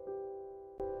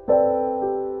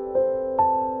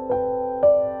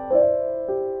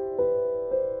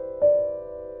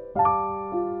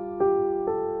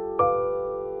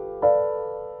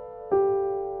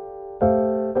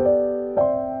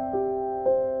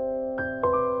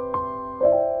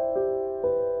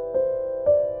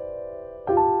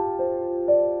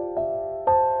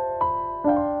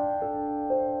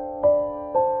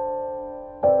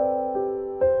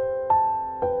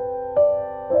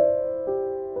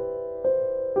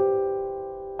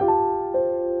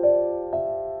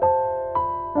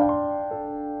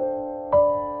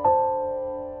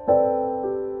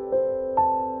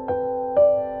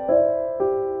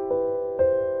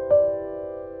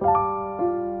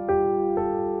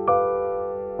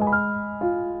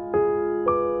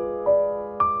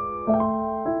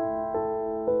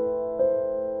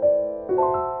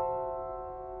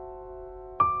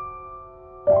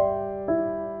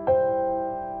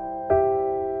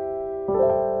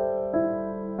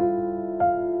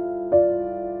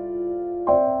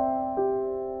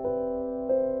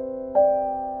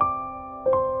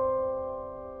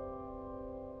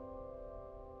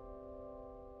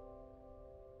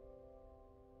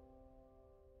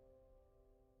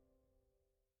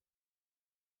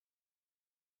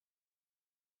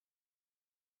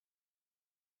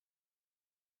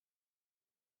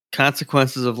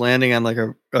 Consequences of landing on like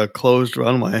a closed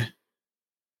runway.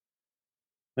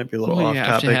 Might be a little Well, off you have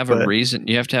topic, to have but a reason.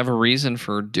 You have to have a reason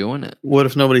for doing it. what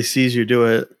if nobody sees you do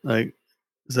it? Like,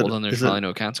 Well, then there's probably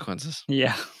no consequences.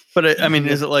 Yeah. But I mean,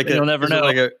 is it like You'll never know.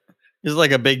 is it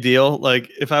like a big deal? Like,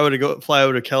 if I were to fly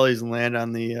over to Kelly's and land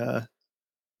on the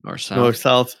North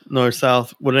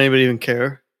north-south, would anybody even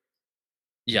care?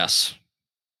 Yes.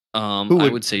 I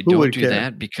would- would say who don't would do care?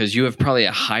 that because you have probably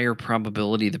a higher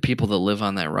probability the people that live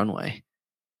on that runway.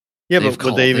 Yeah, They've but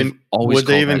would they they've even always would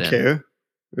they called even that in. care?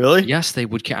 Really? Yes, they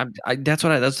would care.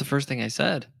 That's the first thing I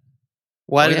said.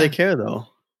 Why Oh, do yeah. they care though?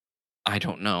 I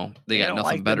don't know. They They got don't nothing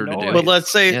like the better to do. noise. But let's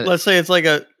say Yeah.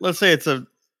 it's a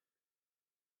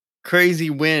crazy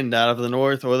wind out of the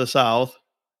north or the south.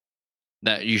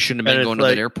 That you shouldn't have And been it's going to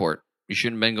like- that airport. You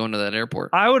shouldn't have been going to that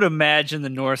airport. I would imagine the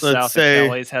north-south Let's of say-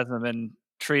 Kelly's hasn't been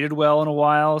treated well in a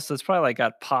while, so it's probably like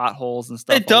got potholes and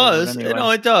stuff. It all over does. anyway. No,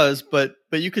 it does. But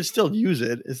you could still use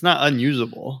it. It's not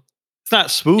unusable. It's not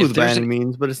smooth If by there's any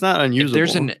means, but it's not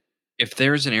unusable. If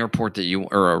there's an airport that you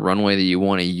or a runway that you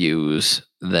want to use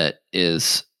that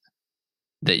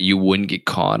you wouldn't get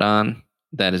caught on,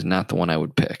 that is not the one I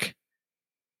would pick.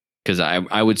 Because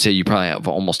I would say you probably have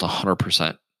almost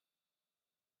 100%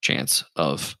 chance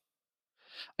of.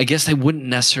 I guess they wouldn't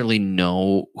necessarily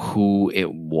know who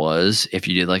it was if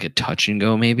you did like a touch and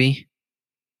go, maybe.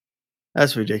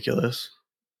 That's ridiculous.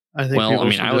 I think. Well, I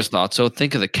mean, I always thought so.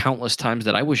 Think of the countless times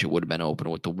that I wish it would have been open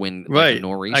with the wind, right? Like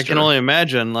nor'easter. I can only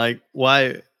imagine. Like,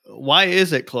 why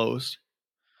is it closed?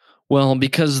 Well,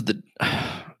 because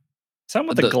something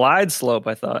with the glide slope,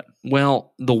 I thought.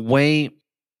 Well, the way,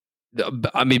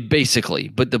 I mean, basically,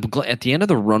 but at the end of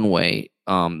the runway,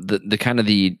 the kind of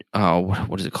the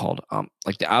what is it called?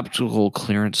 Like the obstacle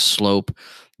clearance slope,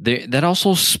 that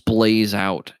also splays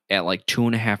out at like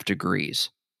 2.5 degrees.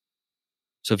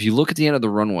 So if you look at the end of the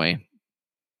runway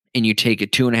and you take a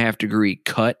 2.5 degree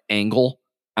cut angle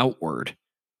outward,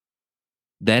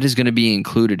 that is going to be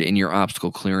included in your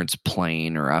obstacle clearance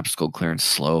plane or obstacle clearance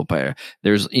slope.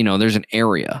 There's an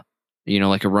area,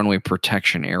 like a runway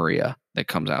protection area that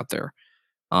comes out there.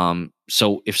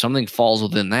 So if something falls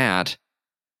within that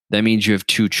means you have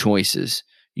two choices.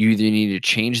 You either need to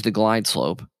change the glide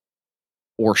slope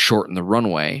or shorten the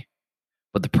runway.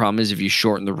 But the problem is if you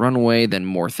shorten the runway, then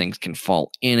more things can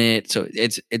fall in it. So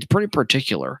it's pretty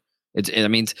particular.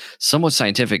 It's somewhat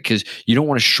scientific because you don't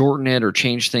want to shorten it or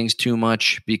change things too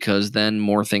much because then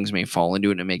more things may fall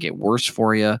into it and make it worse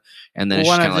for you. And then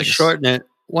why not just shorten it?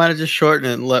 Why not just shorten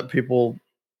it and let people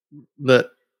that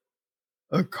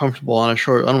are comfortable on a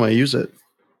short runway use it?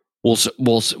 Well,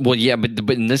 yeah,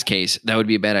 but in this case, that would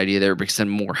be a bad idea there because then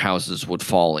more houses would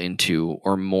fall into,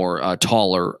 or more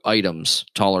taller items,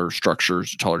 taller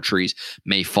structures, taller trees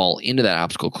may fall into that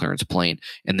obstacle clearance plane,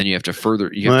 and then you have to further.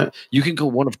 You can go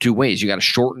one of two ways. You got to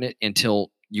shorten it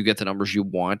until you get the numbers you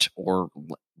want, or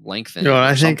lengthen.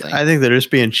 I think they're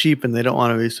just being cheap and they don't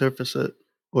want to resurface it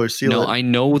or seal it. No, I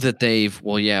know that they've.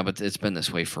 Well, yeah, but it's been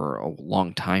this way for a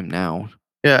long time now.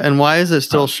 Yeah, and why does it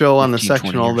still show on the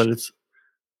sectional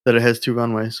that it has two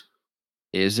runways?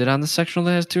 Is it on the sectional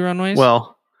that has two runways?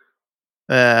 Well,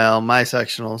 my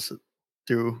sectionals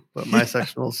do, but my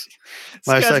sectionals,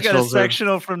 Scott's got a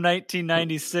sectional from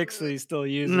 1996 that he's still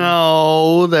using.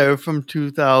 No, they're from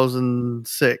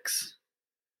 2006.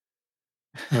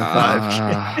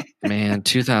 Man,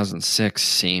 2006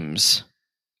 seems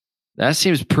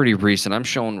pretty recent. I'm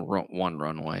showing one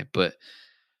runway, but.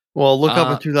 Well, look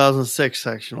up a 2006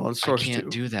 sectional. It's source I can't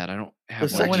do that. I don't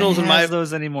have the sectionals in my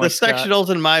those anymore. The sectionals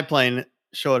in my plane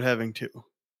show it having two.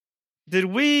 Did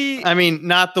we? I mean,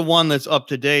 not the one that's up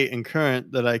to date and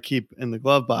current that I keep in the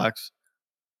glove box,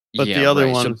 but the other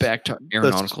ones. So back to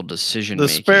aeronautical decision making.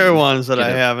 The spare ones that I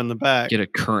have in the back. Get a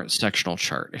current sectional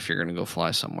chart if you're going to go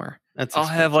fly somewhere. I'll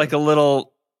have like a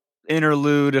little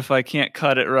interlude if I can't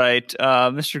cut it right.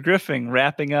 Mr. Griffing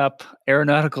wrapping up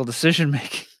aeronautical decision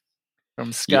making.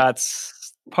 From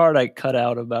Scott's part I cut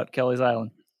out about Kelly's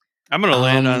Island. I'm gonna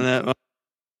land on that one.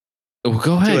 Well,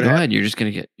 go ahead. You're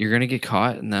gonna get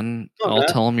caught, and then I'll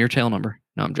tell them your tail number.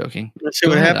 No, I'm joking. Let's see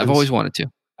what happens. I've always wanted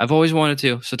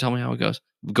to. So tell me how it goes.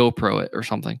 GoPro it or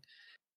something.